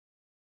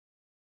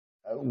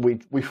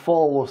we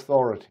follow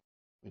authority.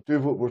 We do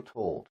what we're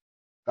told.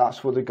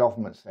 That's what the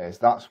government says.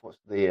 That's what's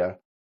there.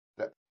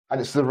 And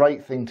it's the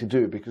right thing to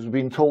do, because we've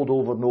been told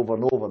over and over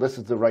and over, this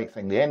is the right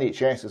thing. The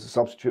NHS is a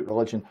substitute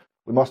religion.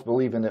 We must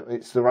believe in it.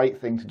 It's the right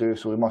thing to do,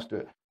 so we must do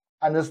it.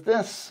 And there's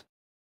this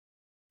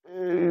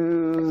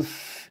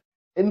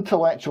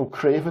intellectual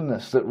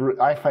cravenness that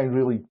I find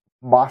really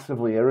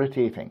massively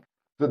irritating,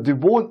 that they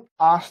won't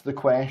ask the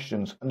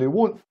questions and they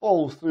won't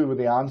follow through with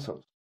the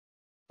answers.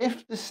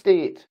 If the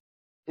state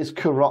is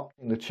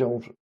corrupting the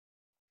children,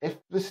 if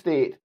the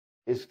state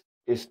is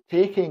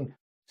taking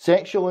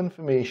sexual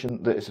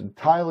information that is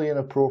entirely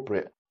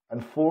inappropriate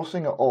and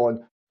forcing it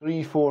on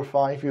 3, 4,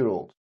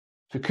 5-year-olds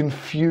to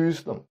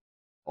confuse them,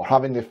 or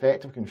having the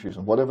effect of confusing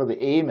them, whatever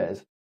the aim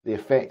is, the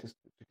effect is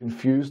to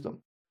confuse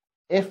them.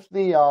 If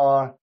they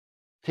are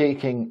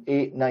taking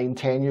 8, 9,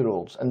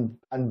 10-year-olds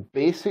and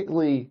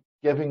basically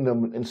giving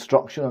them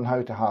instruction on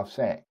how to have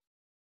sex,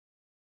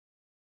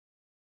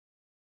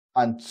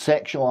 and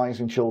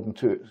sexualizing children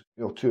too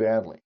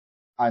early,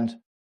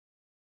 and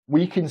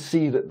we can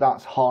see that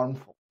that's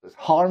harmful. It's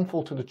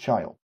harmful to the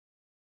child.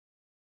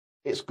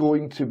 It's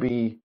going to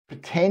be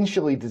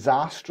potentially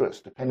disastrous,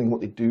 depending on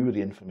what they do with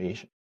the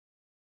information.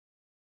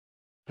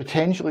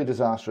 Potentially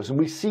disastrous, and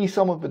we see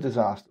some of the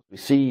disasters. We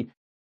see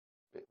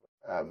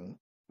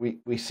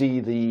we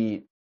see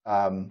the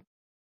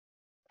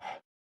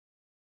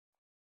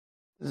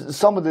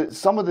some of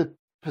the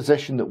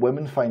position that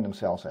women find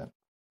themselves in.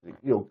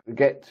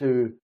 Get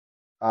to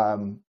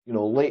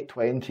late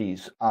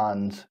 20s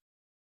and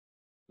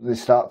they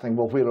start thinking,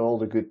 well, where are all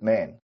the good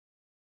men?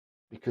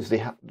 Because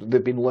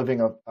they've been living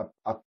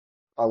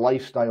a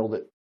lifestyle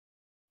that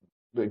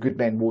good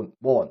men won't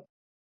want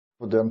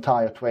for their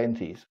entire 20s.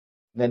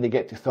 And then they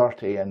get to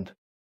 30 and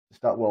they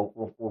start, well,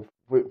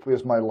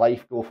 where's my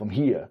life go from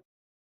here?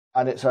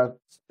 And it's a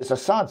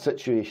sad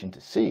situation to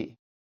see.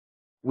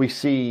 We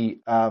see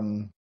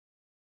some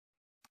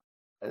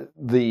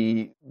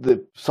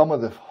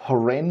of the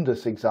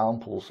horrendous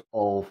examples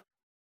of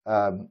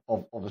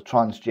the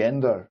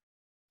transgender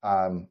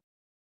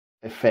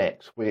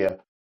effects, where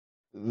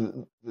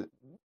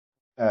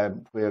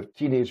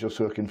teenagers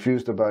who are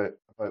confused about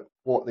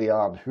what they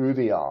are and who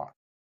they are,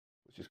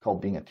 which is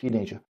called being a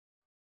teenager,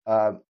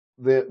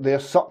 they're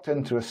sucked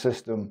into a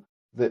system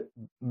that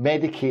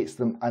medicates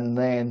them and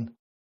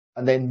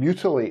then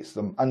mutilates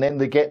them, and then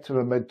they get to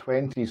their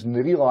mid-20s and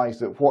they realise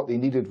that what they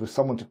needed was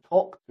someone to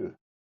talk to.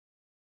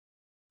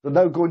 They're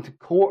now going to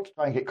court to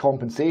try and get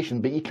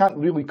compensation, but you can't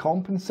really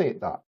compensate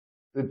that.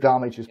 The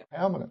damage is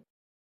permanent.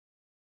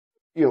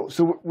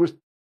 So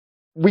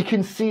we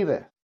can see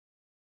this.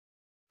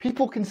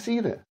 People can see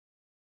this.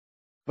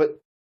 But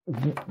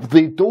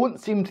they don't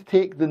seem to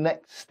take the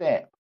next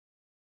step,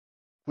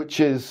 which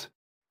is,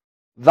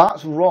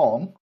 that's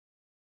wrong.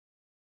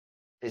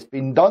 It's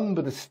been done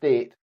by the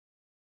state.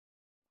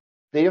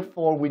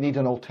 Therefore, we need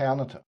an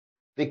alternative.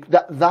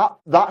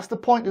 That's the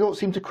point they don't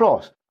seem to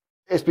cross.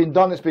 It's been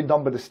done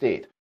by the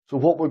state. So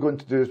what we're going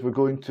to do is we're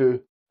going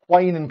to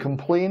whine and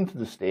complain to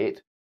the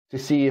state to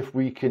see if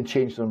we can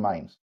change their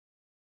minds.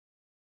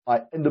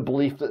 In the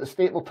belief that the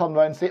state will turn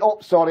around and say, oh,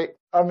 sorry,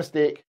 our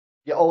mistake.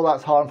 Yeah, oh,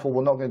 that's harmful.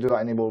 We're not going to do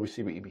that anymore. We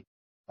see what you mean.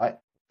 Right?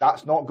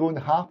 That's not going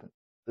to happen.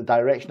 The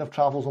direction of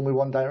travel is only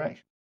one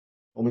direction.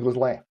 Only goes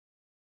left.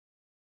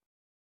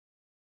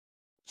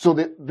 So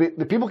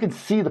the people can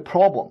see the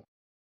problem,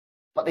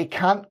 but they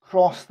can't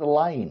cross the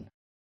line.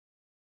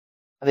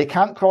 And they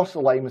can't cross the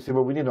line and say,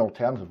 well, we need an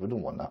alternative. We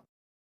don't want that.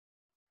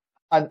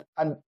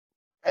 And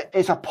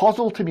it's a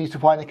puzzle to me as to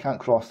why they can't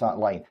cross that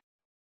line.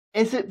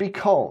 Is it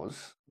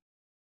because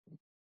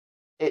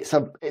it's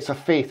a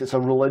faith, it's a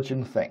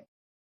religion thing?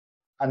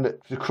 And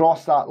that to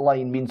cross that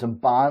line means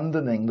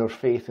abandoning their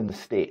faith in the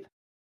state.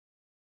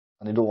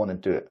 And they don't want to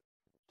do it.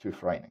 Too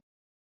frightening.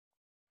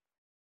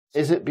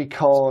 Is it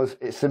because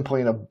it's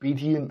simply an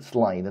obedience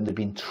line and they've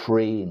been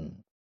trained?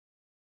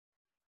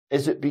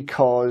 Is it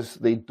because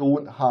they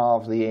don't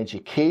have the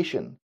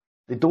education?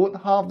 They don't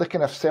have the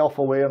kind of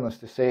self-awareness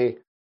to say,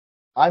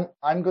 I'm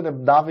going to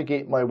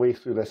navigate my way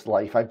through this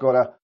life. I've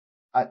got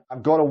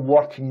a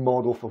working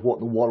model for what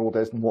the world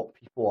is and what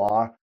people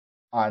are,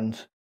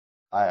 and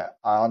I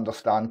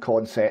understand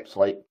concepts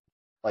like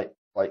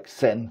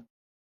sin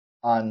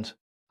and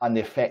the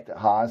effect it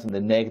has and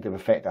the negative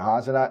effect it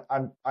has,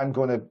 and I'm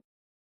going to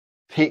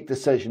take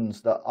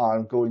decisions that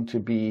are going to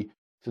be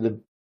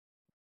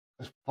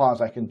as far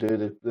as I can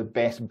do, the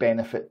best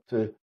benefit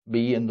to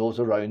me and those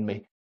around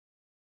me.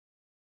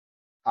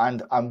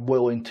 And I'm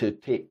willing to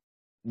take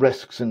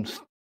risks and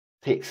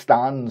take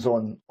stands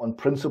on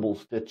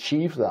principles to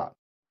achieve that.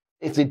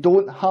 If they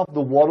don't have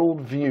the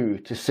world view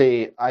to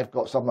say, I've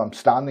got something I'm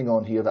standing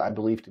on here that I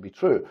believe to be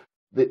true,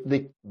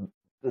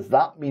 does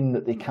that mean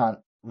that they can't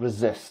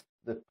resist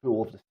the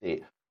pull of the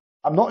state?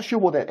 I'm not sure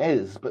what it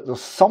is, but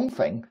there's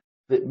something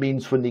that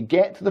means when they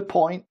get to the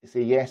point, they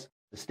say, yes,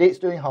 the state's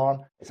doing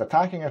harm, it's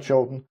attacking our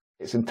children,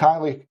 it's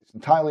entirely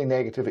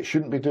negative, it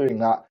shouldn't be doing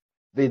that.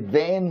 They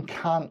then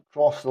can't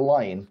cross the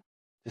line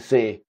to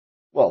say,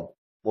 well,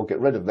 we'll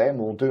get rid of them,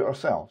 we'll do it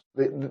ourselves.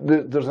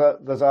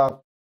 There's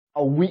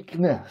a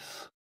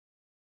weakness,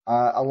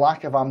 a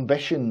lack of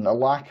ambition, a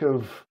lack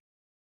of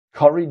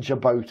courage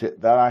about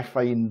it that I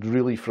find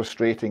really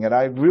frustrating, and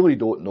I really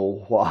don't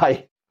know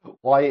why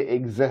it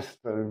exists.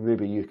 Or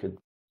maybe you could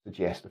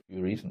suggest a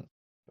few reasons,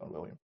 John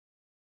William.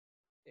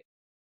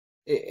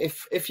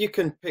 If you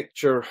can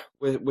picture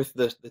with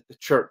the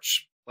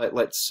church,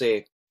 let's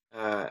say,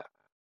 a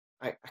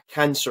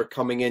cancer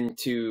coming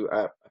into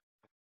a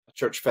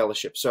church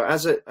fellowship. So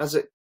as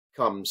it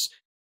comes,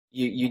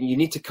 you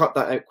need to cut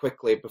that out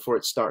quickly before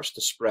it starts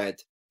to spread.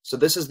 So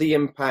this is the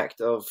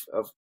impact of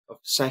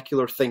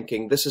secular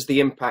thinking. This is the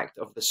impact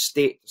of the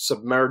state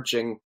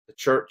submerging the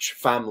church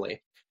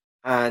family.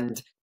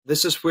 And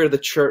this is where the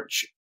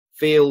church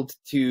failed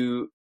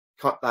to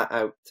cut that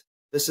out.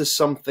 This is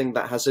something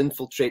that has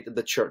infiltrated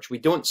the church. We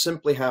don't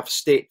simply have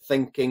state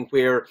thinking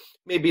where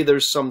maybe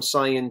there's some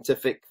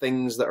scientific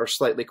things that are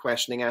slightly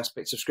questioning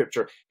aspects of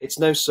Scripture. It's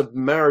now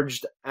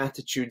submerged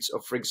attitudes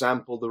of, for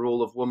example, the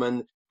role of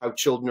woman, how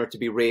children are to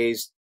be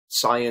raised,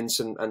 science,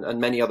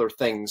 and many other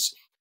things.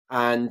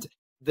 And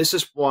this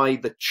is why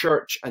the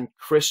church and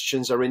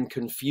Christians are in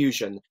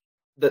confusion.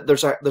 That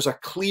there's a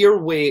clear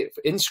way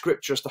in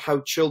Scripture as to how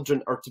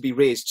children are to be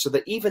raised, so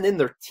that even in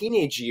their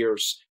teenage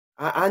years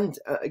and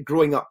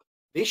growing up,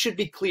 they should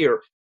be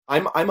clear.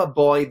 I'm a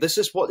boy. This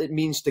is what it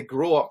means to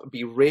grow up,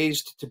 be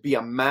raised to be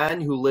a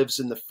man who lives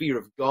in the fear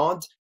of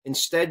God.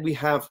 Instead, we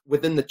have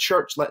within the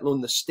church, let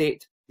alone the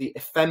state, the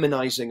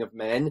effeminizing of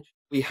men.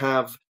 We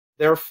have,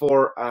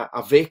 therefore,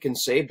 a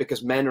vacancy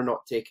because men are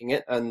not taking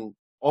it, and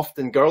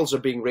often girls are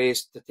being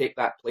raised to take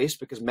that place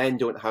because men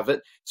don't have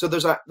it. So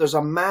there's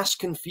a mass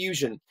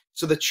confusion.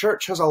 So the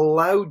church has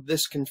allowed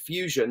this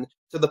confusion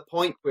to the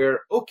point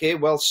where, okay,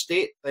 well,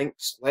 state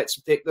thinks,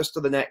 let's take this to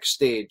the next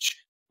stage.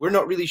 We're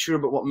not really sure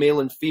about what male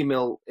and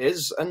female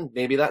is, and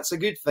maybe that's a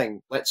good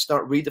thing. Let's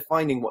start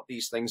redefining what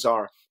these things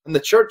are. And the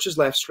church is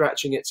left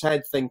scratching its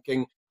head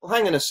thinking, well,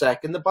 hang on a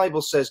second, the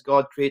Bible says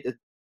God created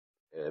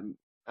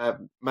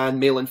man,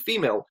 male and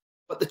female,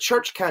 but the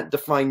church can't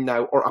define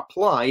now or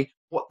apply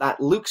what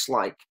that looks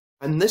like.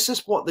 And this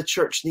is what the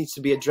church needs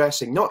to be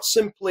addressing, not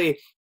simply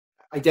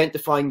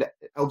identifying that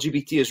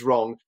LGBT is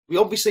wrong. We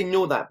obviously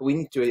know that, but we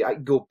need to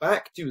go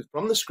back to,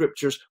 from the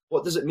Scriptures,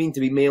 what does it mean to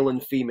be male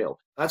and female?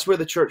 That's where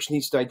the church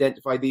needs to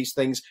identify these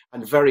things,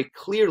 and very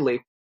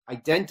clearly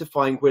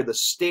identifying where the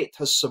state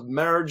has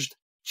submerged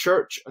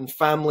church and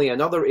family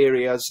and other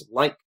areas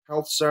like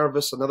health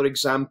service, another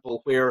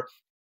example where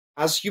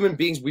as human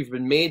beings we've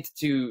been made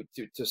to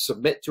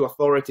submit to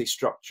authority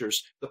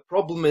structures. The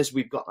problem is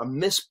we've got a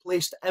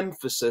misplaced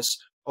emphasis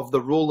of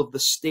the role of the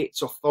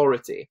state's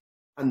authority,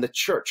 and the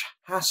church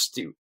has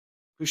to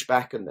push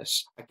back on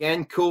this.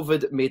 Again,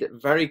 COVID made it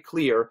very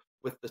clear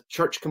with the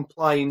church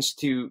compliance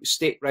to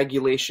state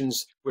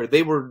regulations where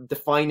they were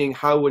defining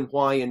how and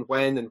why and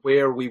when and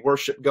where we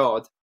worship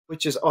God,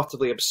 which is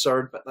utterly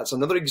absurd. But that's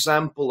another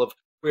example of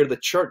where the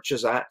church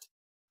is at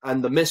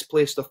and the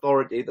misplaced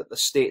authority that the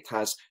state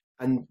has.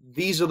 And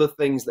these are the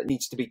things that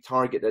needs to be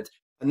targeted.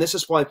 And this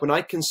is why when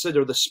I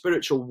consider the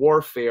spiritual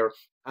warfare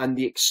and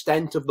the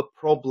extent of the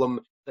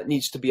problem that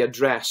needs to be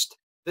addressed,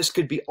 this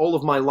could be all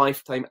of my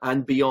lifetime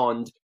and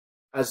beyond,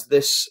 as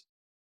this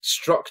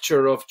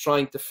structure of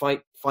trying to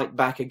fight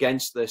back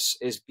against this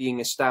is being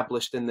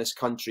established in this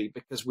country,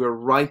 because we're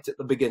right at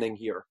the beginning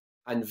here,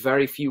 and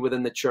very few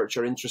within the church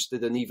are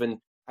interested in even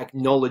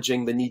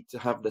acknowledging the need to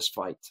have this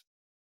fight.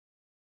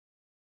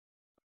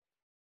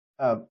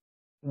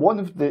 One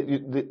of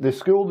the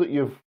school that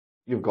you've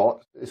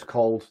got is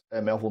called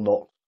Melville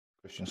Knox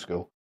Christian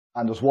School,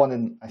 and there's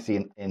one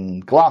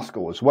in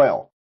Glasgow as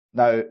well.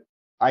 Now,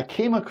 I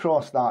came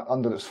across that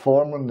under its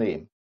former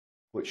name,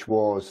 which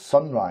was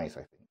Sunrise,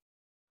 I think.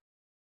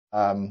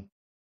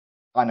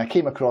 And I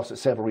came across it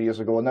several years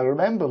ago, and I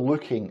remember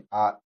looking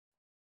at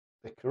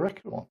the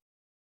curriculum,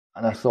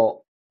 and I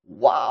thought,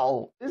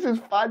 wow, this is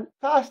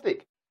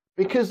fantastic,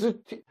 because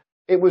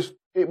it was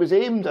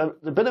aimed at,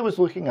 the bit I was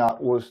looking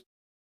at was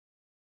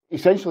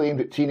essentially aimed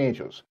at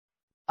teenagers.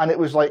 And it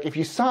was like, if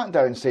you sat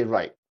down and say,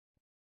 right,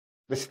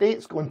 the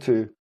state's going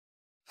to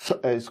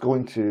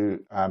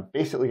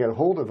basically get a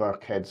hold of our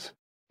kids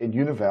in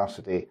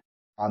university,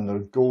 and they're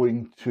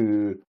going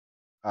to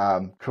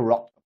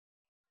corrupt them.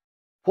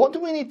 What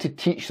do we need to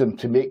teach them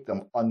to make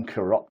them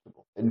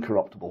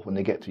incorruptible when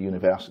they get to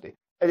university?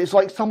 And it's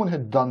like someone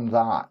had done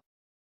that.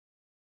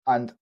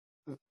 And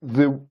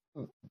they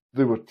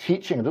were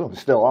teaching, I don't know if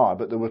they still are,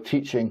 but they were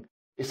teaching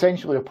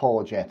essentially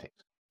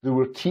apologetics. They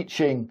were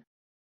teaching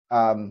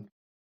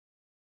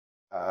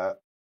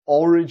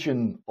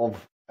origin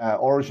of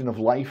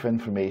life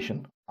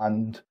information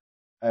and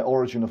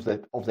origin of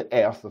the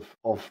earth,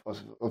 of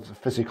the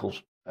physical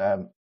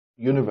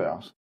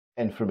universe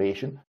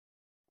information,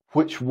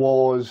 which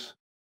was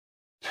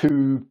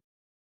to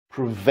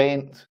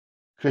prevent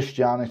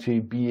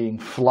Christianity being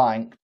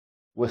flanked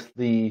with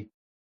the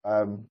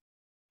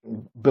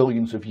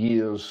billions of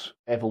years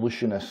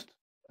evolutionist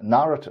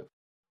narrative.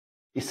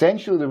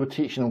 Essentially, they were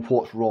teaching them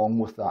what's wrong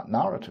with that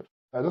narrative.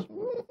 Now, there's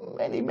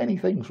many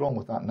things wrong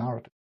with that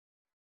narrative.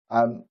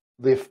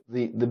 The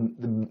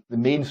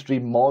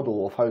mainstream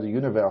model of how the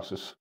universe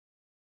is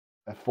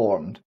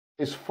formed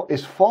is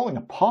falling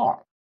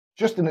apart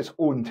just in its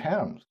own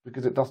terms,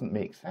 because it doesn't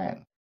make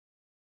sense.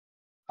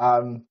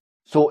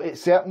 So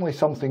it's certainly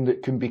something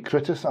that can be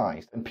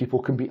criticized, and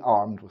people can be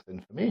armed with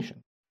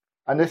information.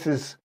 And this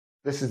is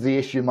the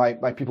issue.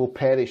 My people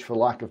perish for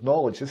lack of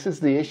knowledge. This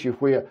is the issue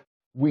where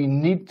we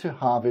need to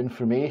have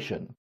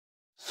information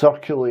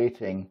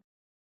circulating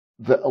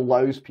that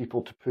allows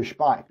people to push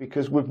back,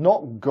 because we've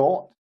not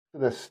got to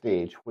this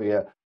stage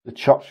where the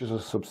churches are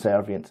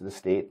subservient to the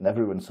state and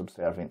everyone's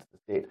subservient to the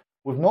state.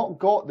 We've not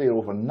got there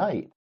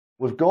overnight.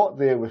 We've got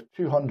there with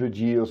 200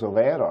 years of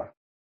error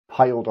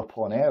piled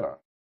upon error.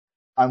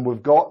 And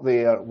we've got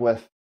there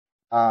with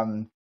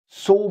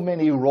so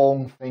many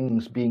wrong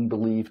things being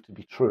believed to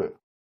be true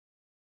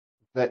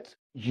that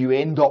you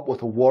end up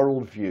with a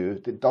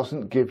worldview that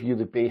doesn't give you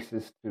the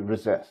basis to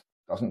resist,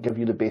 doesn't give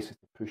you the basis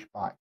to push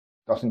back,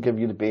 doesn't give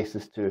you the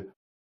basis to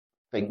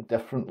think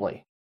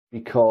differently,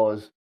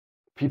 because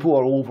people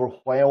are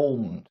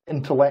overwhelmed,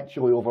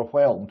 intellectually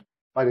overwhelmed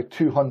by the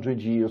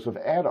 200 years of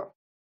error.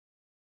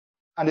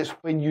 And it's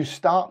when you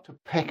start to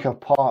pick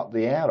apart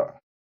the error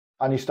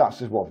and you start to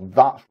say, well,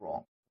 that's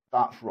wrong,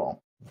 that's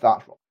wrong,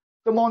 that's wrong,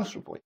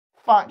 demonstrably,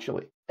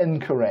 factually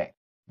incorrect.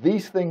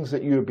 These things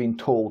that you've been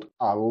told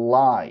are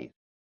lies.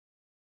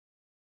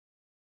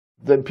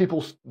 Then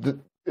people,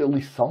 at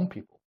least some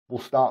people, will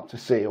start to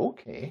say,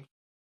 okay,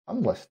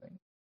 I'm listening.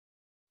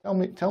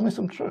 Tell me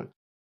some truth.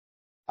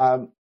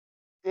 And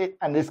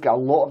a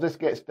lot of this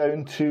gets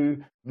down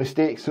to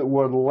mistakes that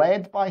were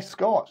led by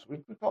Scots.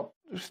 We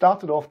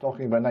started off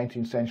talking about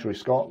 19th century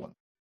Scotland.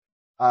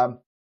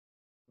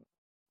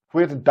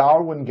 Where did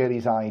Darwin get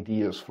his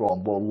ideas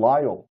from? Well,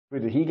 Lyell.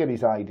 Where did he get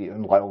his ideas?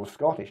 And Lyell was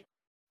Scottish.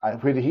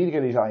 And where did he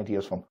get his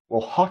ideas from?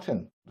 Well,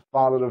 Hutton, the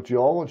father of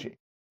geology.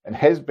 And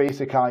his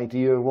basic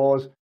idea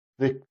was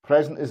the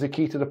present is the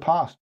key to the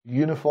past.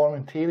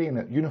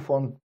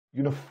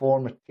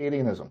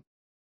 Uniformitarianism. Is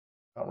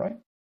that right?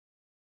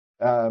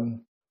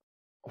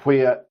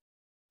 Where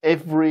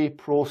every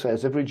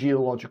process, every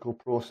geological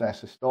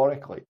process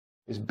historically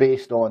is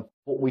based on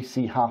what we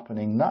see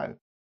happening now.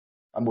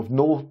 And with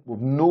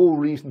no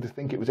reason to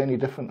think it was any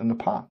different in the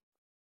past.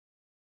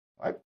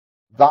 Right?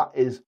 That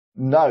is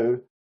now,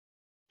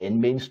 in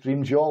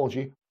mainstream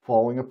geology,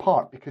 falling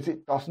apart because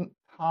it doesn't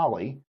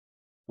tally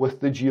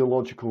with the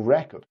geological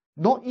record.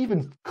 Not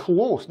even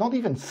close, not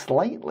even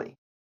slightly.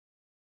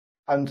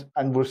 And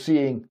we're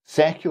seeing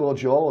secular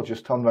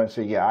geologists turn around and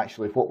say, yeah,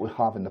 actually what we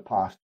have in the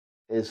past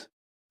is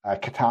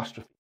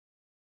catastrophism,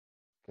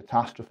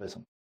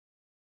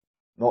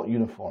 not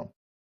uniform,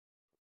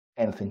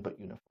 anything but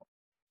uniform.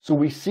 So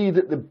we see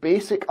that the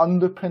basic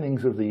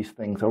underpinnings of these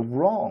things are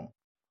wrong,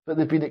 but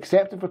they've been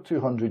accepted for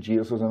 200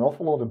 years. There's an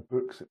awful lot of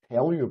books that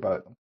tell you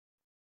about them.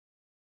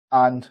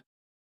 And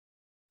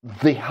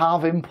they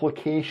have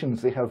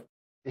implications. They have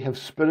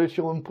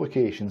spiritual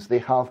implications. They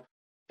have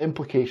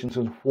implications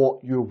on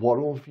what your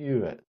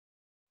worldview is,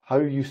 how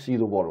you see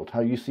the world,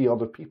 how you see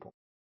other people.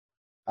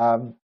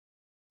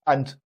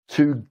 And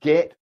to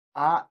get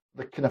at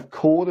the kind of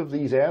core of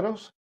these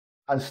errors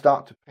and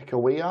start to pick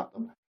away at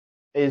them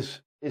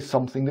is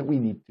something that we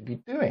need to be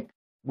doing.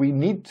 We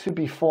need to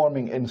be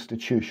forming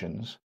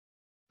institutions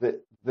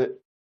that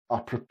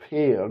are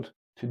prepared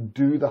to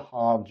do the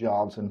hard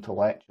yards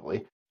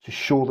intellectually, to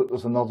show that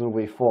there's another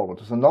way forward.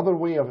 There's another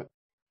way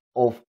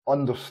of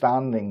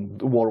understanding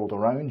the world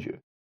around you.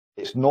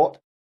 It's not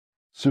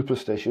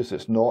superstitious,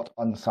 it's not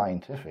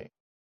unscientific.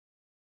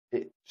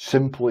 It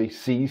simply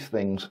sees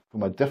things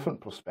from a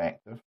different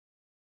perspective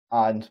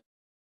and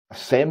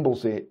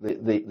assembles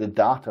the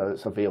data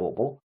that's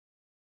available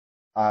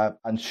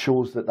and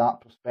shows that that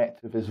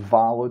perspective is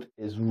valid,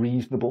 is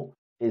reasonable,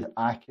 is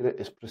accurate,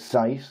 is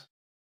precise,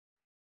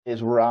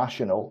 is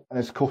rational, and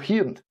is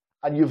coherent.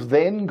 And you've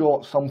then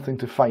got something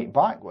to fight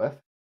back with,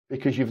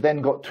 because you've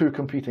then got two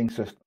competing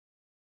systems.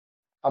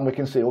 And we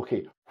can say,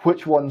 okay,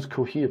 which one's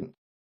coherent?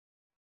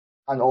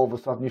 And all of a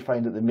sudden you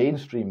find that the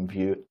mainstream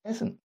view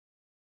isn't.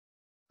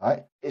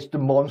 Right? It's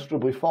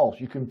demonstrably false.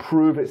 You can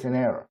prove it's in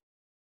error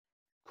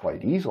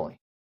quite easily.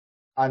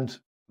 And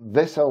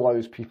this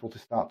allows people to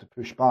start to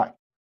push back.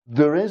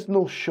 There is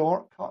no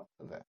shortcut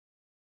to this.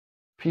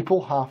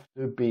 People have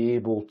to be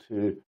able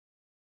to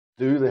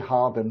do the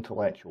hard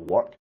intellectual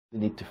work. They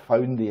need to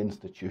found the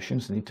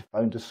institutions. They need to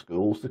found the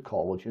schools, the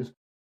colleges,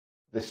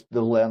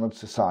 the learned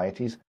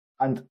societies.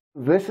 And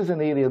this is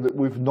an area that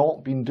we've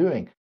not been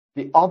doing.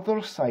 The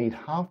other side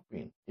have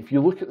been. If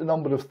you look at the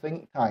number of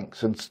think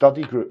tanks and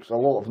study groups, a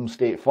lot of them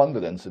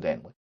state-funded,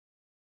 incidentally,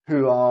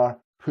 who are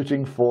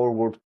putting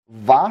forward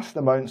vast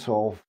amounts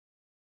of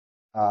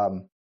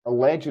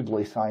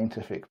allegedly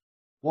scientific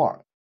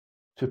work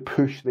to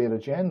push their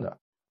agenda.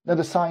 Now,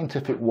 the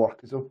scientific work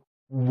is of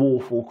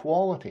woeful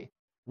quality.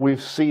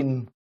 We've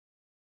seen,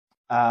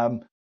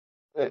 to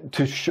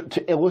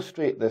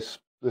illustrate this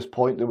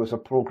point, there was a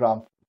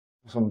program,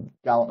 some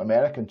gallant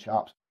American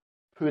chaps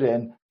put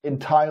in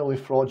entirely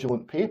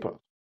fraudulent papers,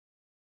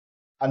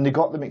 and they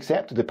got them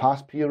accepted. They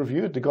passed peer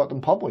reviewed. They got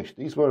them published.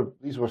 These were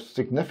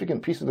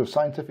significant pieces of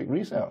scientific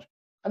research,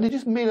 and they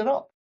just made it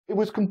up. It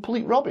was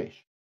complete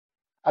rubbish,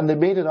 and they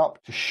made it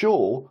up to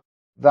show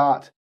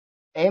that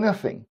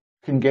anything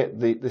can get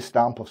the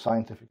stamp of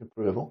scientific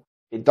approval.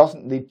 It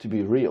doesn't need to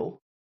be real,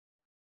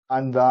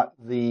 and that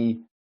the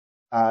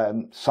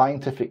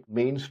scientific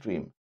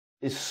mainstream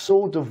is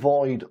so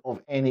devoid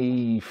of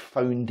any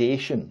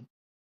foundation,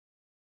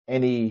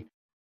 any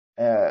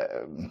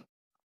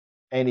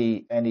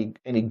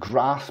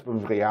grasp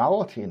of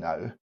reality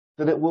now,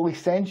 that it will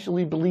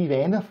essentially believe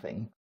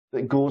anything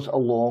that goes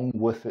along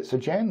with its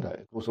agenda,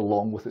 it goes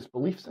along with its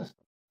belief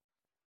system.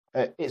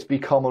 It's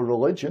become a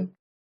religion,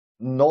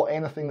 not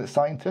anything that's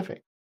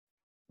scientific.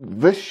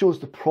 This shows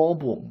the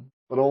problem,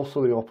 but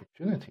also the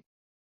opportunity.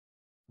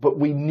 But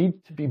we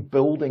need to be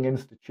building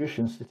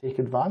institutions to take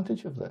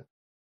advantage of this.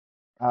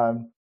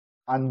 And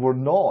we're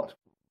not,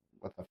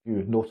 with a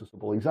few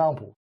noticeable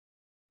examples.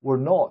 We're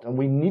not, and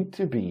we need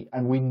to be,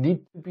 and we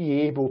need to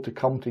be able to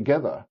come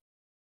together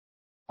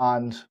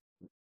and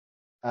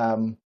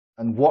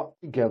work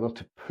together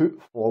to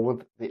put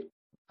forward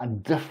a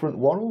different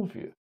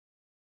worldview.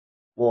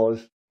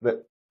 Was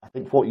that I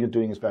think what you're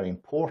doing is very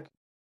important.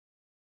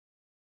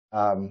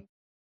 I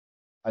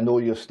know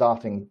you're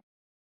starting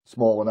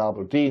small in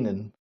Aberdeen,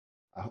 and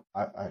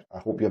I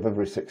hope you have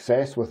every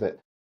success with it.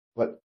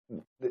 But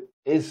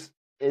is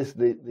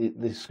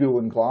the school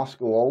in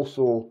Glasgow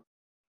also?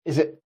 Is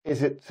it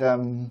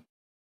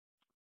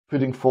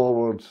putting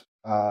forward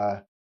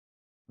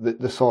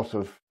the sort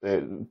of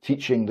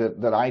teaching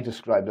that I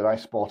described, that I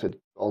spotted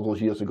all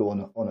those years ago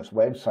on its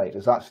website?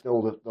 Is that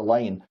still the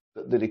line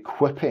that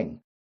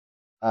equipping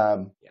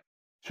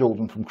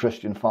children from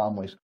Christian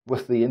families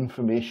with the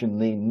information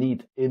they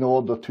need in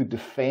order to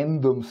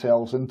defend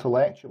themselves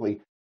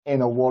intellectually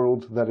in a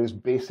world that is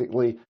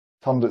basically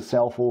turned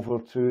itself over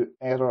to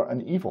error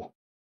and evil?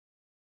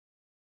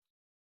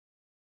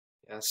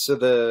 Yeah, so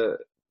the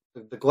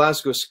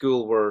Glasgow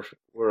School were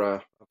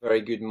a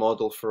very good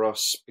model for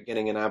us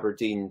beginning in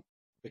Aberdeen,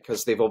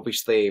 because they've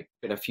obviously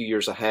been a few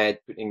years ahead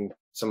putting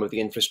some of the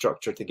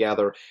infrastructure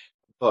together,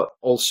 but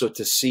also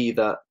to see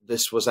that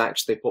this was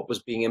actually what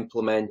was being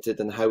implemented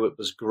and how it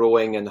was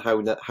growing, and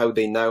how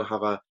they now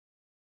have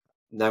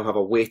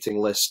a waiting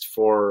list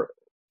for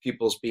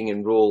pupils being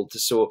enrolled.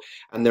 So,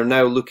 and they're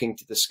now looking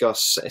to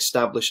discuss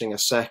establishing a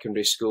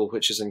secondary school,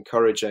 which is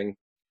encouraging.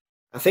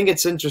 I think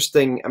it's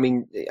interesting. I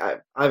mean,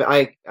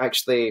 I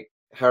actually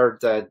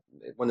heard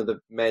one of the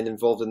men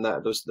involved in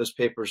those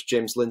papers,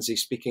 James Lindsay,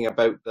 speaking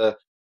about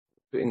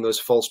putting those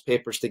false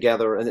papers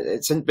together, and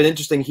it's been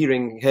interesting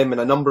hearing him and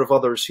a number of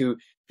others who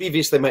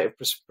previously might have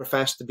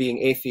professed to being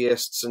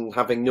atheists and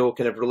having no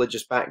kind of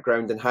religious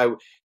background, and how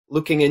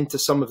looking into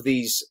some of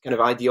these kind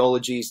of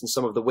ideologies and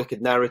some of the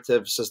wicked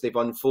narratives as they've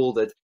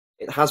unfolded,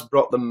 it has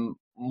brought them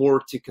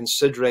more to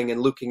considering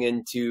and looking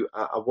into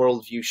a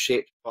worldview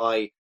shaped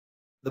by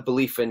the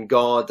belief in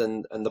God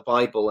and the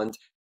Bible. And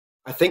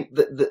I think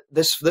that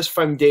this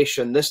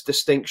foundation, this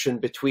distinction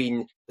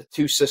between the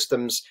two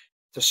systems,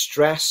 to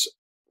stress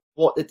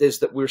what it is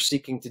that we're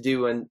seeking to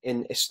do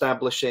in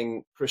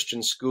establishing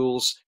Christian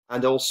schools,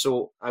 and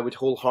also I would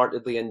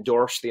wholeheartedly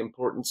endorse the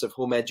importance of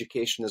home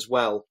education as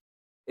well,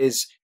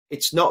 is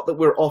it's not that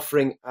we're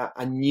offering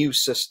a new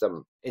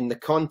system. In the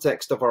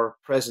context of our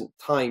present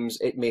times,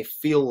 it may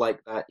feel like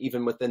that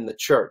even within the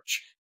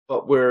church,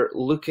 but we're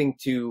looking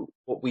to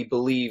what we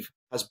believe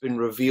has been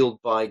revealed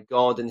by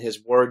God in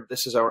his word.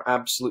 This is our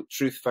absolute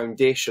truth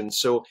foundation.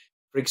 So,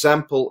 for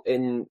example,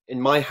 in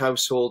my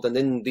household and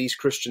in these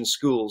Christian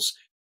schools,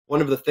 one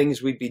of the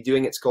things we'd be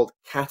doing, it's called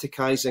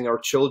catechizing our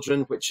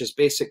children, which is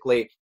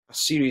basically a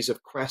series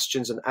of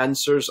questions and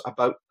answers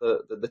about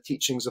the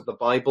teachings of the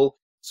Bible.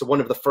 So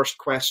one of the first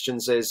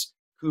questions is,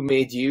 who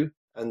made you?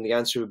 And the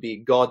answer would be,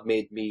 God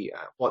made me.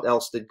 What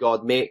else did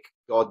God make?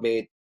 God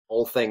made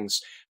all things.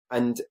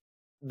 And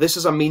this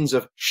is a means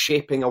of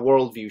shaping a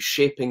worldview,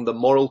 shaping the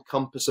moral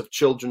compass of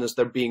children as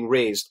they're being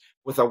raised,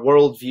 with a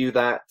worldview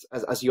that,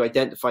 as you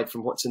identified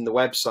from what's in the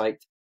website,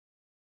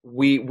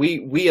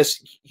 we as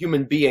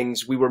human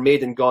beings, we were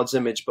made in God's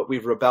image, but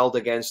we've rebelled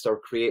against our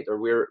Creator.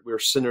 We're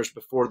sinners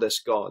before this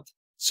God.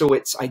 So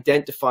it's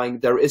identifying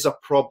there is a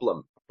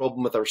problem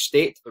with our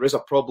state. There is a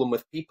problem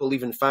with people,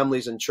 even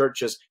families and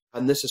churches,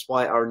 and this is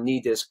why our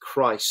need is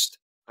Christ.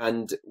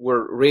 And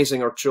we're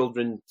raising our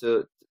children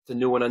to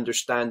know and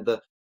understand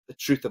the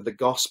truth of the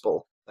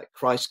gospel, that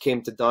Christ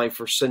came to die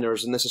for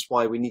sinners, and this is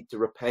why we need to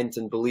repent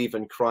and believe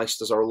in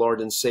Christ as our Lord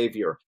and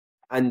Savior.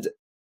 And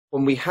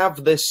when we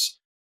have this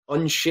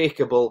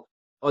unshakable,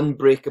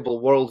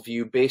 unbreakable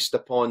worldview based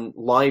upon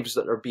lives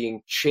that are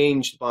being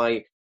changed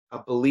by a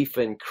belief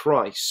in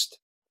Christ,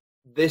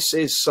 this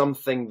is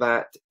something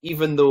that,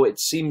 even though it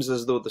seems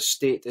as though the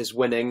state is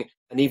winning,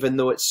 and even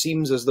though it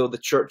seems as though the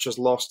church has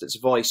lost its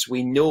voice,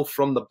 we know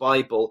from the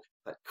Bible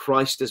that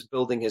Christ is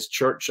building his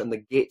church and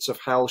the gates of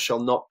hell shall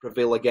not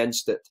prevail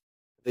against it.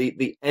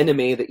 The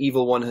enemy, the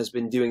evil one, has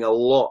been doing a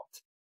lot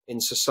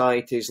in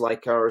societies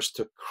like ours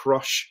to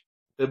crush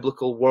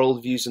biblical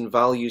worldviews and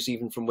values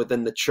even from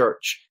within the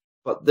church.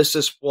 But this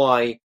is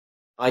why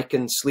I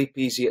can sleep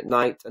easy at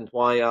night, and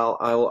why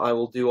I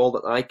will do all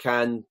that I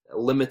can,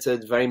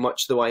 limited very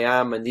much though I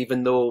am, and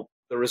even though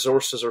the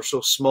resources are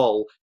so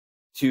small,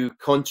 to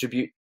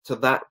contribute to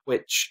that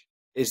which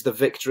is the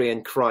victory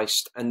in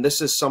Christ. And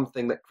this is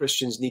something that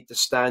Christians need to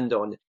stand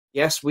on.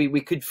 Yes, we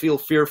could feel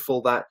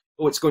fearful that,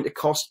 oh, it's going to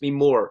cost me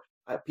more.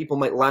 People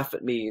might laugh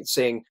at me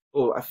saying,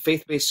 oh, a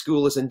faith-based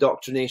school is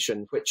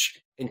indoctrination,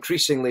 which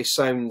increasingly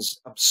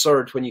sounds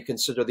absurd when you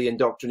consider the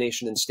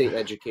indoctrination in state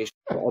education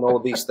and all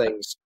of these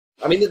things.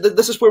 I mean,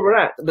 this is where we're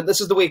at, but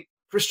this is the way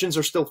Christians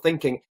are still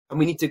thinking, and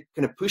we need to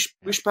kind of push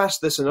past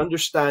this and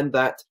understand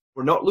that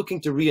we're not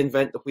looking to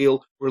reinvent the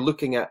wheel. We're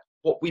looking at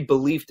what we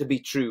believe to be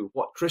true,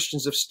 what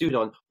Christians have stood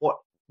on, what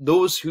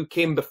those who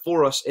came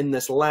before us in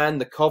this land,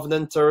 the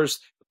Covenanters,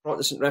 the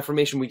Protestant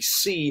Reformation, we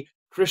see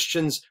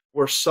Christians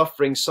were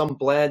suffering, some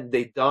bled,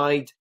 they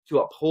died to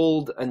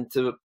uphold and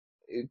to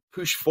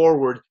push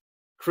forward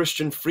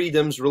Christian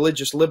freedoms,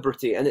 religious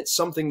liberty, and it's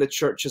something the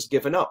church has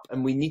given up,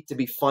 and we need to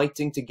be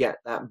fighting to get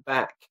that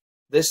back.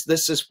 This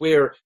is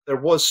where there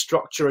was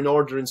structure and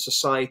order in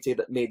society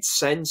that made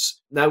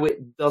sense. Now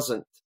it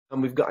doesn't,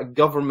 and we've got a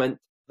government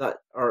that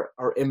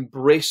are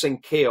embracing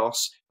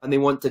chaos, and they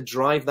want to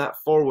drive that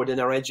forward in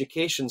our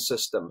education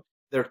system.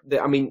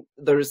 I mean,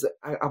 there is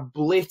a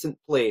blatant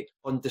play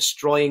on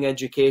destroying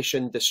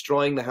education,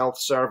 destroying the health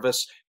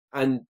service,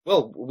 and,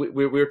 well,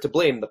 we're to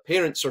blame. The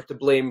parents are to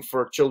blame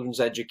for children's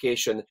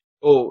education.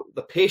 Oh,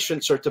 the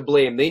patients are to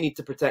blame. They need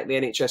to protect the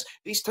NHS.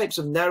 These types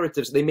of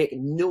narratives, they make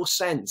no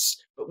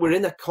sense, but we're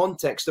in a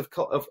context of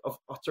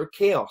utter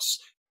chaos.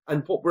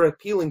 And what we're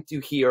appealing to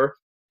here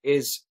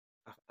is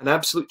an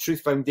absolute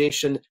truth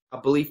foundation, a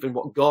belief in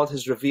what God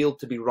has revealed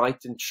to be right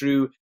and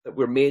true, that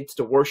we're made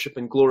to worship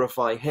and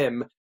glorify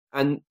him.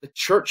 And the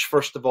church,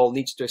 first of all,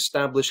 needs to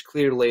establish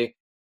clearly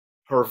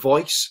her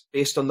voice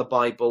based on the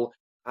Bible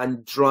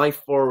and drive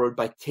forward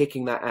by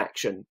taking that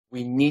action.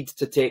 We need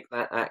to take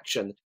that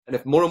action. And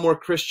if more and more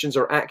Christians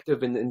are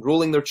active in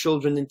enrolling their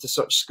children into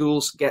such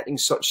schools, getting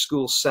such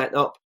schools set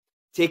up,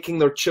 taking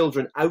their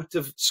children out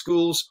of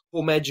schools,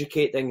 home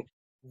educating,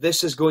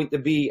 this is going to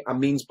be a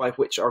means by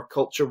which our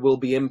culture will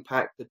be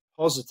impacted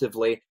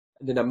positively,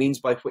 and in a means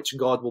by which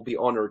God will be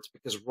honored.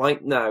 Because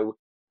right now,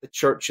 the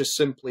church is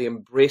simply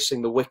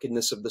embracing the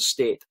wickedness of the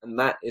state, and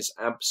that is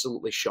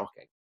absolutely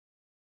shocking.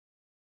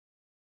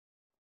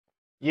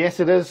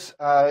 Yes, it is.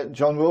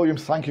 John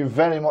Williams, thank you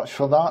very much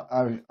for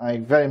that. I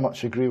very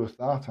much agree with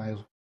that.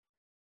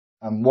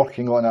 I'm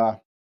working on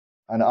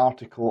an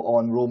article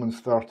on Romans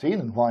 13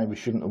 and why we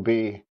shouldn't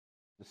obey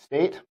the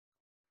state.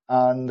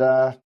 And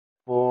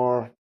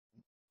for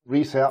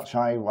research,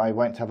 I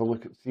went to have a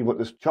look at see what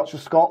the Church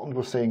of Scotland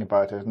was saying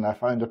about it, and I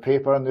found a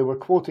paper, and they were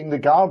quoting The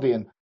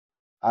Guardian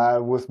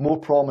with more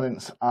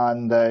prominence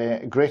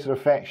and greater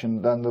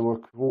affection than they were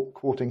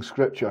quoting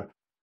scripture.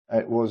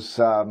 It was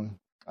a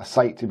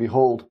sight to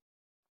behold.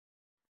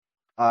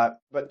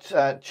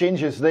 But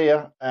changes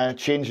there,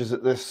 changes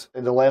at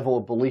the level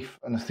of belief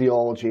and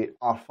theology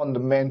are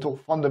fundamental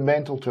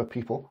to a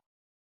people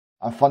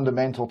and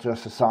fundamental to a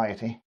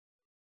society.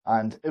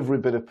 And every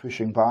bit of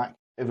pushing back,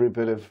 every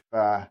bit of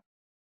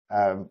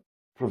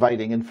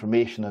providing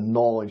information and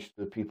knowledge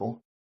to the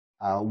people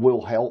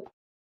will help.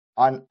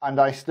 And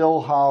I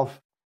still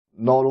have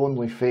not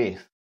only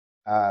faith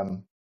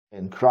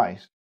in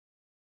Christ,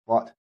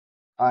 but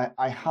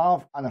I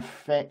have an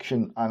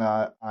affection and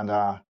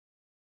a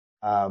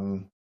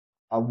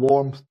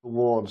warmth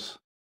towards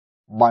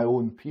my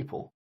own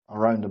people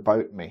around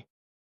about me,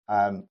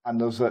 and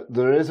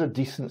there is a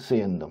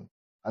decency in them,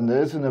 and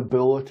there is an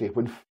ability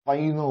when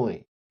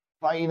finally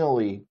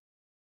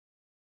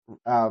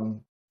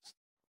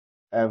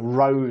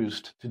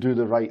roused to do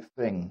the right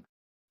thing.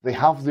 They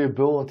have the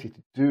ability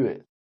to do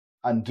it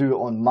and do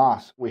it en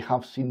masse. We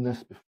have seen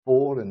this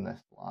before in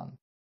this land,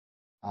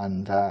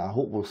 and I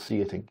hope we'll see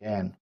it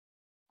again.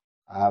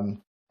 I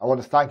want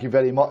to thank you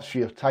very much for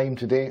your time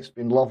today. It's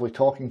been lovely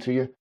talking to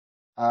you,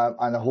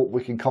 and I hope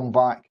we can come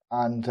back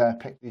and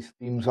pick these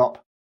themes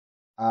up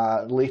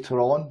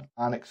later on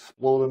and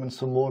explore them in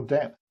some more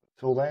depth.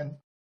 Till then,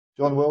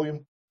 John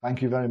William,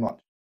 thank you very much.